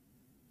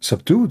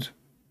subdued.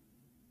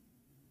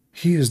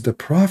 He is the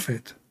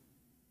prophet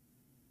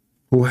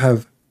who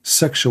have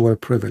sexual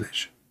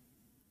privilege.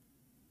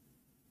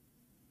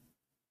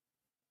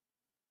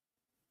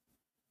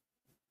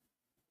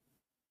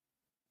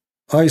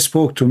 I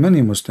spoke to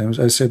many Muslims.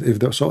 I said, if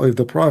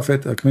the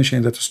prophet, I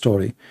mentioned that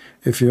story,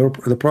 if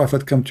the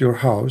prophet come to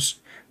your house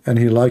and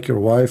he like your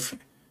wife,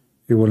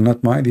 you will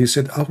not mind. He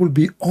said, I will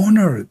be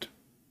honored.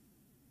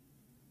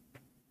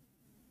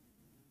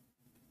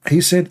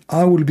 He said,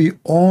 I will be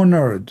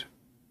honored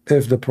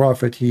if the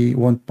prophet, he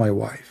want my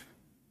wife.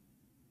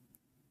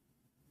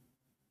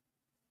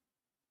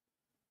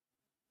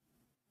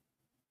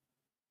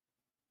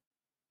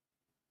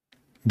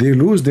 They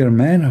lose their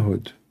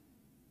manhood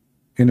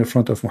in the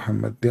front of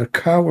Muhammad. They are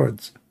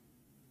cowards.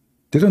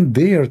 They don't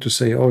dare to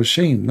say, oh,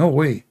 shame, no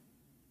way.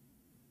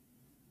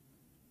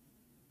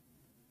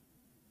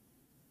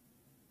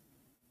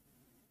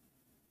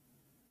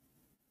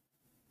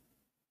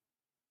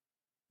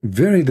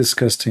 Very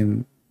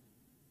disgusting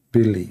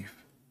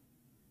belief.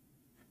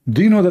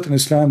 Do you know that in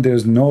Islam there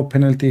is no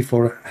penalty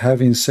for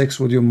having sex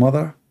with your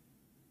mother?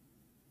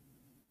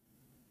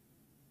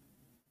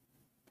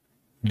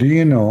 Do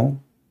you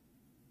know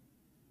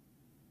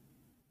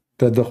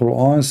that the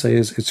Quran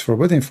says it's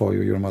forbidden for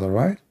you, your mother,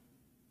 right?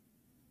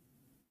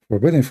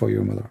 Forbidden for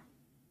your mother.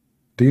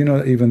 Do you know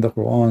that even the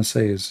Quran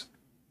says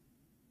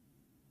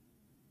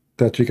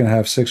that you can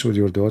have sex with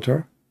your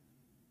daughter?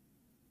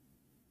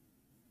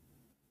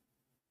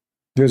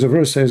 There's a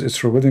verse says it's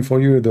forbidden for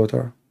you, your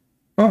daughter.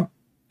 Oh,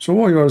 so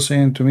what you are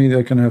saying to me that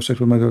I can have sex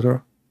with my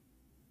daughter?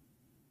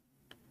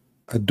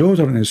 A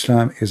daughter in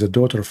Islam is a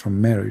daughter from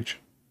marriage.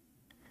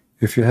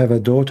 If you have a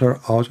daughter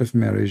out of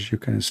marriage, you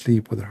can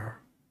sleep with her.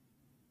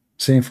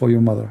 Same for your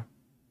mother.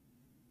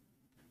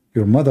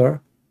 Your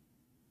mother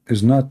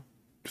is not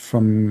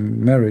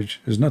from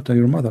marriage, is not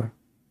your mother.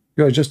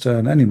 You are just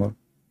an animal.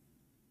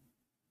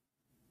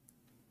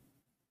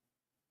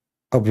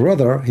 A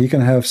brother, he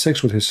can have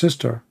sex with his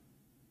sister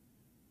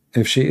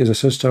if she is a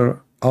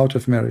sister out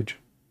of marriage,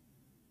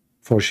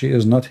 for she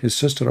is not his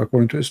sister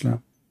according to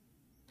Islam.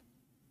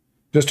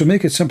 Just to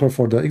make it simple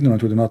for the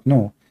ignorant who do not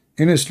know,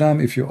 in Islam,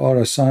 if you are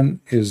a son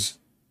is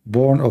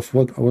born of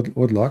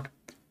wedlock,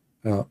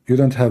 you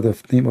don't have the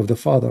name of the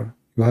father.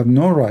 You have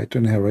no right to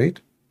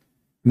inherit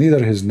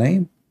neither his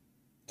name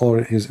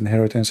or his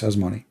inheritance as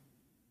money,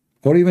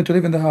 or even to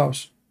live in the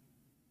house.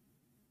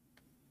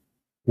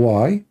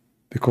 Why?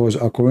 Because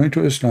according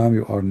to Islam,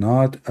 you are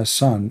not a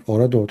son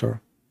or a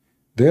daughter.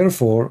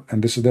 Therefore,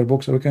 and this is their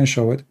books, so we can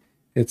show it,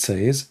 it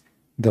says,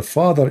 the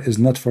father is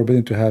not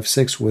forbidden to have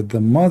sex with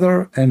the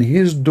mother and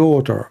his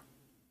daughter,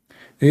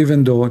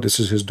 even though this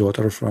is his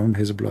daughter from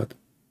his blood.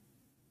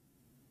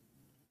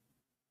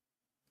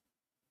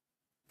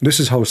 This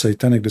is how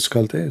satanic this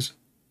cult is.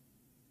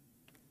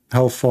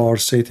 How far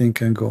Satan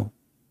can go.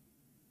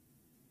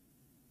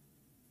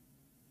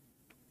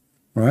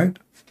 Right?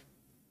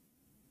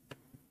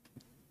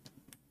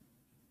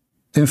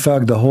 In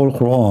fact, the whole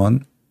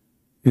Quran,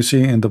 you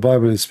see in the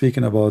Bible, is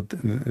speaking about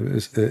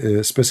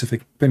a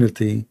specific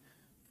penalty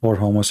for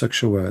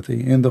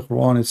homosexuality. In the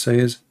Quran, it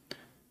says,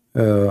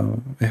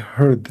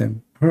 hurt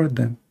them, hurt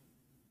them.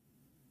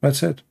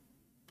 That's it.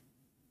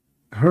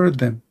 Hurt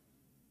them.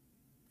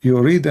 You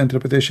read the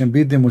interpretation,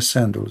 beat them with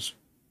sandals.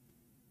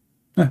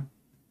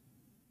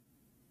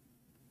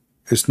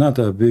 It's not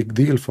a big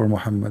deal for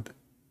Muhammad.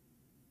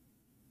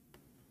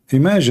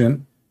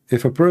 Imagine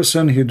if a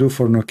person, he do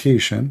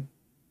fornication,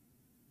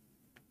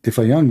 if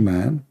a young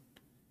man,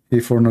 he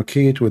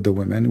fornicate with the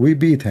women, we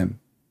beat him.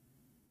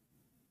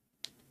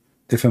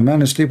 If a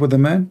man sleep with a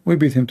man, we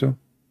beat him too.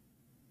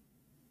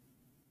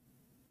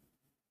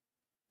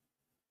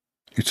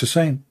 It's the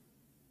same.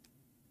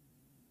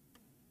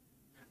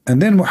 And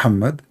then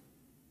Muhammad,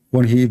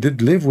 when he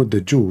did live with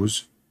the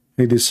Jews,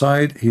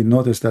 he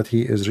noticed that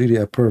he is really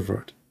a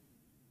pervert.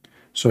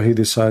 So he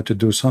decided to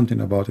do something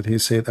about it. He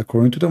said,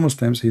 according to the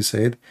Muslims, he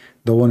said,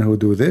 the one who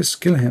do this,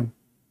 kill him.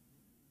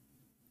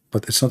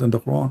 But it's not in the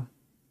Quran.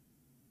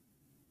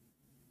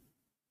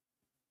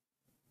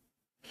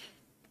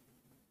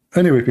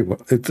 Anyway, people,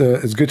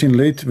 it's getting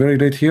late, very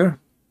late here.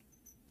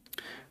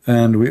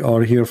 And we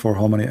are here for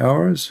how many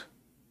hours?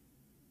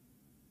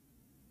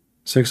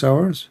 6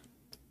 hours?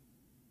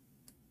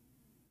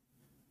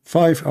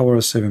 5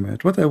 hours, 7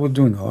 minutes. What I will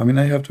do now? I mean,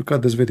 I have to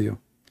cut this video.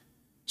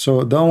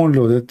 So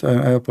download it.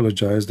 I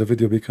apologize. The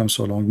video becomes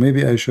so long.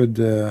 Maybe I should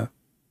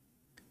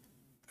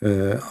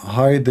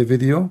hide the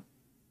video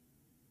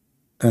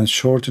and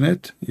shorten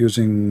it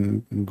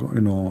using,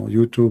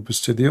 YouTube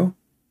Studio,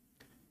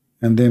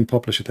 and then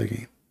publish it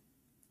again.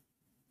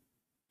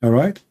 All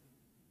right.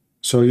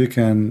 So you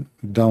can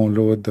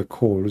download the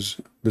calls.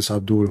 This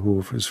Abdul,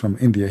 who is from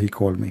India, he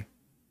called me.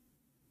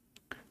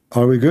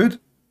 Are we good?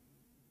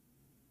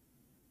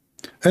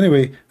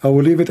 Anyway, I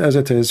will leave it as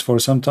it is for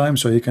some time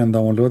so you can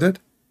download it.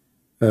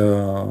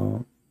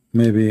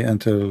 Maybe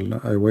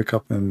until I wake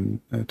up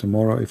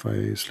tomorrow if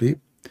I sleep.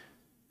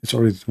 It's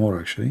already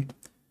tomorrow actually.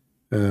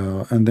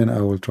 And then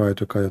I will try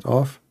to cut it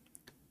off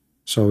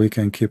so we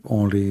can keep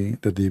only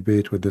the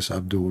debate with this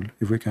Abdul,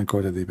 if we can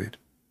call it a debate.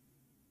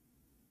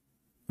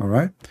 All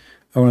right.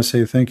 I want to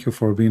say thank you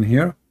for being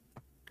here.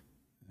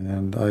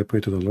 And I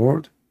pray to the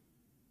Lord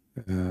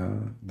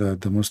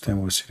that the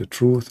Muslim will see the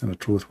truth and the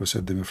truth will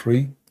set them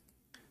free.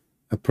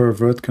 A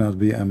pervert cannot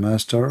be a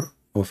master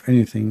of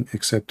anything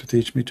except to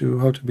teach me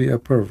how to be a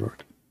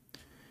pervert.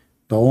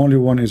 The only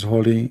one is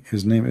holy.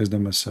 His name is the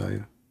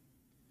Messiah.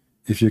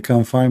 If you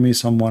can find me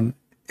someone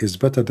is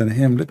better than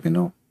him, let me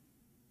know.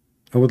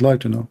 I would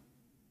like to know.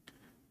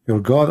 Your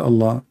God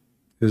Allah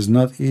is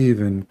not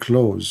even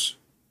close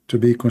to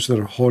be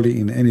considered holy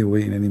in any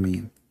way, in any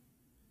mean.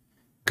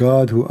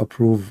 God who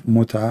approved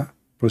muta,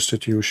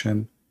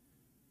 prostitution,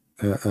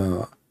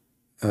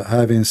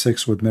 having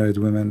sex with married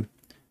women,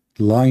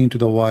 lying to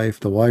the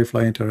wife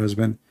lying to her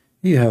husband,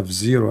 he have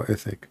zero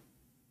ethic.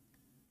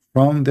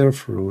 From their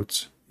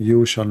fruits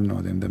you shall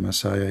know them, the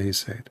Messiah, he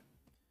said.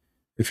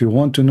 If you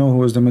want to know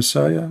who is the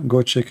Messiah,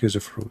 go check his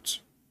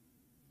fruits.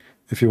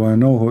 If you want to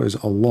know who is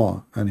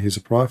Allah and his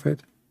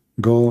prophet,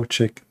 go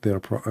check their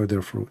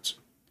fruits.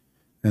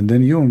 And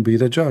then you will be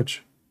the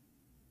judge.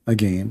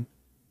 Again,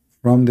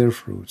 from their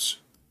fruits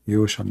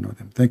you shall know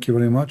them. Thank you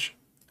very much,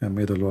 and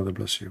may the Lord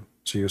bless you.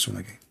 See you soon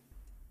again.